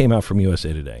 This just came out from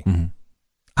USA Today. Mm-hmm.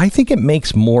 I think it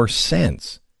makes more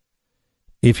sense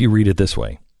if you read it this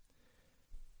way.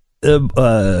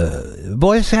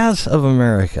 Boy Scouts of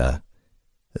America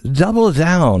doubled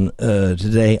down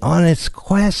today on its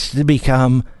quest to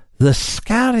become the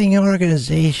scouting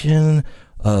organization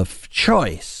of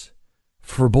choice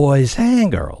for boys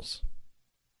and girls.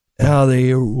 Now,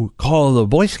 they call the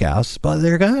Boy Scouts, but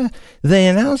they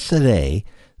announced today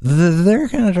that they're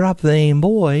going to drop the name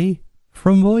boy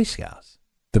from Boy Scouts.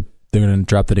 They're going to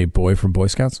drop the name boy from Boy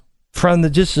Scouts? From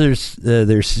their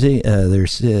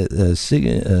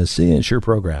signature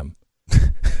program.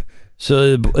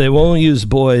 So they won't use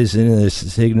boys in their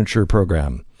signature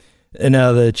program. And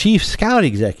now the chief scout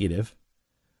executive,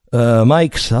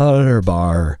 Mike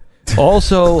Soderbar,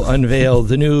 also unveiled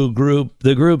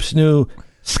the group's new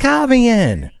Scout Me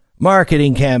In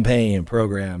marketing campaign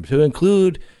program to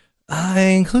include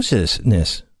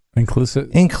inclusiveness.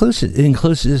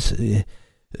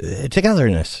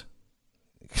 Togetherness.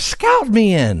 Scout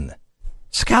me in.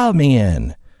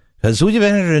 Because we've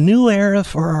entered a new era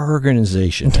for our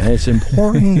organization, and it's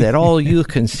important that all youth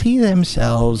can see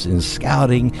themselves in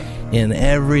scouting in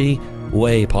every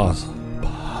way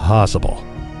possible.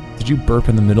 Did you burp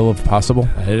in the middle of possible?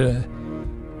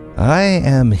 I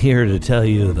am here to tell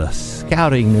you the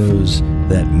scouting news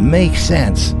that makes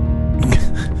sense.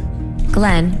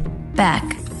 Glenn Beck,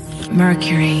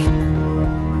 Mercury.